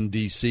Washington,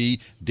 D.C.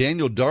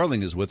 Daniel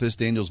Darling is with us.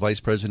 Daniel's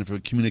Vice President for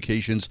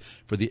Communications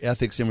for the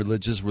Ethics and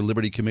Religious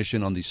Liberty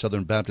Commission on the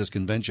Southern Baptist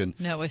Convention.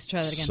 No, let's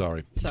try that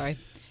again. Sorry.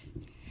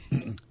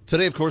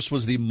 Today, of course,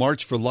 was the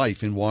March for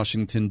Life in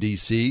Washington,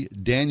 D.C.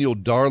 Daniel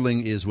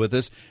Darling is with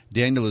us.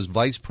 Daniel is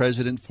Vice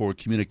President for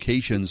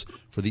Communications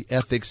for the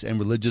Ethics and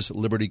Religious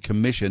Liberty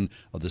Commission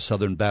of the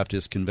Southern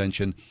Baptist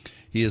Convention.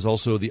 He is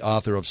also the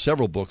author of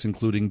several books,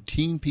 including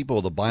Teen People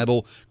of the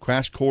Bible,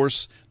 Crash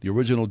Course, The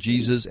Original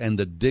Jesus, and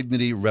The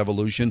Dignity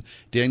Revolution.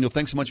 Daniel,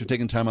 thanks so much for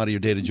taking time out of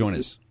your day to join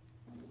us.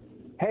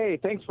 Hey,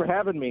 thanks for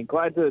having me.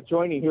 Glad to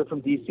join you here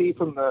from D.C.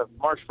 from the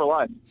March for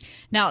Life.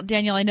 Now,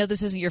 Daniel, I know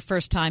this isn't your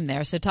first time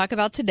there, so talk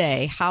about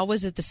today. How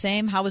was it the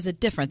same? How was it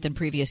different than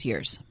previous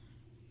years?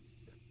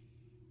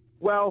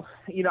 Well,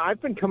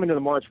 I've been coming to the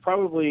March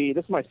probably,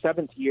 this is my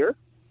 7th year.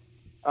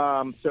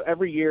 So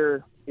every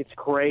year it's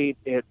great.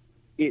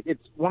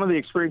 It's one of the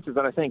experiences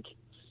that I think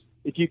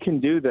if you can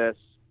do this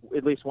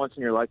at least once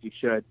in your life, you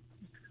should.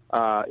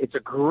 It's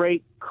a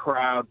great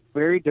crowd,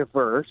 very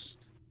diverse,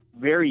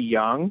 very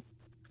young.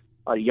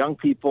 Young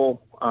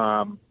people,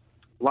 a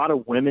lot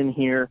of women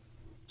here.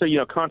 So,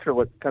 contrary to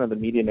what kind of the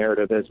media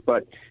narrative is.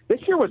 But this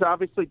year was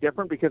obviously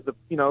different because,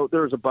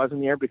 there was a buzz in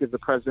the air because the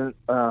president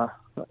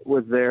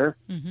was there.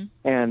 Mm-hmm.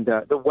 And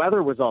the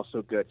weather was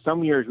also good.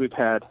 Some years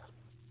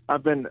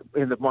I've been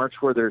in the March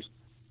where there's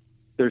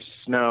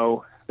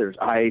snow, there's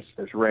ice,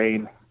 there's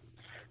rain.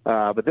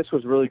 But this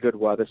was really good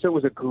weather. So it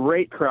was a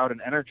great crowd,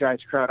 an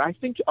energized crowd. I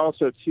think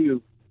also,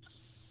 too,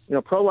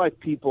 pro-life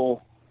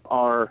people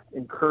are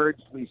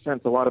encouraged. We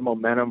sense a lot of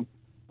momentum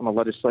on the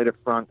legislative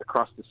front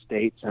across the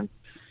states and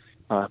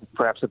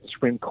perhaps at the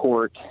Supreme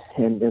Court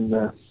and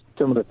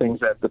some of the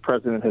things that the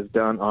president has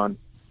done on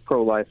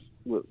pro-life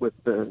with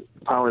the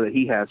power that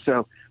he has.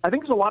 So I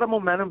think there's a lot of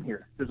momentum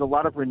here. There's a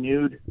lot of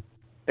renewed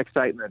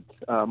excitement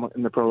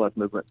in the pro-life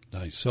movement.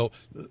 Nice. So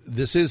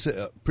this is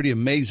pretty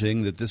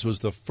amazing that this was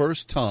the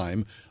first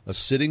time a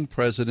sitting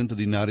president of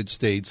the United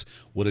States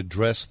would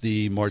address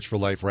the March for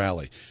Life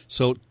rally.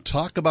 So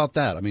talk about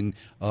that. I mean,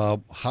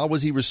 how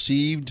was he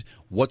received?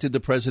 What did the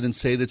president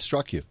say that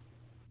struck you?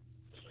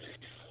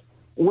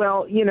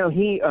 Well,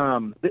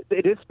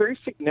 it is very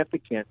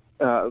significant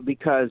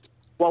because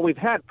while we've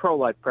had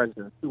pro-life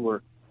presidents who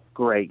were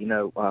great,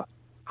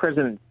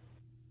 President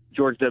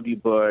George W.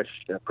 Bush,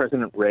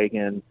 President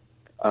Reagan,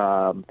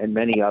 and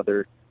many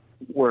others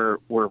were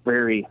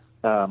very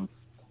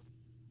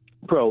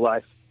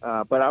pro-life.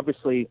 But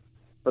obviously,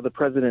 for the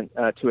president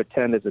to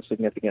attend is a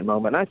significant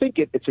moment. And I think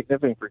it's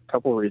significant for a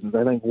couple of reasons.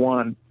 I think,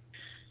 one,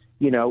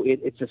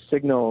 it's a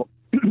signal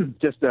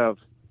just of,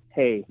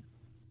 hey,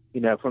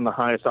 from the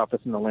highest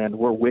office in the land,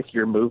 we're with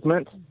your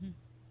movement.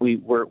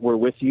 Mm-hmm. We're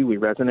with you. We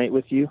resonate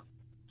with you.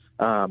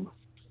 But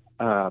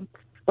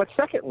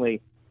secondly,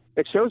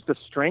 it shows the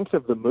strength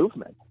of the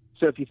movement.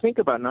 So if you think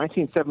about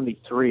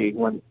 1973,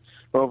 when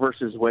Roe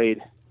versus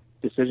Wade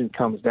decision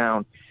comes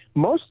down,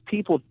 most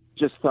people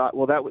just thought,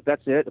 well,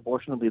 that's it.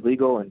 Abortion will be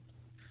legal. And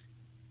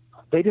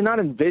they did not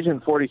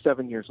envision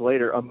 47 years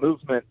later a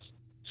movement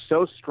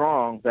so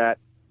strong that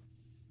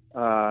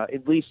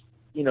at least,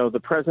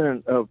 the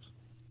president of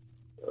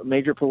a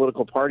major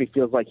political party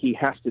feels like he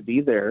has to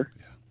be there.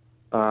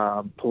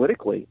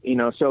 Politically,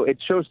 so it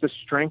shows the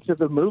strength of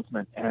the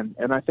movement, and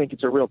I think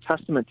it's a real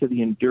testament to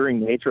the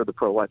enduring nature of the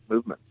pro-life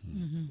movement.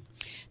 Mm-hmm.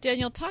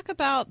 Daniel, talk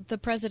about the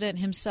president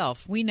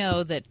himself. We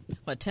know that,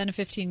 10 to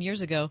 15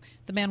 years ago,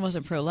 the man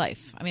wasn't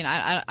pro-life. I mean,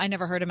 I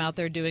never heard him out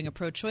there doing a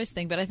pro-choice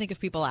thing, but I think if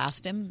people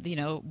asked him,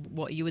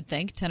 what you would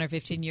think 10 or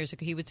 15 years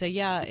ago, he would say,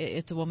 yeah,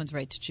 it's a woman's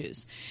right to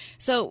choose.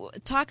 So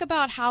talk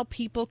about how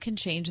people can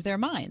change their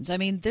minds. I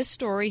mean, his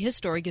story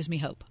gives me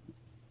hope.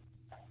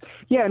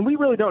 Yeah, and we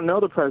really don't know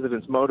the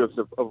president's motives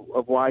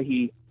of why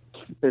he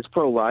is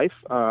pro-life.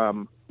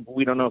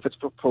 We don't know if it's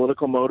for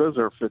political motives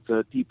or if it's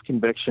a deep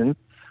conviction.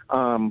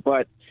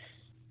 But,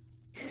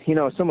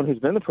 as someone who's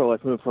been in the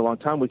pro-life movement for a long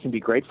time, we can be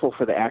grateful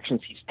for the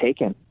actions he's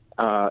taken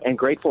and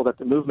grateful that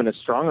the movement is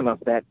strong enough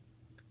that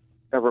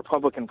a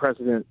Republican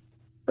president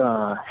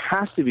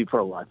has to be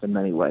pro-life in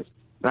many ways.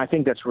 And I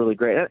think that's really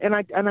great.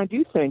 And I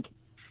do think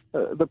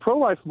the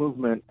pro-life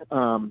movement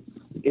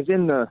is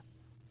in the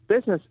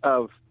business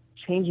of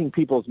changing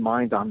people's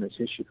minds on this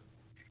issue.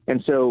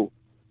 And so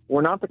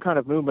we're not the kind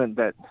of movement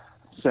that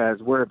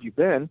says, where have you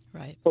been?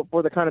 Right. But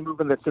we're the kind of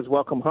movement that says,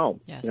 welcome home.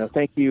 Yes.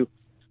 Thank you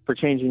for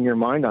changing your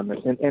mind on this.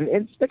 And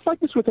it's like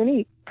this with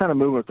any kind of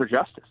movement for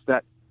justice,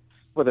 that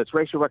whether it's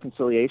racial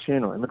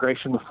reconciliation or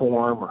immigration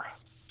reform or,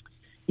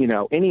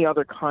 any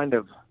other kind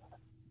of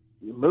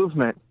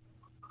movement,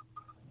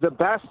 the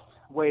best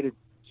way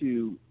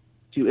to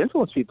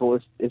influence people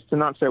is to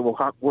not say, well,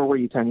 where were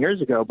you 10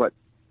 years ago? But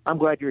I'm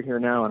glad you're here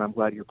now, and I'm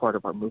glad you're part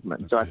of our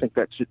movement. That's so good. I think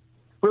that should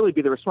really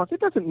be the response. It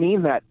doesn't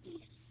mean that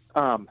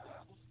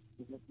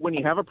when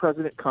you have a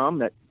president come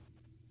that,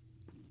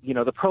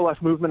 the pro-life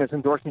movement is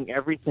endorsing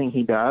everything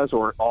he does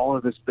or all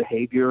of his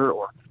behavior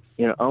or,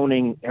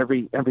 owning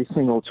every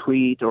single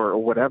tweet or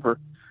whatever.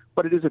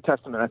 But it is a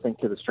testament, I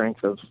think, to the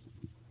strength of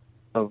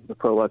the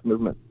pro-life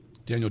movement.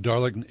 Daniel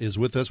Darling is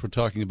with us. We're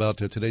talking about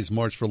today's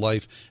March for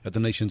Life at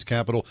the nation's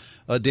capital.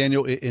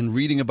 Daniel, in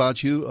reading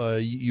about you,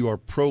 you are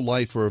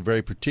pro-life for a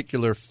very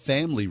particular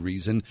family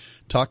reason.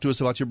 Talk to us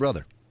about your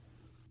brother.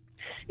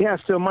 Yeah,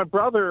 so my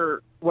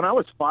brother, when I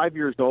was 5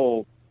 years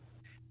old,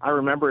 I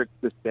remember it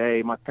this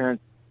day. My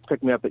parents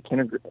picked me up at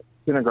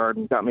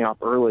kindergarten, got me off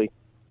early,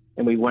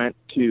 and we went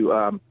to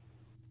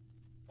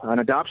an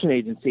adoption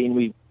agency, and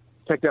we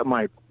picked up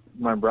my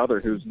brother,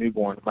 who's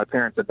newborn. My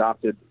parents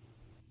adopted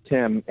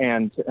Tim,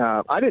 and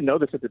I didn't know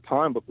this at the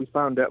time, but we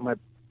found out my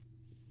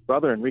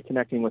brother, in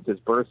reconnecting with his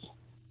birth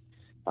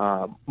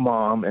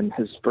mom and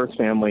his birth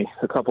family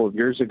a couple of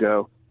years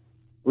ago,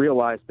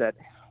 realized that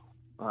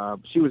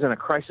she was in a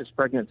crisis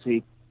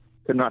pregnancy,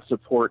 could not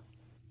support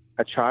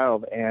a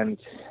child, and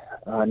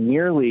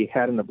nearly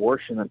had an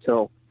abortion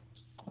until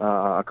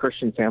a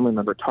Christian family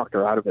member talked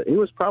her out of it. It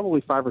was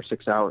probably 5 or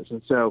 6 hours.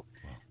 And so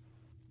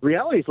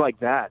realities like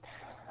that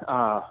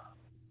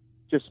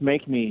just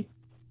make me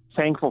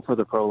thankful for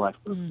the pro-life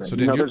movement. So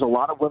there's a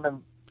lot of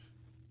women.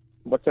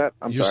 What's that?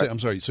 I'm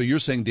sorry. So you're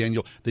saying,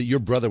 Daniel, that your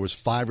brother was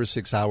 5 or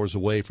 6 hours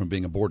away from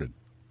being aborted?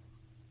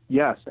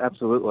 Yes,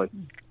 absolutely.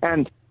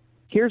 And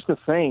here's the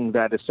thing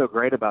that is so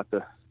great about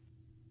the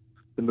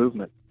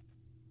movement.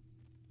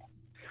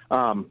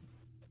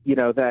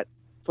 That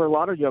for a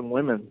lot of young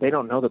women, they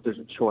don't know that there's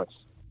a choice.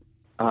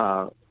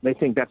 They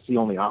think that's the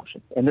only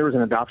option. And there was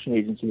an adoption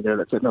agency there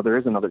that said, no, there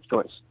is another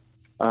choice.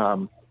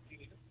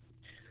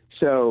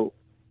 So,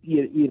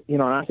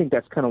 and I think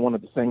that's kind of one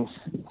of the things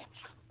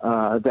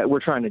that we're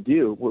trying to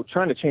do. We're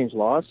trying to change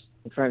laws,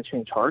 we're trying to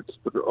change hearts,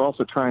 but we're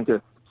also trying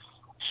to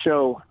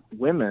show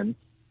women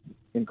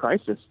in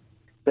crisis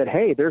that,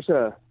 hey, there's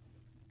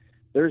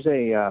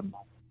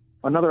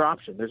another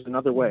option. There's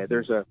another way.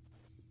 There's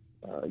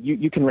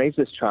you can raise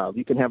this child.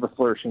 You can have a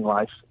flourishing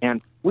life.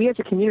 And we as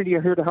a community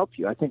are here to help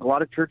you. I think a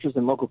lot of churches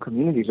and local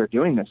communities are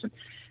doing this and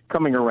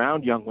coming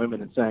around young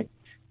women and saying,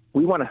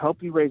 we want to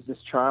help you raise this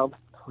child.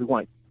 We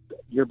want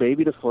your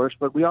baby to flourish,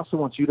 but we also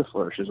want you to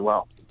flourish as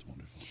well.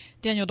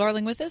 Daniel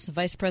Darling with us,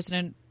 Vice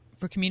President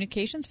for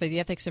Communications for the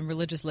Ethics and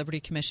Religious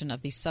Liberty Commission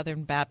of the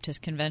Southern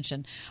Baptist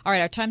Convention. All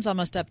right, our time's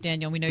almost up,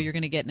 Daniel. We know you're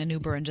going to get in an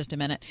Uber in just a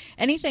minute.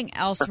 Anything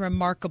else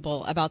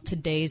remarkable about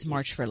today's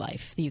March for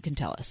Life that you can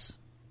tell us?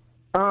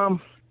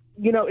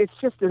 It's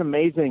just an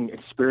amazing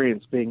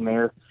experience being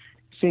there,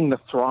 seeing the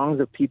throngs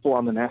of people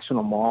on the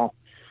National Mall,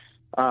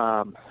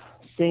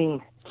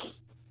 seeing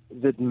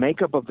the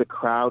makeup of the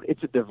crowd.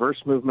 It's a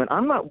diverse movement.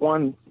 I'm not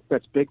one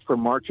that's big for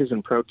marches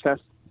and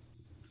protests,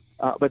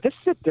 but this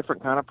is a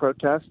different kind of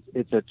protest.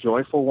 It's a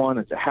joyful one.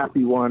 It's a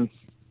happy one.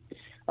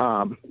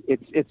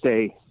 It's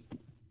a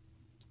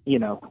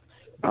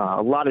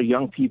lot of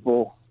young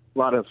people, a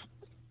lot of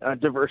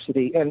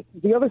diversity. And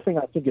the other thing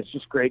I think is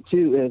just great,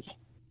 too, is,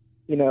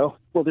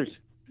 there's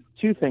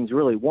two things,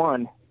 really.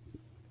 One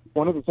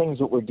of the things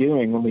that we're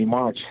doing when we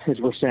march is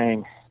we're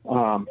saying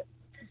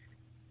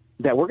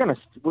that we're going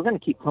to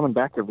keep coming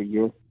back every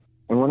year,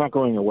 and we're not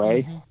going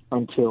away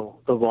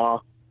until the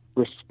law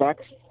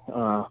respects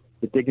the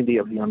dignity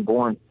of the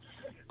unborn.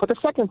 But the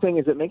second thing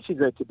is it makes you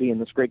great to be in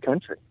this great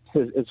country.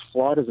 As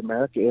flawed as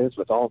America is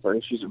with all of our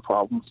issues and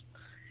problems,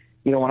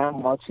 when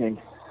I'm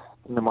marching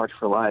in the March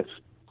for Life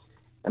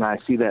and I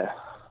see the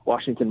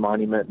Washington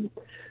Monument and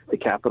the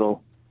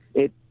Capitol,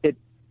 it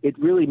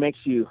really makes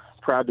you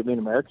proud to be an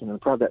American and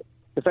proud that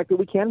the fact that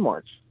we can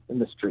march in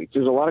the streets.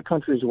 There's a lot of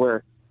countries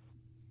where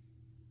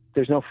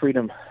there's no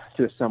freedom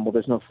to assemble.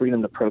 There's no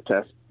freedom to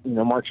protest.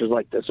 Marches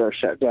like this are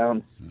shut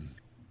down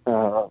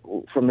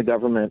from the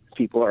government.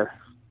 People are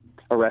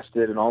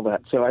arrested and all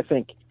that. So I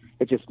think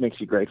it just makes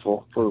you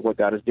grateful for what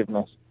God has given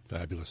us.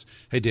 Fabulous.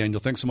 Hey, Daniel,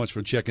 thanks so much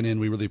for checking in.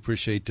 We really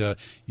appreciate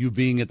you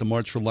being at the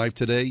March for Life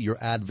today, your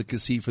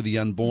advocacy for the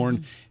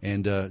unborn,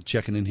 and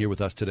checking in here with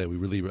us today. We're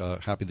really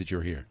happy that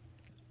you're here.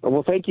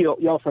 Well, thank you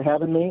y'all for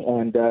having me,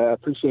 and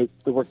appreciate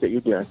the work that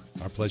you're doing.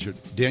 Our pleasure.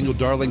 Daniel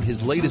Darling,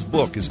 his latest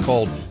book is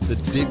called The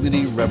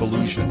Dignity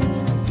Revolution.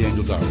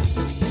 Daniel Darling.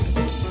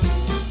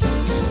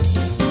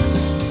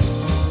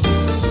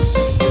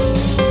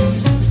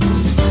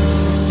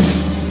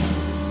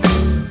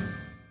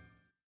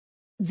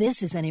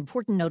 This is an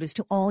important notice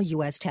to all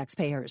U.S.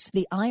 taxpayers.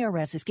 The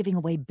IRS is giving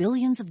away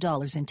billions of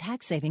dollars in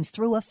tax savings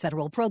through a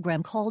federal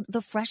program called the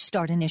Fresh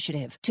Start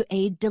Initiative to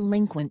aid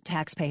delinquent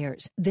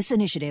taxpayers. This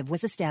initiative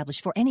was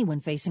established for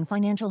anyone facing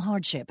financial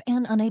hardship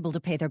and unable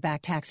to pay their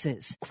back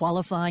taxes.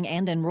 Qualifying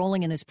and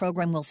enrolling in this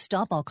program will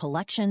stop all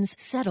collections,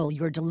 settle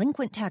your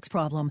delinquent tax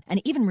problem,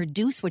 and even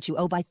reduce what you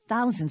owe by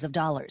thousands of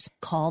dollars.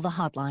 Call the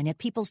hotline at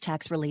People's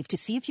Tax Relief to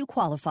see if you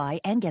qualify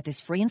and get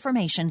this free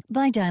information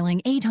by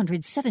dialing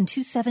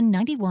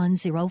 800-727-9105.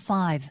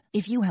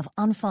 If you have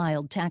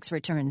unfiled tax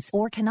returns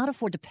or cannot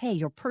afford to pay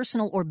your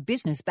personal or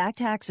business back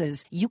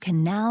taxes, you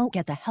can now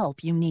get the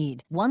help you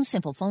need. One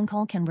simple phone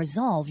call can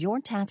resolve your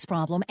tax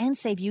problem and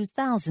save you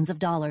thousands of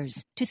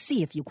dollars. To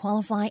see if you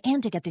qualify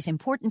and to get this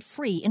important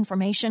free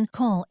information,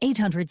 call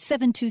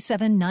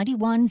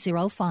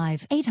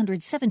 800-727-9105.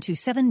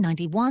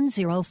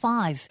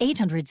 800-727-9105.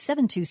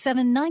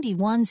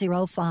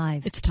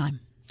 800-727-9105. It's time.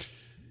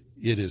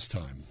 It is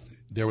time.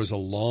 There was a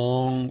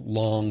long,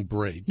 long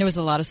break. There was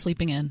a lot of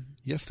sleeping in.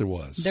 Yes, there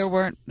was. There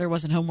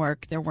wasn't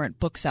homework. There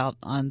weren't books out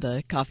on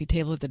the coffee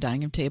table or the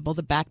dining room table.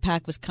 The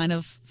backpack was kind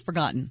of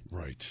forgotten.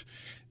 Right.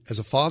 As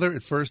a father,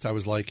 at first, I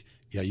was like,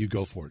 yeah, you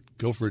go for it.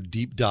 Go for a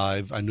deep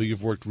dive. I know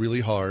you've worked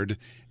really hard,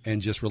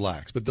 and just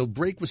relax. But the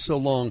break was so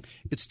long,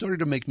 it started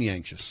to make me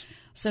anxious.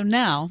 So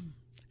now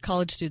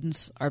college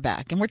students are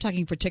back, and we're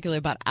talking particularly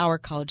about our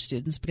college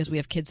students because we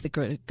have kids that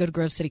go to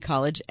Grove City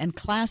College, and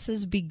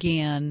classes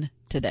began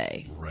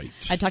today. Right.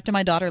 I talked to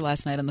my daughter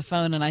last night on the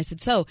phone, and I said,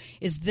 so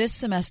is this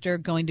semester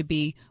going to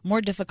be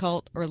more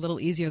difficult or a little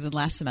easier than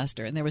last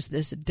semester? And there was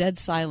this dead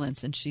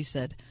silence, and she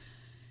said,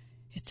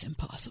 it's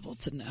impossible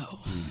to know.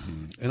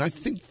 Mm-hmm. And I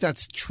think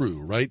that's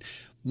true, right?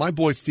 My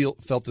boy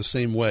felt the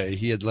same way.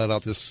 He had let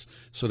out this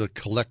sort of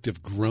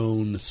collective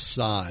groan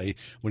sigh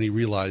when he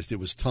realized it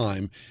was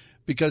time,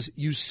 because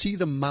you see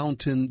the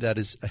mountain that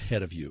is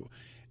ahead of you.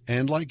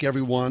 And like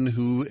everyone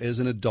who is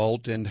an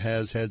adult and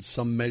has had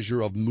some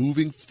measure of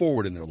moving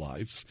forward in their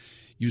life,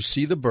 you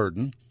see the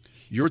burden.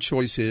 Your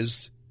choice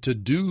is to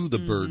do the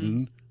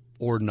burden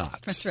or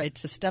not. That's right,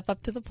 to step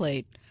up to the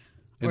plate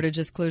or to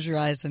just close your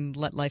eyes and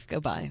let life go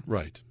by.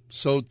 Right.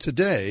 So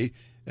today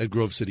at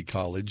Grove City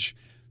College,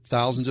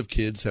 thousands of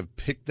kids have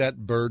picked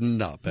that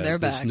burden up as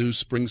this new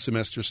spring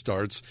semester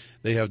starts.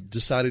 They have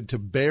decided to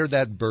bear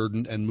that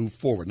burden and move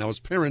forward. Now, as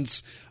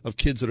parents of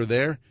kids that are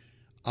there,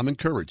 I'm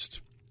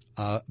encouraged.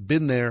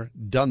 Been there,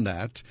 done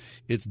that.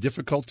 It's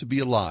difficult to be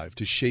alive,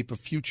 to shape a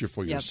future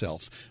for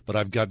yourself. But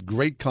I've got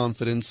great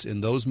confidence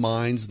in those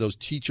minds, those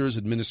teachers,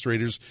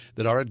 administrators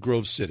that are at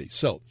Grove City.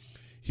 So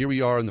here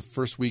we are in the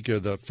first week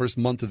of the first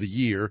month of the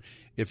year.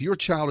 If your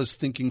child is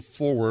thinking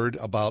forward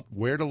about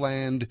where to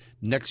land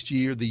next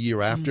year, the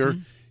year after,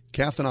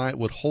 Kath and I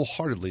would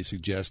wholeheartedly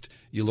suggest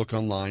you look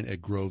online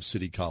at Grove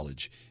City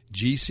College,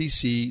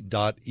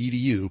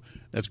 gcc.edu.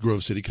 That's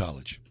Grove City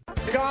College.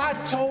 God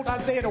told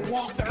Isaiah to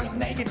walk the earth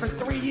naked for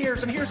 3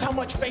 years, and here's how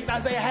much faith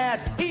Isaiah had.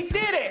 He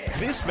did it!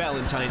 This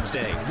Valentine's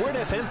Day, Word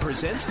FM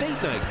presents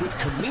Date Night with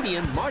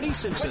comedian Marty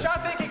Simpson. Which I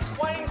think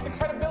explains the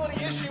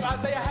credibility issue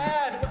Isaiah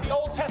had with the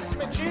Old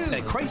Testament Jews.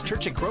 At Christ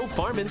Church at Grove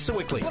Farm in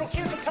Sewickley. Little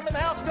kids would come in the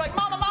house and be like,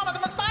 Mama, Mama, the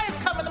Messiah's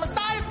coming, the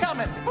Messiah's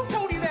coming. Who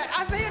told you that?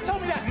 Isaiah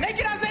told me that.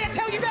 Naked Isaiah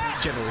tell you that?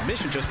 General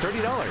admission just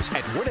 $30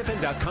 at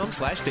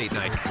wordfm.com/date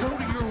night. Go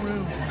to your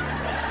room.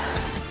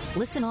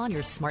 Listen on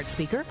your smart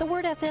speaker, the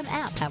Word FM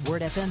app at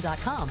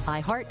wordfm.com,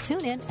 iHeart,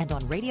 TuneIn, and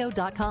on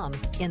radio.com.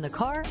 In the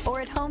car or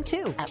at home,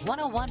 too, at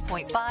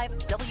 101.5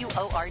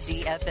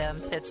 WORD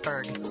FM,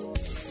 Pittsburgh.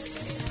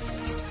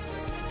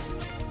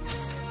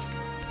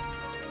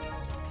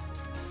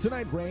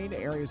 Tonight, rain,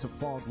 areas of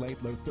fog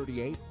late, low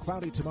 38.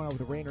 Cloudy tomorrow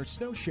with a rain or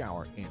snow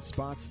shower in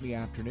spots in the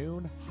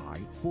afternoon, high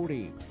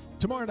 40.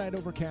 Tomorrow night,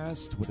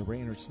 overcast with a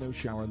rain or snow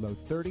shower, low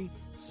 30.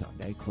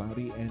 Sunday,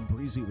 cloudy and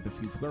breezy with a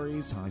few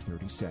flurries, high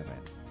 37.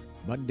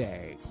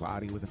 Monday,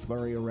 cloudy with a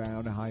flurry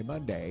around, high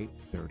Monday,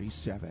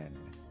 37.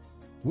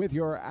 With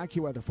your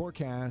AccuWeather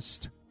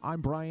forecast,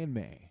 I'm Brian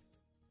May.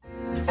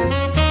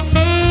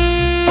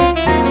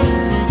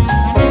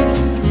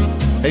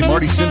 Hey,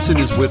 Marty Simpson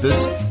is with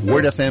us.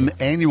 Word FM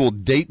annual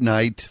date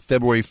night,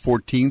 February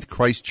 14th,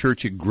 Christ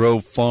Church at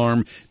Grove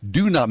Farm.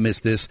 Do not miss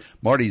this.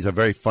 Marty's a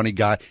very funny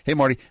guy. Hey,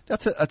 Marty,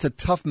 that's a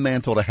tough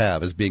mantle to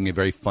have as being a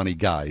very funny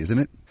guy, isn't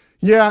it?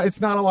 Yeah, it's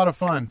not a lot of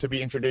fun to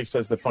be introduced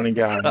as the funny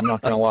guy. I'm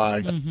not going to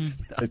lie.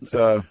 It's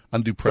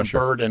undue pressure. It's a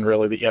burden,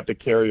 really, that you have to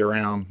carry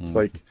around. It's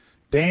like,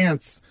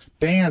 dance,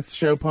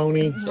 show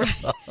pony.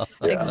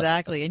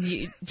 Exactly. And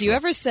do you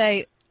ever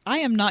say, I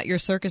am not your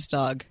circus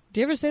dog?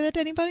 Do you ever say that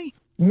to anybody?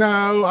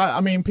 No, I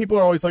mean, people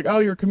are always like, oh,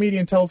 you're a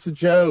comedian, tell us a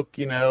joke,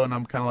 and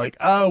I'm kind of like,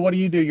 oh, what do?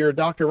 You're a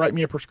doctor, write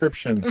me a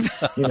prescription,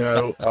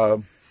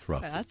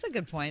 Rough. That's a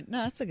good point. No,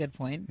 that's a good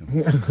point.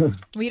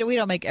 We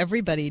don't make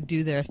everybody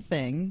do their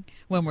thing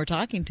when we're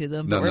talking to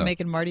them, but we're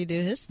making Marty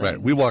do his thing.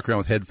 Right. We walk around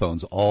with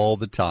headphones all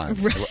the time.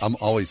 Right. I'm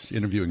always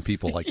interviewing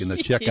people, like in the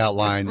checkout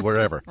line,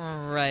 wherever.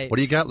 Right. What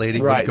do you got, lady?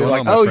 Right. What's going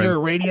on, my friend?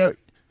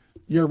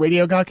 you're a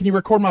radio guy. Can you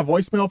record my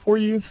voicemail for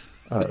you?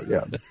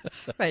 Yeah.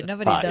 Right.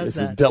 Nobody does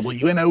that. This is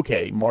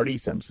WNOK, Marty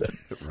Simpson.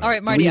 All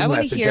right, Marty. I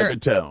want to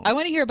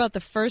hear about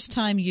the first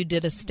time you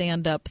did a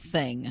stand-up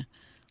thing.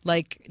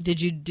 Like,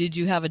 did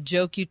you have a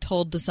joke you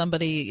told to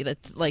somebody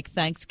at, like,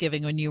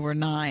 Thanksgiving when you were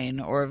 9,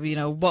 or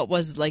what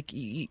was like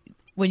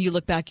when you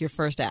look back your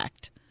first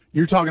act?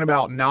 You're talking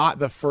about not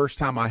the first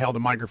time I held a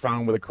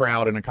microphone with a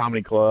crowd in a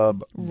comedy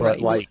club, but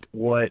like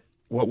what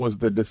was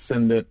the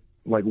descendant,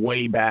 like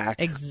way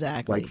back,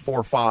 exactly, like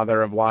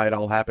forefather of why it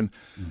all happened.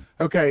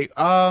 Okay,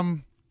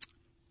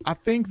 I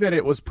think that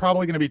it was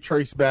probably going to be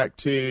traced back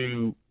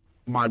to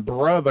my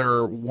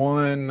brother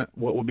won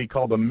what would be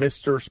called the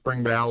Mr.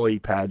 Spring Valley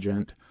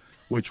pageant,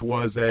 which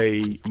was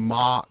a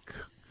mock,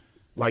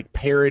 like,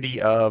 parody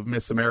of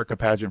Miss America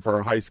pageant for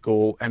our high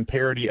school and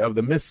parody of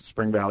the Miss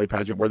Spring Valley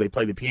pageant, where they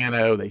played the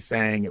piano, they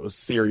sang, it was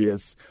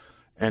serious.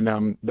 And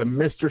the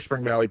Mr.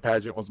 Spring Valley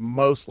pageant was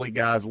mostly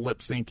guys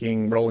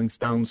lip-syncing Rolling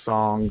Stones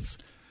songs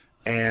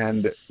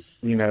and,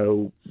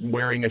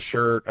 wearing a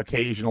shirt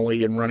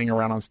occasionally and running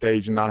around on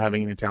stage and not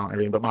having any talent and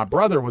everything. But my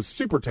brother was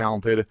super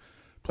talented,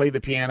 played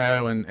the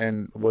piano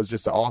and was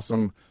just an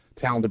awesome,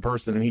 talented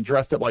person. And he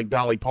dressed up like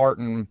Dolly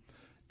Parton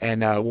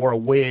and wore a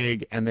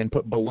wig and then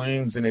put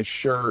balloons in his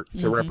shirt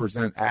to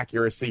represent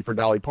accuracy for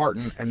Dolly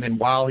Parton. And then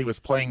while he was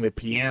playing the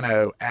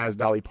piano as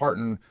Dolly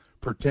Parton,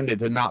 pretended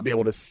to not be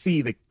able to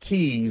see the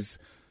keys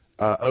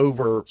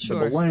over the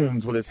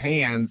balloons with his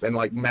hands and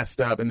like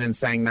messed up, and then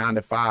sang 9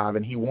 to 5.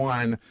 And he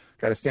won,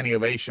 got a standing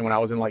ovation when I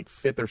was in like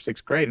 5th or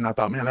 6th grade. And I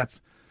thought, man,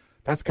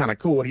 that's kind of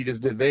cool what he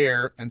just did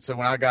there. And so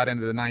when I got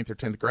into the 9th or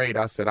 10th grade,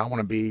 I said, I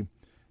want to be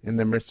in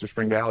the Mr.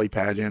 Spring Valley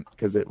pageant,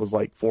 because it was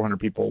like 400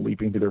 people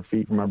leaping to their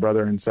feet for my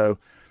brother. And so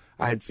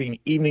I had seen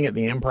Evening at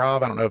the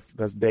Improv. I don't know if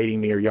that's dating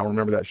me or y'all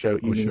remember that show,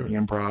 Evening at the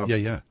Improv.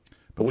 Yeah.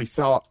 But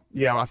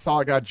I saw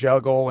a guy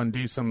juggle and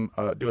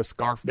do a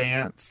scarf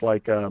dance,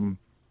 like to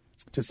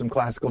some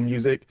classical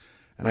music.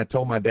 And I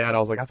told my dad, I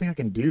was like, I think I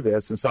can do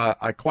this. And so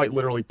I quite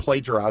literally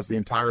plagiarized the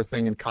entire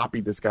thing and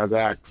copied this guy's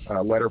act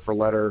letter for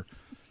letter.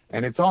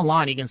 And it's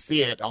online. You can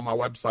see it on my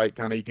website.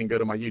 You can go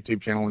to my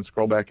YouTube channel and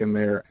scroll back in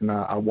there. And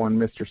I won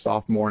Mr.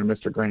 Sophomore and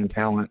Mr. Grand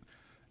Talent.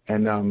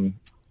 And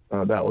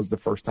that was the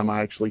first time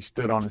I actually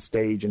stood on a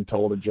stage and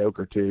told a joke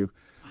or two.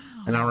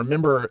 Wow. And I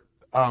remember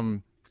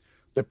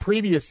the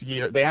previous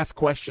year, they asked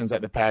questions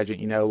at the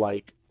pageant,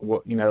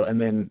 and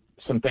then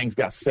some things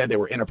got said that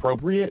were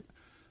inappropriate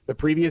the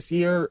previous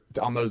year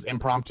on those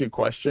impromptu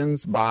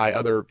questions by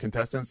other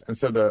contestants. And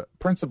so the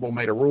principal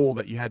made a rule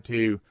that you had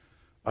to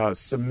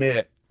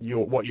submit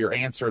what your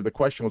answer of the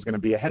question was going to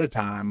be ahead of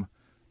time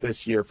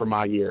this year for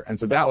my year. And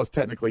so that was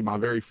technically my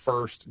very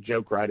first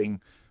joke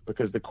writing,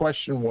 because the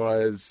question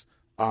was,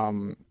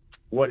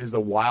 what is the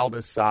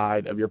wildest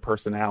side of your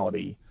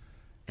personality?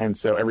 And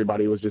so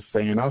everybody was just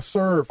saying, I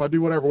surf, I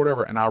do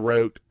whatever. And I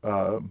wrote,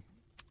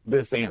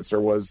 this answer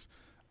was,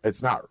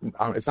 it's not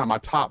my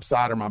top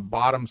side or my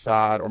bottom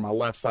side or my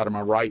left side or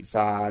my right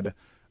side.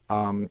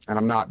 And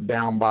I'm not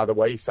down by the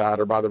wayside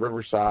or by the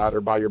riverside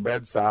or by your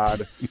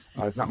bedside.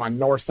 It's not my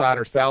north side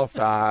or south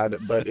side.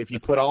 But if you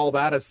put all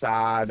that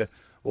aside,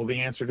 well,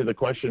 the answer to the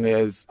question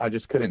is I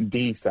just couldn't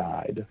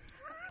decide.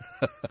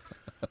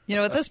 You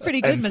know what? That's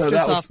pretty good, Mr.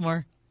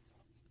 Sophomore.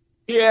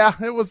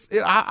 It was.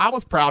 I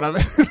was proud of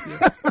it.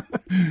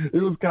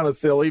 It was kind of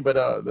silly, but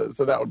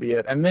so that would be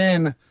it. And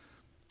then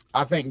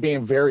I think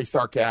being very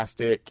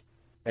sarcastic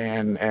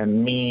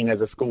and mean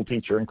as a school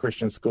teacher in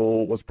Christian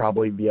school was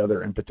probably the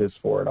other impetus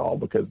for it all,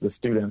 because the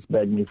students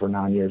begged me for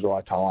 9 years while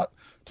I taught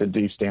to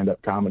do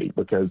stand-up comedy,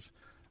 because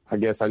I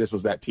guess I just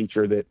was that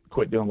teacher that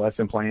quit doing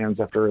lesson plans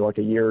after like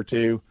a year or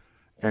two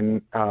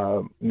and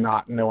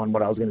not knowing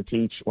what I was going to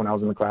teach when I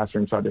was in the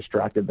classroom. So I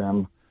distracted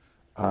them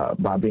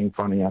by being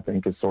funny, I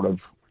think, is sort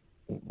of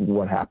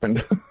what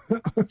happened.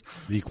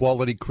 The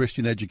quality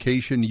Christian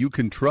education you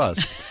can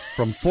trust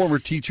from former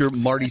teacher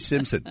Marty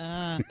Simpson.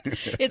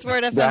 It's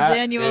Word FM's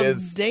annual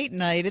date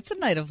night. It's a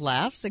night of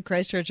laughs at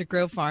Christ Church at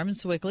Grove Farm in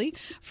Sewickley.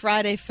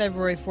 Friday,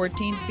 February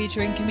 14th,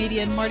 featuring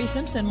comedian Marty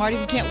Simpson. Marty,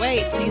 we can't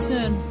wait. See you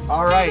soon.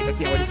 All right. I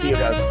can't wait to see you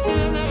guys.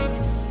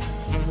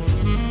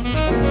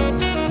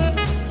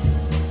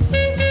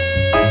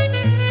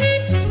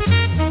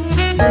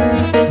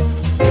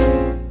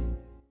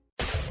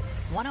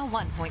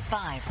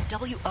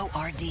 101.5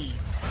 WORD.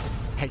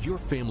 Had your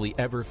family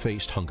ever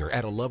faced hunger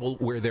at a level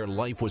where their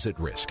life was at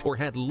risk, or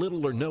had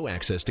little or no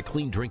access to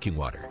clean drinking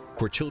water?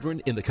 For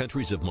children in the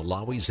countries of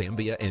Malawi,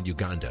 Zambia, and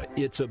Uganda,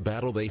 it's a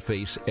battle they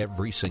face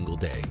every single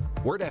day.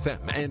 Word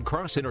FM and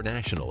Cross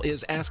International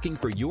is asking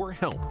for your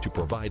help to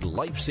provide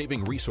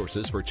life-saving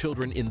resources for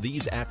children in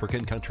these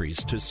African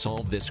countries to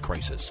solve this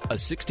crisis. A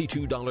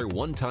 $62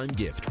 one-time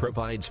gift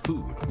provides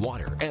food,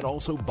 water, and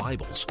also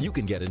Bibles. You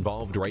can get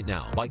involved right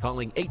now by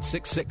calling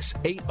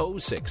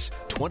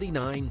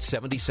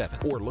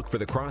 866-806-2977 or look for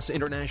the Cross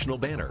International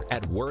banner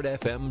at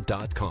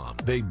wordfm.com.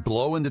 They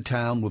blow into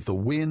town with the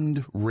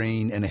wind,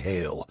 rain, and hail.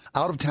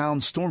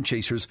 Out-of-town storm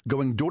chasers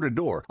going door to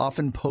door,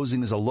 often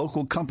posing as a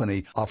local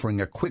company offering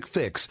a quick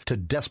fix to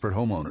desperate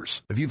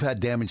homeowners. If you've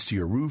had damage to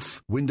your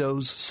roof,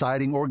 windows,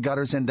 siding, or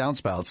gutters and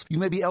downspouts, you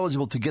may be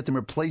eligible to get them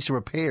replaced or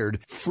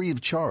repaired free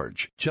of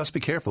charge. Just be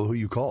careful who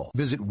you call.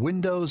 Visit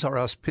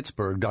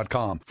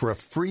WindowsRUsPittsburgh.com for a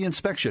free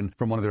inspection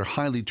from one of their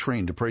highly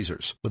trained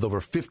appraisers. With over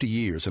 50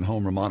 years in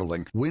home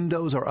remodeling,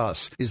 Windows R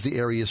Us is the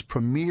area's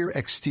premier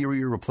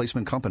exterior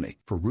replacement company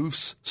for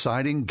roofs,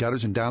 siding,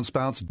 gutters and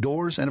downspouts,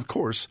 doors, and of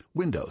course,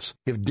 windows.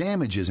 If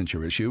damage isn't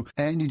your issue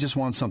and you just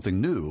want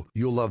something new,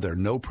 you'll love their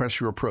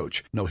no-pressure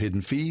approach, no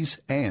hidden fees,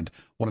 and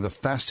one of the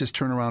fastest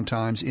turnaround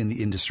times in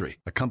the industry.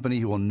 A company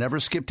who will never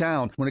skip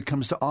town when it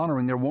comes to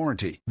honoring their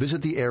warranty.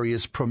 Visit the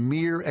area's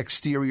premier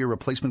exterior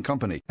replacement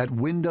company at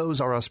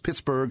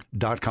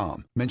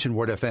WindowsRUsPittsburgh.com. Mention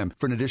Word FM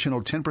for an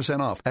additional 10%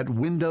 off at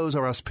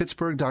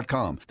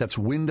WindowsRUsPittsburgh.com. That's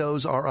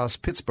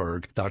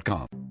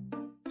WindowsRUsPittsburgh.com.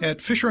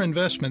 At Fisher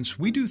Investments,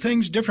 we do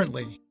things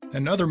differently,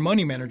 and other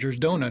money managers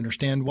don't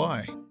understand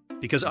why.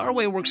 Because our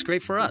way works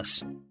great for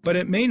us. But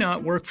it may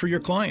not work for your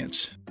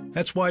clients.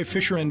 That's why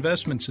Fisher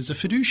Investments is a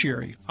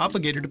fiduciary,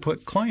 obligated to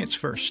put clients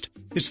first.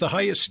 It's the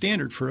highest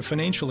standard for a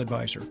financial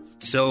advisor.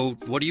 So,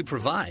 what do you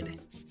provide?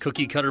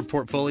 Cookie-cutter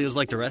portfolios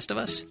like the rest of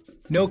us?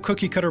 No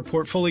cookie-cutter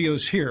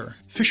portfolios here.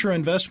 Fisher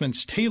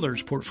Investments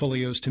tailors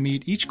portfolios to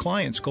meet each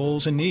client's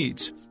goals and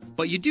needs.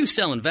 But you do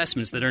sell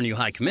investments that earn you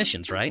high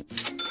commissions, right?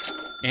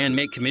 And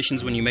make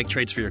commissions when you make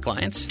trades for your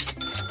clients?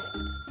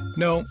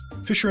 No,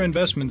 Fisher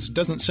Investments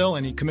doesn't sell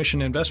any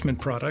commission investment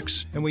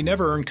products, and we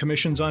never earn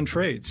commissions on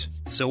trades.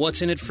 So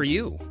what's in it for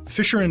you?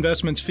 Fisher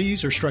Investments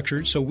fees are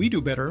structured so we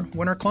do better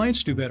when our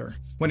clients do better.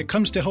 When it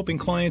comes to helping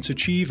clients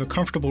achieve a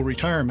comfortable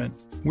retirement,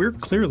 we're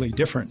clearly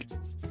different.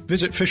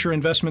 Visit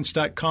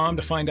FisherInvestments.com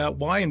to find out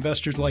why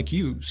investors like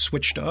you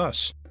switch to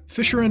us.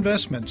 Fisher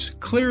Investments,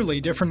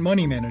 clearly different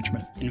money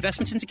management.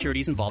 Investments in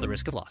securities involve the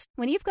risk of loss.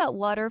 When you've got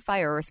water,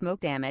 fire, or smoke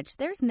damage,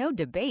 there's no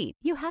debate.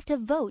 You have to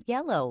vote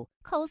yellow.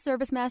 Call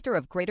ServiceMaster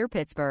of Greater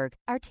Pittsburgh.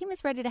 Our team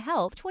is ready to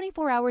help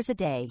 24 hours a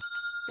day.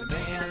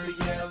 Demand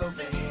the yellow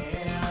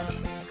van.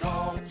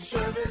 Call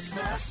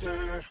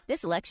ServiceMaster.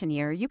 This election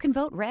year, you can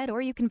vote red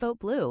or you can vote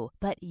blue,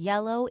 but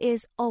yellow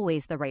is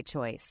always the right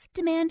choice.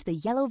 Demand the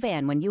yellow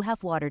van when you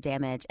have water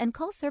damage and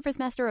call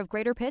ServiceMaster of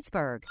Greater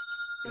Pittsburgh.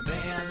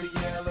 Demand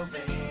the yellow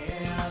van.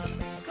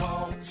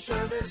 Call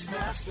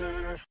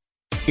ServiceMaster.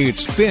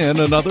 It's been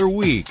another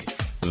week.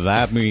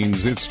 That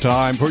means it's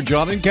time for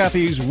John and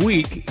Kathy's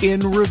Week in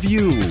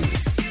Review.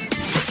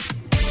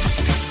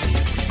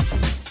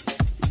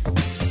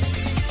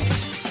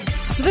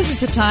 So this is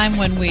the time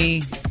when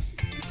we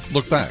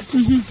look back.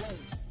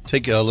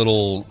 Take a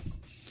little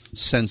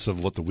sense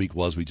of what the week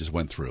was we just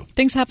went through.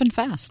 Things happen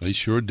fast. They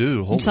sure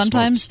do. And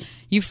sometimes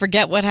you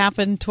forget what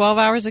happened 12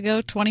 hours ago,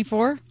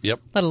 24?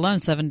 Yep. Let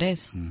alone 7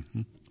 days.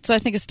 So I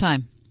think it's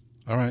time.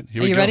 All right,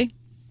 here we go. Are you ready?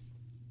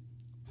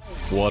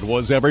 What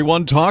was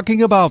everyone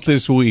talking about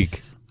this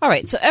week? All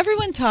right, so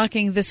everyone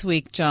talking this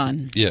week,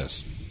 John.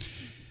 Yes.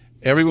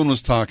 Everyone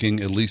was talking,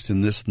 at least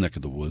in this neck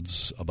of the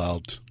woods,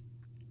 about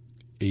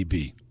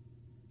AB.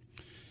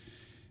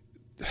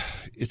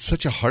 It's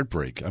such a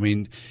heartbreak. I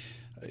mean,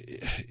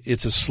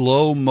 it's a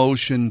slow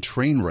motion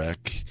train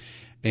wreck,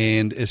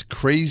 and as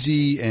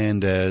crazy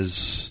and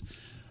as,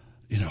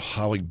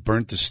 how he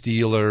burnt the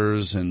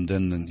Steelers and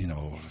then,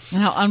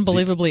 And how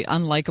unbelievably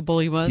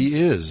unlikable he was. He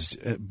is.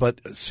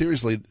 But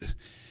seriously,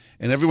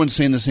 and everyone's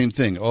saying the same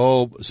thing.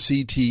 Oh,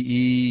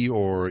 CTE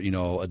or,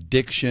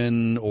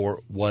 addiction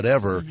or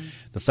whatever.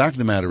 The fact of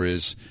the matter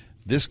is,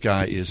 this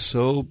guy is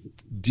so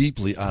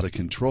deeply out of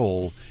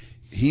control.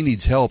 He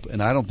needs help,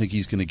 and I don't think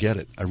he's going to get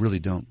it. I really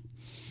don't.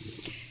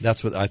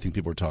 That's what I think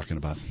people are talking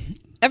about.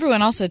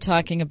 Everyone also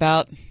talking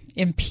about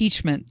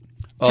impeachment.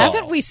 Oh.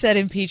 Haven't we said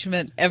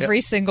impeachment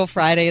every single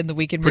Friday in the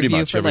Week in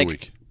Review for every like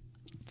week.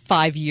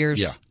 5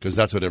 years? Yeah, because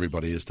that's what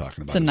everybody is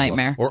talking about. It's a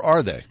nightmare. Well. Or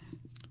are they?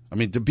 I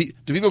mean, do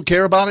people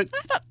care about it?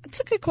 It's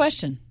a good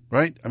question.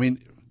 Right? I mean,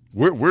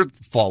 we're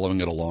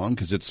following it along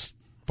because it's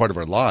part of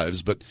our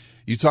lives, but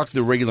you talk to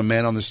the regular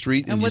man on the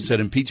street and you said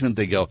impeachment,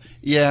 they go,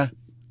 yeah,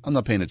 I'm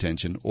not paying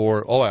attention,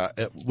 or,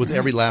 with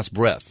every last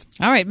breath.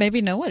 All right,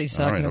 maybe know what he's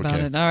talking about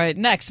okay. it. All right,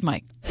 next,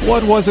 Mike.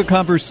 What was a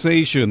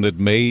conversation that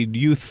made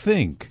you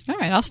think? All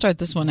right, I'll start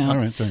this one out.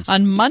 All right, thanks.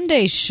 On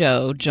Monday's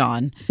show,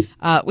 John,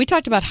 we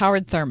talked about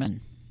Howard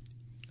Thurman.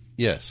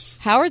 Yes.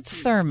 Howard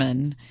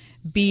Thurman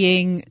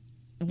being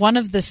one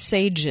of the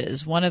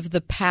sages, one of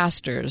the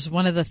pastors,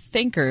 one of the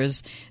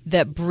thinkers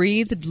that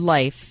breathed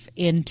life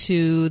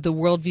into the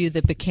worldview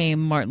that became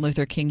Martin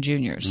Luther King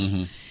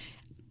Jr.'s.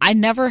 I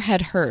never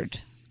had heard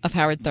of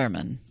Howard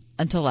Thurman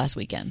until last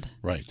weekend.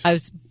 Right. I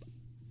was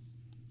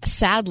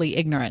sadly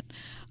ignorant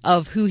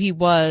of who he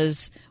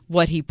was,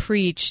 what he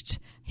preached,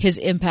 his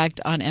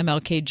impact on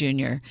MLK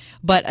Jr.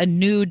 But a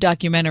new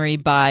documentary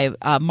by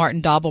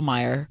Martin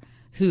Doblmeier,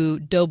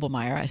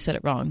 I said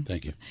it wrong.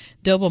 Thank you.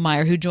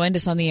 Doblmeier, who joined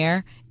us on the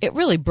air, it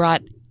really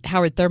brought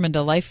Howard Thurman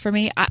to life for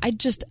me. I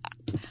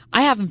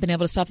haven't been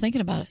able to stop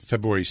thinking about it.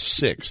 February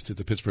 6th at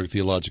the Pittsburgh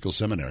Theological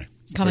Seminary.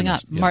 Coming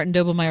up, Martin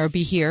Doblmeier will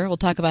be here. We'll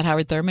talk about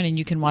Howard Thurman, and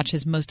you can watch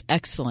his most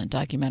excellent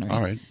documentary.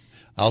 All right.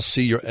 I'll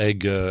see your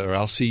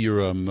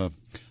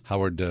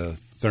Howard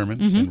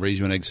Thurman and raise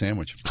you an egg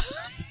sandwich.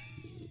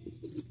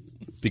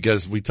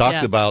 Because we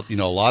talked about,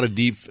 a lot of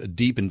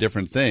deep and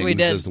different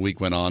things as the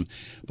week went on.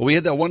 But we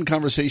had that one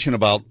conversation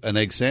about an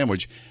egg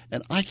sandwich,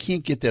 and I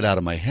can't get that out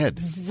of my head.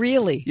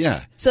 Really?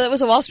 Yeah. So it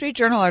was a Wall Street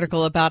Journal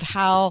article about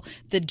how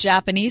the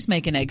Japanese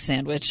make an egg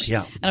sandwich.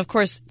 Yeah. And, of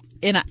course,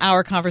 in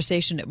our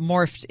conversation, it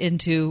morphed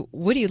into,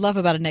 what do you love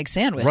about an egg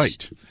sandwich?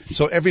 Right.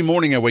 So every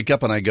morning I wake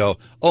up and I go,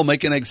 oh,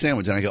 make an egg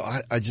sandwich. And I go,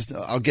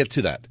 I'll get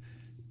to that.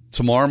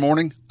 Tomorrow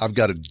morning, I've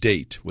got a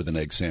date with an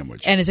egg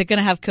sandwich. And is it going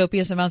to have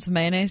copious amounts of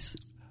mayonnaise?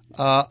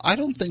 I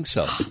don't think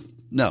so.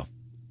 No.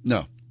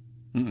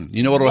 Mm-mm.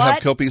 You know what it'll have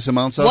copious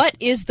amounts of? What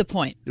is the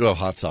point? Oh,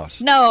 hot sauce.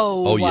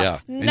 No. Oh, yeah.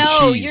 No,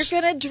 and cheese.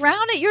 You're going to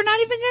drown it. You're not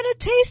even going to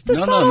taste the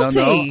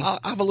subtlety. No. I'll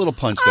have a little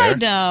punch there. I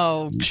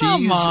know. Cheese,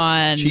 Come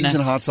on. Cheese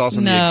and hot sauce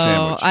on the egg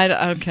sandwich.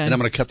 Okay. And I'm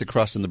going to cut the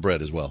crust in the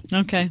bread as well.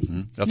 Okay.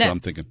 Mm-hmm. That's what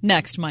I'm thinking.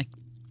 Next, Mike.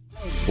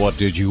 What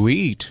did you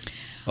eat?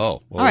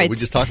 Oh, well, all right. We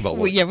just talked about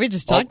what? We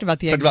just talked about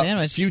the egg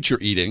sandwich. Future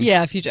eating.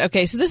 Yeah, future.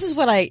 Okay, so this is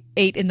what I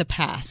ate in the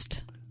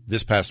past.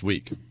 This past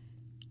week.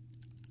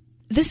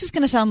 This is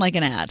going to sound like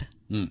an ad,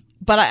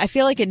 but I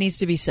feel like it needs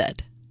to be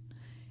said.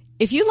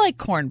 If you like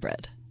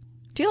cornbread,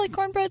 do you like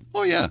cornbread?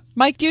 Oh, yeah.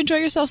 Mike, do you enjoy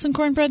yourself some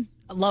cornbread?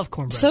 I love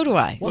cornbread. So do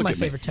I. One of my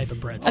favorite type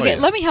of breads. Okay,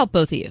 let me help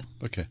both of you.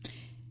 Okay.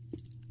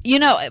 You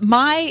know,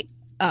 my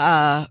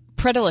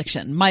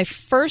predilection, my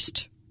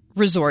first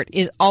resort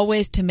is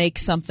always to make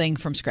something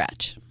from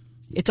scratch.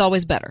 It's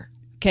always better.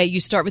 Okay, you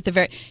start with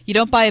you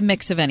don't buy a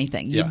mix of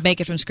anything. You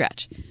make it from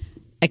scratch.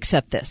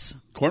 Except this.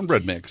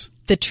 Cornbread mix.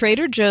 The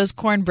Trader Joe's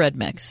cornbread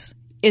mix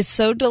is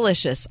so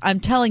delicious. I'm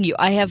telling you,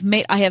 I have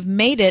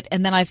made it,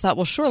 and then I've thought,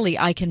 well, surely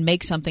I can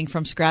make something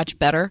from scratch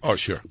better. Oh,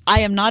 sure. I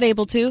am not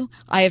able to.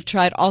 I have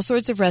tried all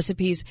sorts of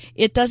recipes.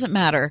 It doesn't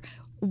matter.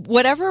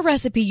 Whatever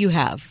recipe you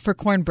have for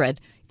cornbread,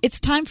 it's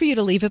time for you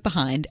to leave it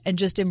behind and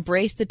just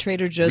embrace the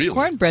Trader Joe's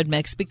cornbread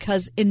mix,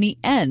 because in the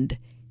end,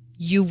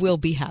 you will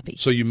be happy.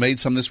 So you made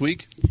some this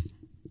week?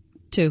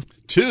 Two,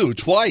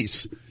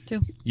 twice.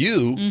 Two.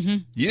 You? Mm-hmm.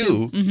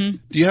 You? Mm-hmm.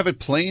 Do you have it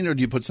plain or do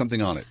you put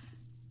something on it?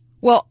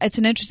 Well, it's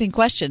an interesting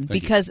question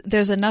Thank because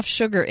there's enough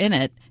sugar in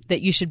it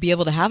that you should be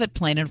able to have it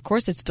plain. And, of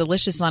course, it's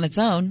delicious on its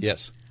own.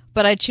 Yes.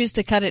 But I choose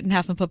to cut it in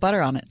half and put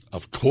butter on it.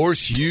 Of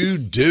course you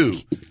do.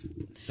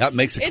 That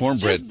makes a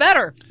cornbread. It's just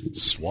better.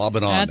 Swab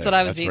it on That's there. what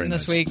I was eating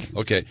this week.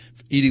 Okay.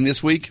 Eating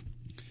this week,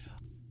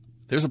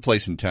 there's a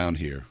place in town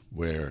here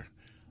where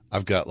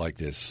I've got like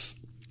this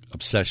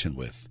obsession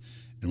with.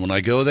 And when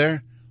I go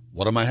there,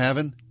 what am I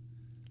having?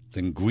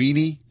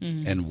 Linguine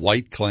and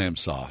white clam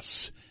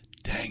sauce.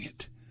 Dang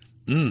it.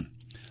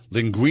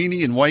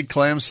 Linguine and white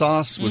clam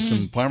sauce with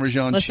some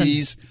Parmesan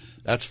cheese.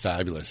 That's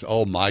fabulous.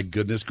 Oh, my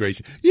goodness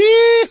gracious.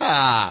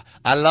 Yeehaw!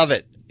 I love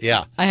it.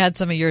 Yeah. I had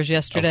some of yours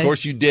yesterday. Of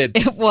course you did.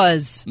 It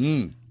was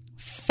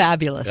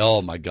fabulous.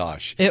 Oh, my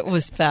gosh. It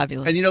was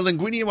fabulous. And, you know,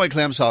 linguine and white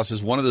clam sauce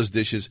is one of those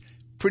dishes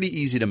pretty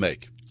easy to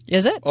make.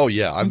 Is it? Oh,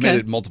 yeah. I've made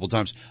it multiple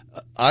times.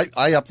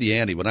 I up the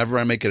ante. Whenever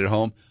I make it at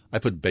home, I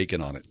put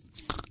bacon on it.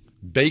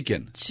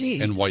 Bacon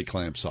and white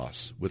clam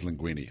sauce with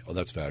linguine. Oh,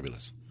 that's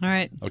fabulous. All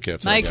right. Okay,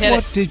 that's Mike, what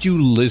What did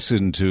you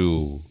listen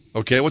to?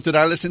 Okay, what did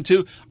I listen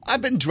to?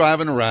 I've been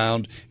driving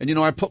around, and you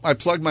know, I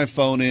plugged my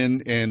phone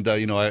in, and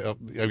you know,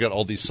 I've got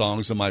all these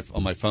songs on my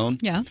phone.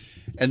 Yeah.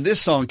 And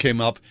this song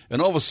came up,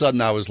 and all of a sudden,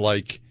 I was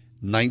like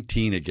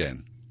 19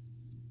 again.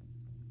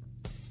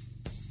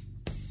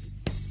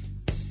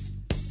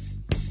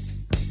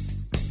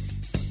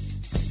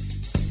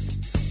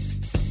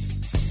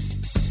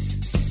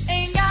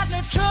 Ain't got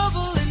no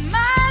trouble in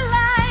my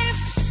life.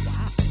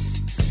 Wow.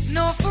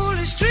 No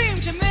foolish dream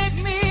to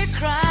make me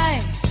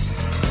cry.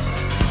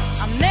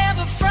 I'm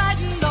never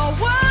frightened or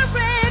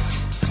worried.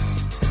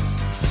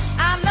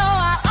 I know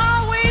I'll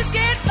always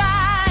get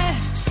by.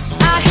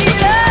 I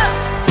heat up,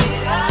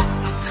 I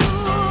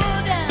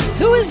cool down.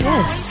 Who is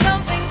this?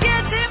 Something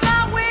gets in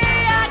my way,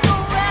 I go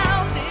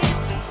round it.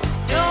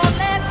 Don't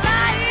let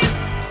life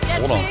get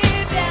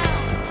me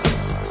down.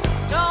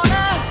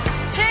 Gonna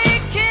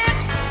take it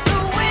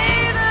the way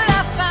that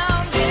I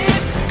found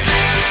it.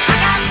 I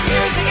got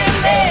music in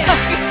me.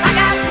 I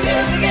got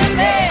music in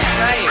me.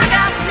 Right. I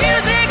got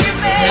music in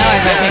me. Now I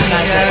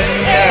recognize it.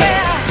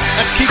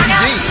 That's Kiki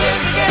D.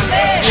 Is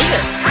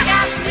it? I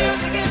got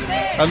music in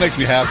me. That makes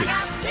me happy.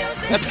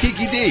 That's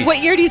Kiki D.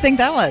 What year do you think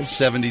that was?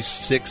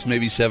 76,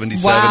 maybe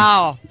 77.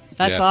 Wow.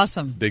 That's Yeah.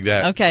 awesome. Dig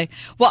that. Okay.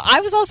 Well,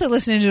 I was also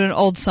listening to an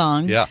old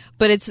song. Yeah.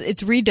 But it's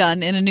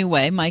redone in a new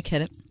way. Mike,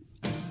 hit it.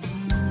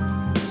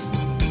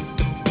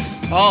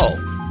 Oh,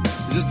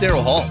 is this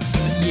Daryl Hall?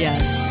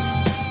 Yes.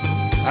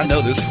 I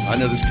know this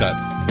cut.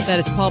 That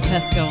is Paul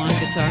Pesco on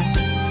guitar.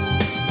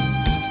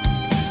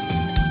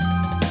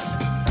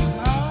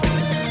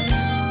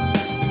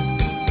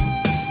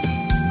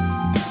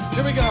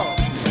 Here we go.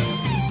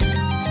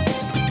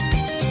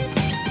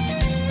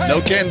 No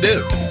can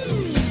do.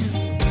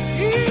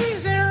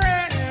 Easy,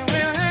 ready,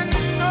 willing,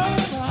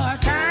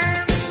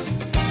 overtime.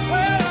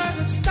 Where does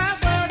it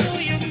stop? Where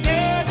do you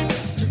get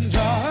to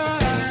joy?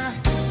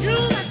 You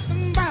got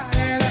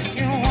somebody that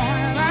you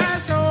want, my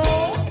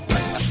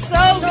soul.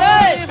 So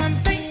good. Don't even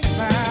think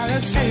about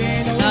it,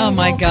 say no Oh,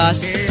 my more. gosh.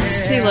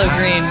 CeeLo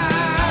Green.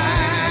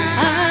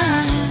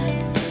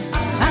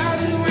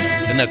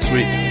 Isn't that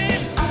sweet?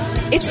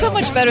 It's so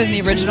much better than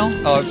the original.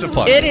 Oh, it's a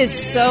fun. It is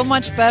so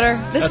much better.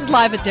 This is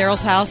live at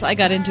Daryl's house. I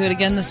got into it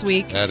again this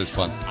week. That is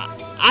fun.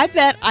 I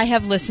bet I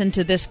have listened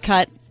to this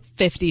cut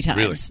 50 times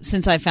Really?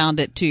 since I found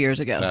it 2 years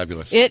ago.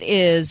 Fabulous. It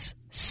is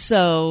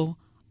so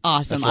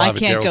awesome. That's live I at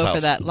can't Daryl's go house.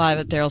 for that live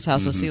at Daryl's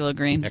house with Mhm. CeeLo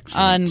Green.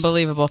 Excellent.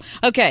 Unbelievable.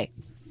 Okay.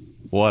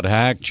 What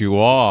hacked you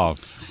off?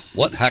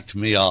 What hacked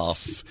me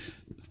off?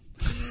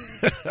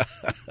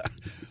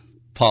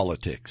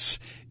 Politics.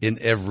 In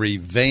every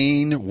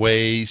vein,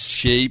 way,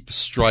 shape,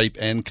 stripe,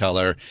 and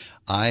color,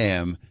 I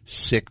am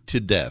sick to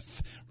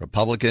death.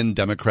 Republican,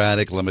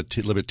 Democratic,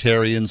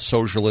 Libertarian,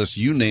 Socialist,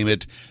 you name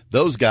it,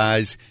 those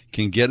guys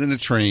can get in a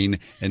train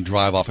and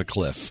drive off a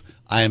cliff.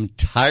 I am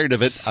tired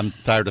of it. I'm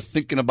tired of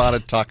thinking about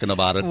it, talking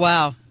about it.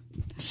 Wow.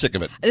 Sick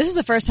of it. This is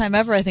the first time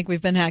ever I think we've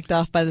been hacked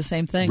off by the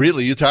same thing.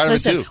 Really? You tired of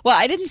it too? Well,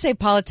 I didn't say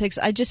politics.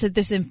 I just said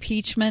this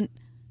impeachment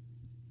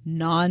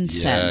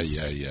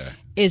nonsense. Yeah.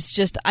 Is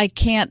just, I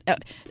can't.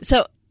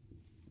 So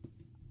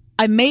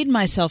I made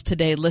myself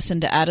today listen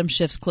to Adam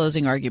Schiff's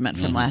closing argument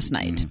from last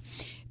night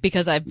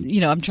because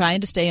I'm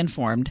trying to stay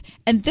informed.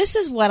 And this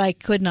is what I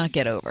could not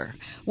get over.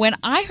 When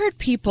I heard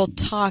people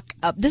talk,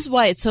 this is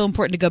why it's so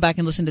important to go back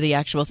and listen to the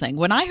actual thing.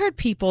 When I heard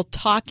people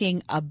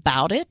talking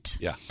about it,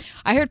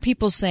 I heard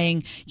people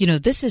saying,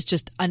 this is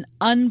just an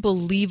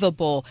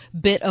unbelievable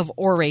bit of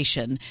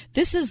oration.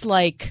 This is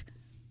like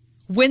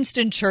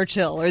Winston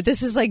Churchill, or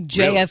this is like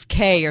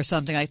JFK or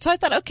something like that. So I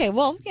thought, okay,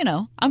 well,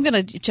 I'm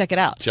going to check it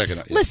out. Check it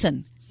out. Yeah.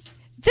 Listen,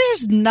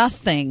 there's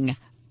nothing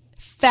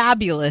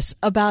fabulous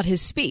about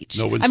his speech.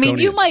 No Winstonian. I mean,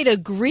 you might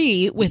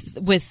agree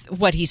with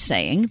what he's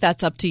saying.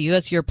 That's up to you.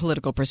 That's your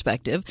political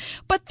perspective.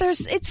 But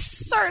it's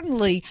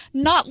certainly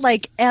not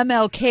like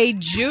MLK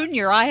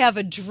Jr., I have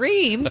a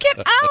dream. Get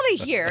out of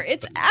here.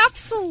 It's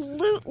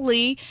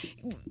absolutely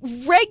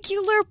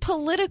regular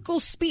political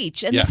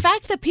speech. And the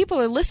fact that people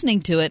are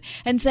listening to it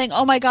and saying,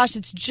 oh my gosh,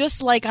 it's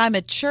just like I'm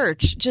at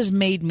church, just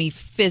made me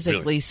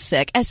physically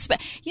sick.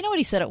 You know what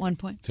he said at one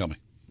point? Tell me.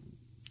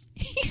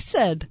 He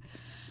said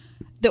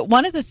that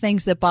one of the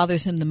things that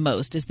bothers him the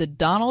most is that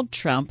Donald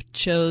Trump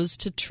chose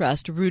to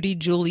trust Rudy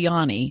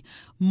Giuliani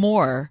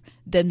more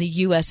than the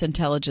U.S.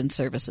 intelligence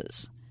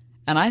services.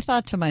 And I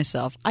thought to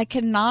myself, I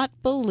cannot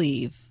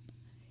believe.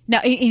 Now,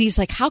 and he was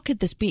like, how could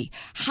this be?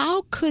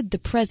 How could the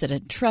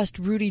president trust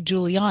Rudy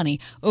Giuliani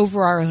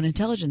over our own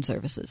intelligence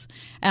services?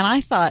 And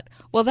I thought,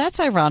 well, that's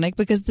ironic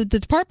because the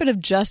Department of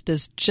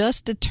Justice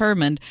just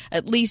determined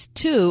at least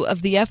 2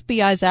 of the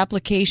FBI's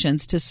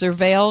applications to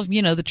surveil,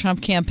 the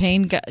Trump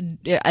campaign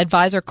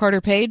advisor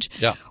Carter Page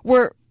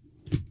were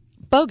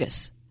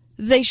bogus.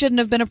 They shouldn't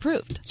have been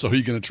approved. So who are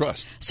you going to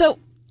trust? So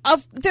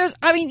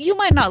you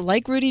might not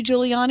like Rudy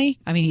Giuliani.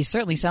 I mean, he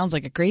certainly sounds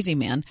like a crazy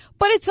man.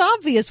 But it's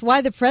obvious why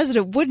the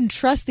president wouldn't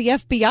trust the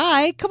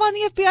FBI. Come on,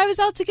 the FBI was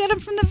out to get him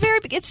from the very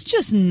beginning. It's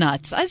just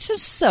nuts. It's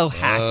just so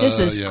hacked. This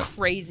is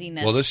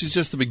craziness. Well, this is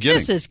just the beginning.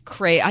 This is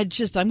crazy.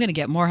 I'm going to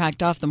get more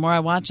hacked off the more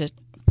I watch it.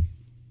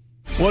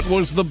 What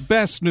was the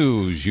best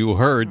news you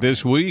heard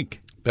this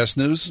week? Best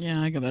news?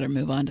 Yeah, I better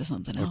move on to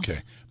something else. Okay.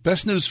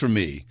 Best news for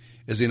me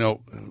is,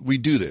 we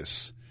do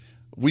this.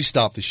 We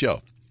stop the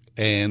show.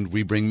 And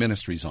we bring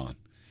ministries on.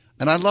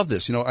 And I love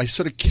this. I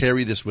sort of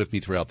carry this with me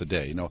throughout the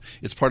day.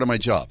 It's part of my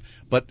job.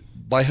 But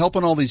by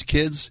helping all these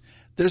kids,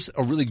 there's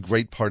a really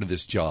great part of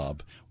this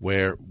job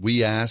where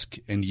we ask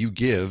and you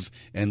give.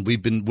 And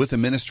we've been with the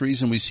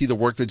ministries and we see the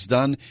work that's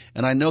done.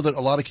 And I know that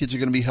a lot of kids are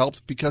going to be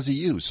helped because of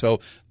you. So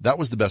that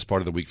was the best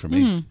part of the week for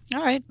me.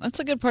 All right. That's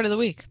a good part of the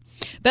week.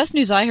 Best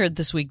news I heard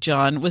this week,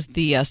 John, was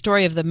the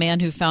story of the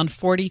man who found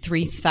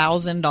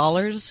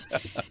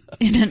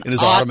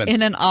 $43,000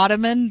 in an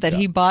ottoman that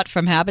he bought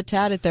from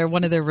Habitat at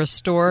one of their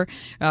Restore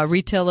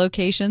retail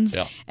locations.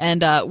 Yeah.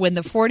 And when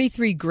the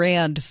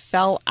 $43,000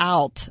 fell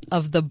out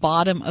of the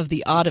bottom of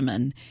the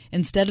ottoman,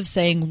 instead of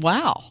saying,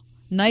 wow,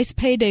 nice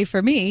payday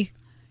for me,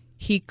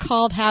 he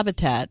called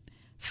Habitat,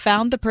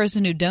 found the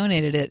person who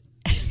donated it,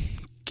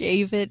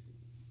 gave it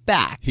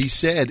back. He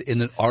said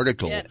in an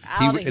article,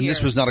 and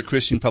this was not a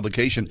Christian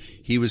publication,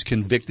 he was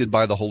convicted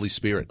by the Holy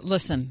Spirit.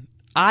 Listen,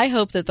 I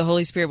hope that the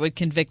Holy Spirit would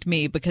convict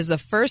me, because the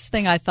first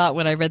thing I thought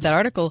when I read that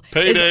article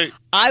is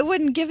I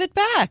wouldn't give it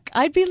back.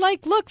 I'd be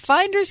like, look,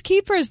 finders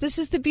keepers. This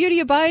is the beauty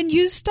of buying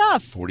used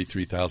stuff.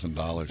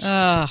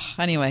 $43,000.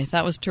 Anyway,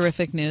 that was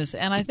terrific news.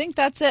 And I think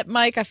that's it,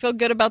 Mike. I feel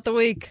good about the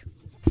week.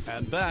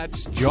 And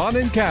that's John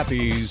and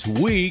Kathy's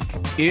Week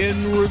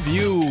in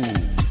Review.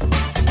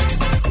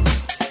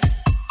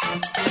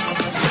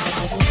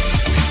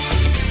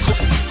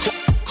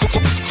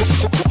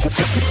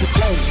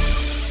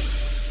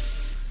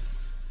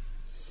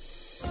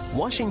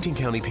 Washington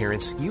County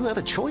parents, you have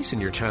a choice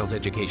in your child's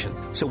education.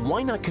 So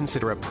why not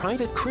consider a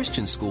private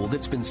Christian school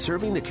that's been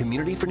serving the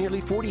community for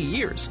nearly 40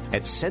 years?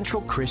 At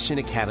Central Christian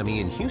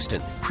Academy in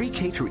Houston,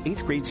 pre-K through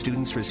 8th grade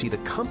students receive a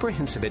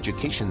comprehensive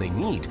education they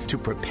need to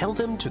propel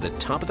them to the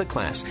top of the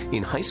class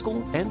in high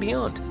school and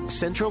beyond.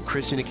 Central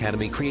Christian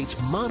Academy creates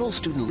model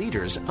student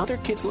leaders other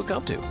kids look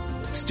up to.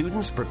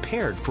 Students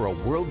prepared for a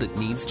world that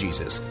needs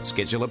Jesus.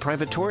 Schedule a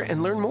private tour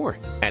and learn more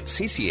at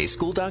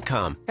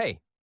ccaschool.com. Hey,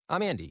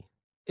 I'm Andy.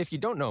 If you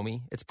don't know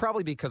me, it's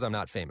probably because I'm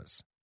not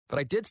famous. But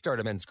I did start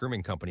a men's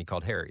grooming company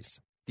called Harry's.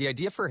 The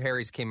idea for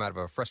Harry's came out of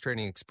a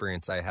frustrating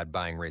experience I had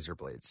buying razor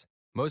blades.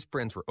 Most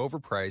brands were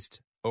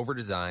overpriced,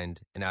 overdesigned,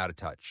 and out of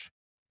touch.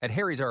 At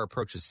Harry's, our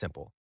approach is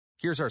simple.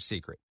 Here's our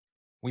secret.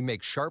 We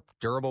make sharp,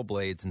 durable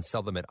blades and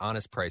sell them at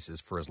honest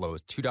prices for as low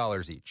as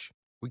 $2 each.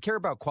 We care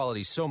about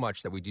quality so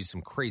much that we do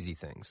some crazy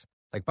things,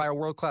 like buy a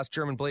world-class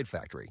German blade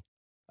factory.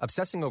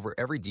 Obsessing over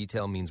every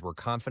detail means we're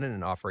confident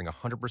in offering a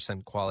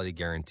 100% quality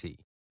guarantee.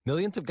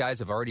 Millions of guys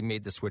have already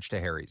made the switch to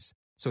Harry's,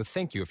 so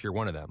thank you if you're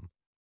one of them.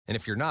 And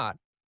if you're not,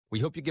 we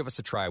hope you give us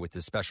a try with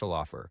this special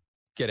offer.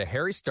 Get a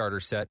Harry's starter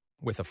set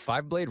with a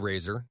 5-blade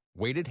razor,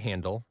 weighted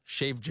handle,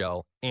 shave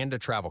gel, and a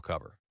travel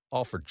cover,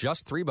 all for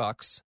just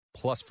 $3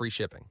 plus free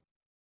shipping.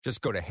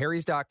 Just go to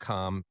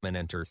harrys.com and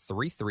enter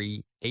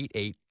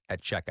 3388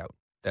 at checkout.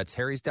 That's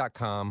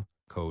harrys.com,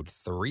 code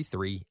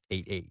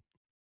 3388.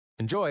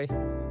 Enjoy!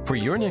 For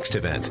your next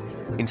event,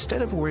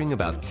 instead of worrying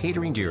about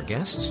catering to your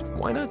guests,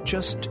 why not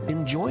just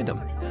enjoy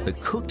them? The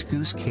Cooked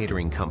Goose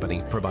Catering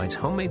Company provides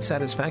homemade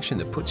satisfaction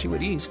that puts you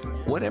at ease,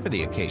 whatever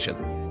the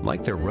occasion.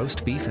 Like their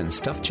roast beef and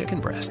stuffed chicken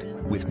breast,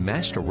 with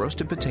mashed or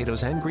roasted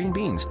potatoes and green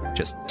beans,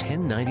 just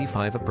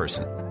 $10.95 a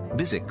person.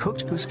 Visit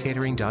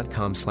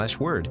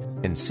cookedgoosecatering.com/word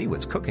and see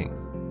what's cooking.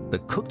 The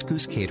Cooked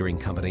Goose Catering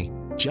Company,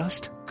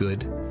 just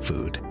good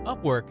food.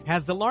 Upwork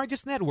has the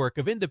largest network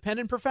of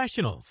independent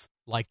professionals,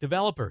 like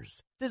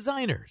developers,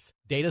 designers,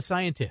 data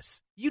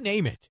scientists, you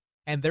name it.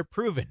 And they're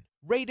proven,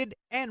 rated,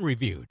 and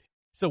reviewed.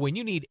 So when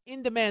you need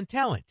in-demand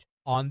talent,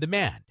 on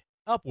demand,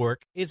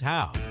 Upwork is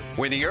how.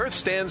 When the earth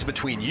stands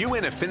between you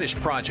and a finished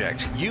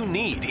project, you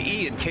need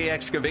E&K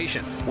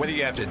Excavation. Whether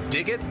you have to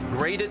dig it,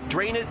 grade it,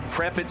 drain it,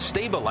 prep it,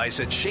 stabilize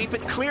it, shape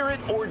it, clear it,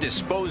 or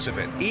dispose of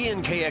it,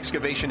 E&K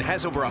Excavation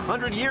has over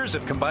 100 years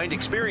of combined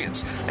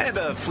experience and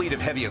a fleet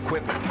of heavy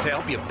equipment to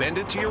help you bend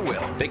it to your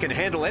will. They can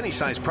handle any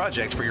size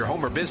project for your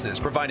home or business,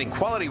 providing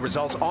quality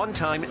results on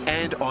time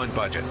and on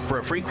budget. For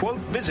a free quote,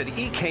 visit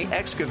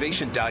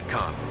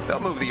ekexcavation.com.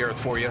 They'll move the earth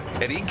for you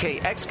at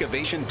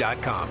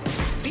ekexcavation.com.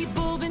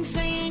 People been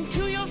saying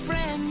to your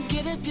friend,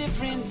 get a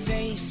different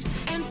face,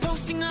 and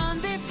posting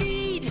on their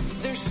feed,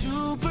 they're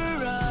super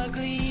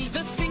ugly.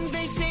 The things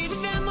they say to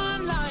them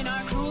online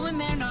are cruel and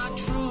they're not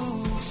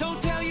true. So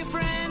tell your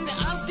friend,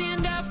 I'll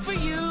stand up for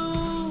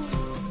you.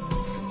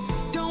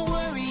 Don't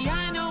worry,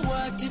 I know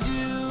what to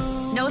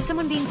do. Know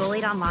someone being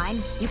bullied online?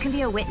 You can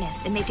be a witness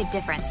and make a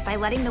difference by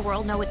letting the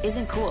world know it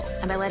isn't cool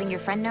and by letting your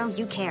friend know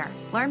you care.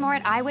 Learn more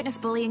at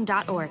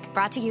eyewitnessbullying.org.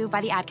 Brought to you by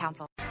the Ad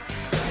Council.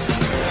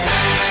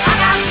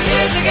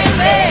 Music in me.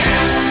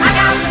 I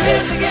got the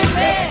music in me.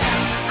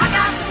 I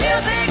got the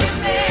music in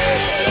me.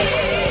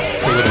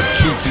 It's a little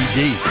Kiki D.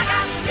 I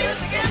got the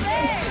music in me.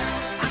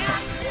 I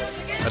got the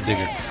music in me. I dig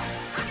it.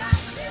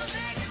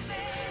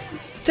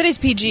 Today's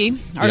PG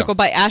article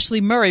by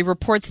Ashley Murray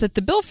reports that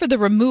the bill for the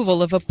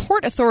removal of a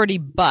Port Authority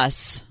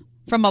bus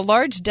from a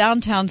large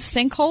downtown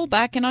sinkhole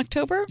back in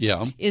October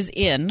is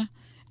in,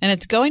 and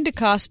it's going to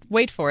cost,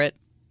 wait for it,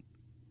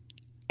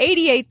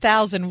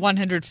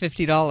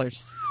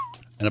 $88,150.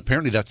 And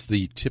apparently that's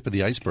the tip of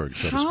the iceberg,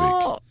 so to speak.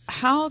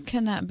 How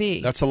can that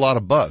be? That's a lot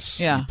of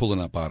bus you're pulling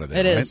up out of there.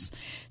 It is.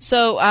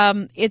 So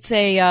it's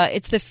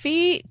the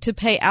fee to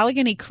pay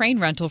Allegheny Crane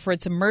Rental for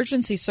its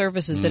emergency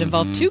services that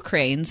involve 2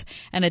 cranes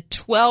and a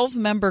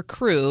 12-member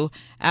crew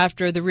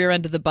after the rear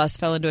end of the bus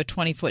fell into a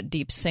 20-foot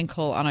deep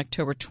sinkhole on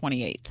October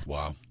 28th.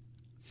 Wow.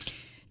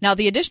 Now,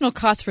 the additional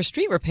costs for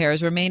street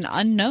repairs remain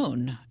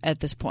unknown at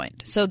this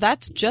point. So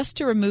that's just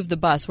to remove the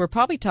bus. We're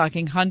probably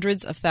talking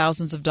hundreds of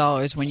thousands of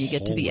dollars when you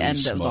get to the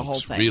end of the whole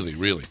thing. Really,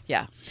 really.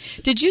 Yeah.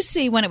 Did you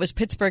see when it was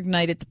Pittsburgh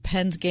night at the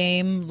Pens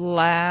game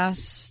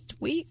last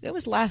week? It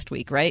was last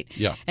week, right?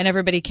 Yeah. And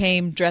everybody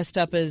came dressed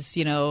up as,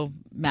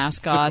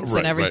 mascots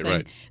and everything.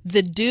 Right.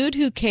 The dude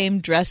who came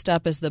dressed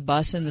up as the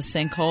bus in the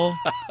sinkhole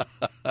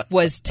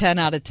was 10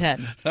 out of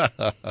 10.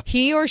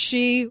 He or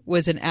she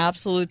was an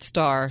absolute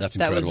star. That's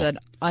that incredible. was an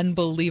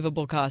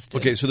unbelievable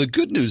costume. Okay, so the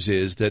good news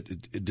is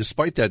that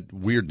despite that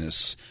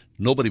weirdness,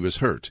 nobody was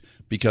hurt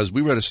because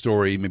we read a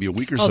story maybe a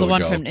week or so ago. Oh, the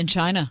one from in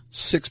China.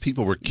 6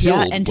 people were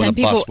killed. Yeah, and when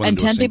 10 a bus people went and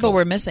into a 10 people sinkhole.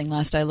 were missing.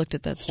 Last I looked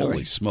at that story.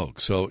 Holy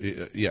smoke! So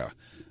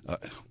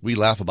we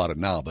laugh about it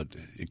now, but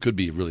it could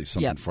be really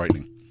something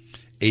frightening.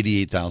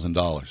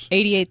 $88,000.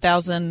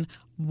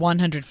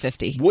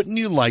 $88,150. Wouldn't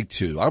you like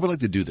to? I would like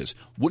to do this.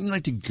 Wouldn't you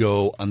like to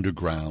go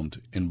underground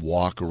and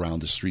walk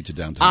around the streets of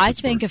downtown I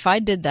Pittsburgh? think if I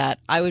did that,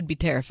 I would be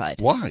terrified.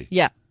 Why?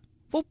 Yeah.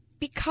 Well,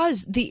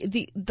 because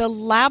the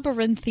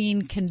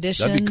labyrinthine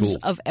conditions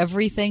of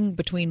everything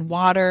between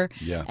water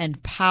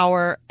and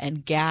power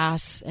and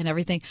gas and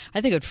everything, I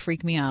think it would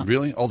freak me out.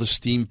 Really? All the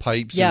steam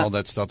pipes and all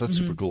that stuff? That's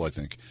super cool, I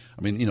think.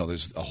 I mean,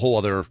 there's a whole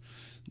other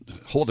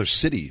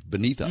city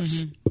beneath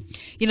us.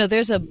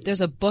 There's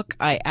a book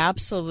I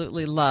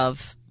absolutely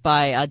love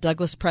by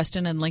Douglas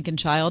Preston and Lincoln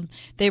Child.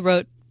 They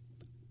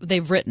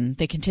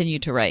continue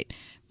to write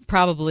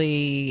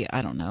probably,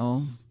 I don't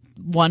know,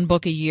 1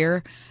 book a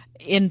year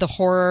in the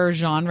horror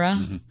genre,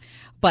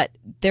 but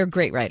they're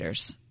great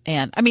writers.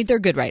 And I mean, they're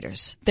good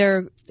writers.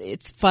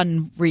 It's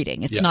fun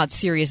reading. It's not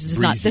serious.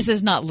 This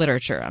is not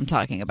literature I'm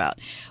talking about.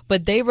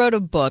 But they wrote a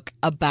book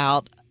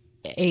about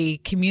a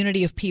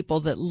community of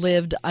people that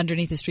lived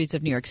underneath the streets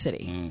of New York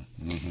City.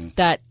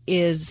 That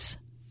is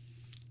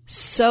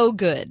so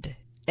good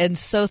and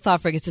so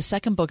thought-provoking. It's the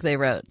second book they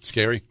wrote.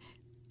 Scary?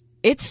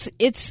 It's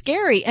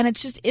scary, and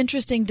it's just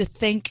interesting to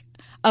think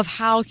of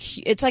how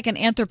it's like an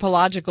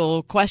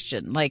anthropological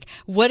question. Like,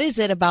 what is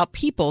it about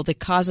people that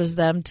causes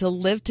them to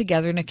live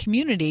together in a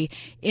community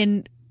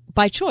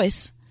by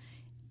choice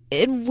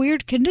in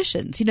weird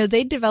conditions?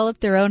 They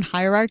developed their own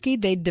hierarchy.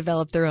 They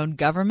developed their own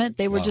government.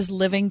 They were just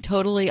living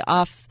totally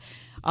off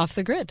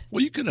the grid.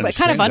 Well, you can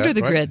understand kind of under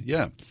the right? grid.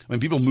 Yeah. I mean,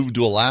 people moved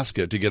to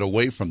Alaska to get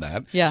away from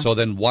that. Yeah. So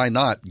then why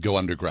not go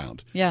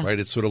underground? Yeah. Right?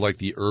 It's sort of like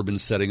the urban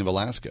setting of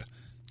Alaska.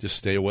 Just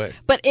stay away.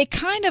 But it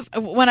kind of,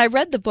 when I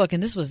read the book,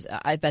 and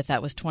I bet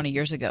that was 20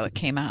 years ago it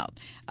came out,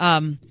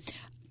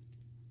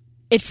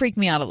 it freaked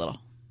me out a little.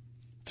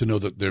 To know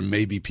that there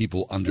may be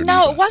people underneath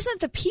No, us. it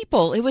wasn't the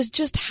people. It was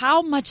just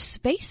how much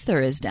space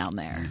there is down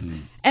there.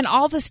 And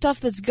all the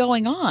stuff that's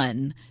going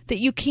on that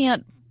you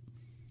can't...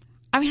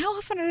 I mean, how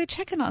often are they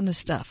checking on this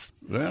stuff?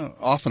 Well,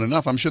 often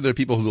enough. I'm sure there are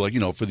people who, like,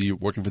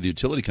 working for the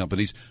utility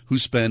companies who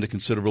spend a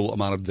considerable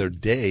amount of their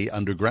day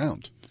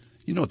underground.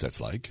 You know what that's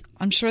like.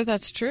 I'm sure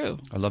that's true.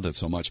 I love that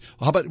so much.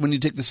 How about when you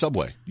take the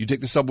subway? You take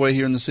the subway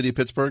here in the city of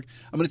Pittsburgh?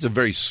 I mean, it's a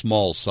very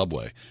small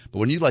subway. But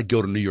when you,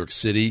 go to New York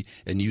City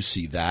and you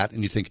see that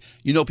and you think,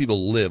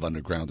 people live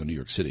underground in New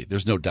York City.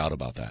 There's no doubt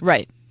about that.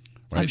 Right.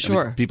 Right? I'm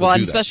sure. I mean, people well,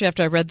 do and especially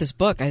after I read this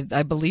book,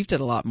 I believed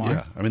it a lot more.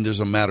 Yeah. I mean, there's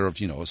a matter of,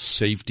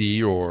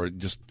 safety or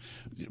just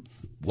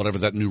whatever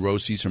that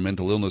neuroses or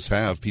mental illness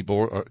have.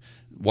 People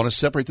want to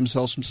separate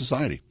themselves from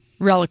society.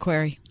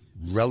 Reliquary.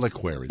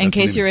 Reliquary. In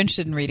case you're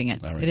interested in reading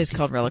it. Right. It is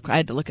called Reliquary. I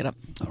had to look it up.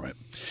 All right.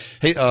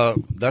 Hey,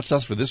 that's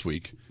us for this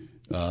week.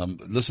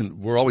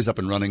 Listen, we're always up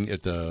and running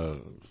at the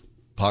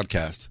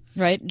podcast.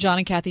 Right.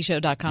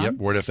 JohnandKathyShow.com. Yep.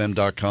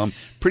 WordFM.com.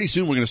 Pretty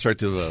soon we're going to start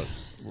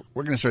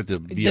to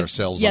be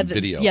ourselves on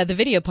video. Yeah, the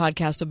video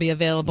podcast will be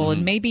available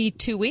in maybe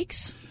 2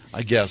 weeks.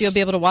 I guess. So you'll be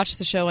able to watch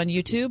the show on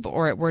YouTube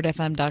or at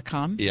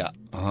wordfm.com. Yeah.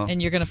 Uh-huh.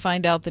 And you're going to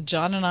find out that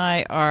John and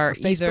I are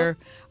either...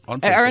 On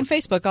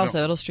Facebook also.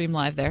 No. It'll stream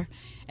live there.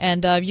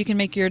 And you can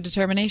make your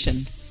determination.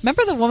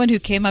 Remember the woman who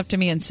came up to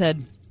me and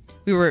said...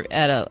 We were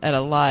at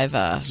a live...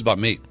 this is about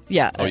me.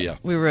 Yeah. Oh, yeah.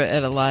 We were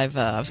at a live...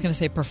 I was going to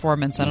say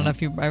performance. I don't know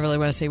if I really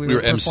want to say we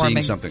were performing.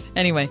 emceeing something.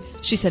 Anyway,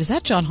 she said, is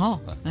that John Hall?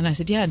 And I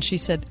said, yeah. And she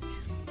said,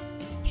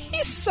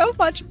 he's so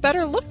much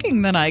better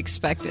looking than I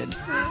expected.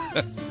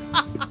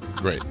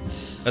 Great.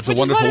 That's a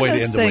wonderful way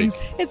to end the week.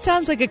 It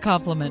sounds like a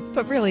compliment,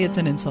 but really it's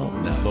an insult.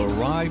 The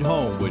Ride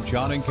Home with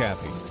John and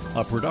Kathy,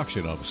 a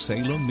production of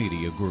Salem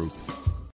Media Group.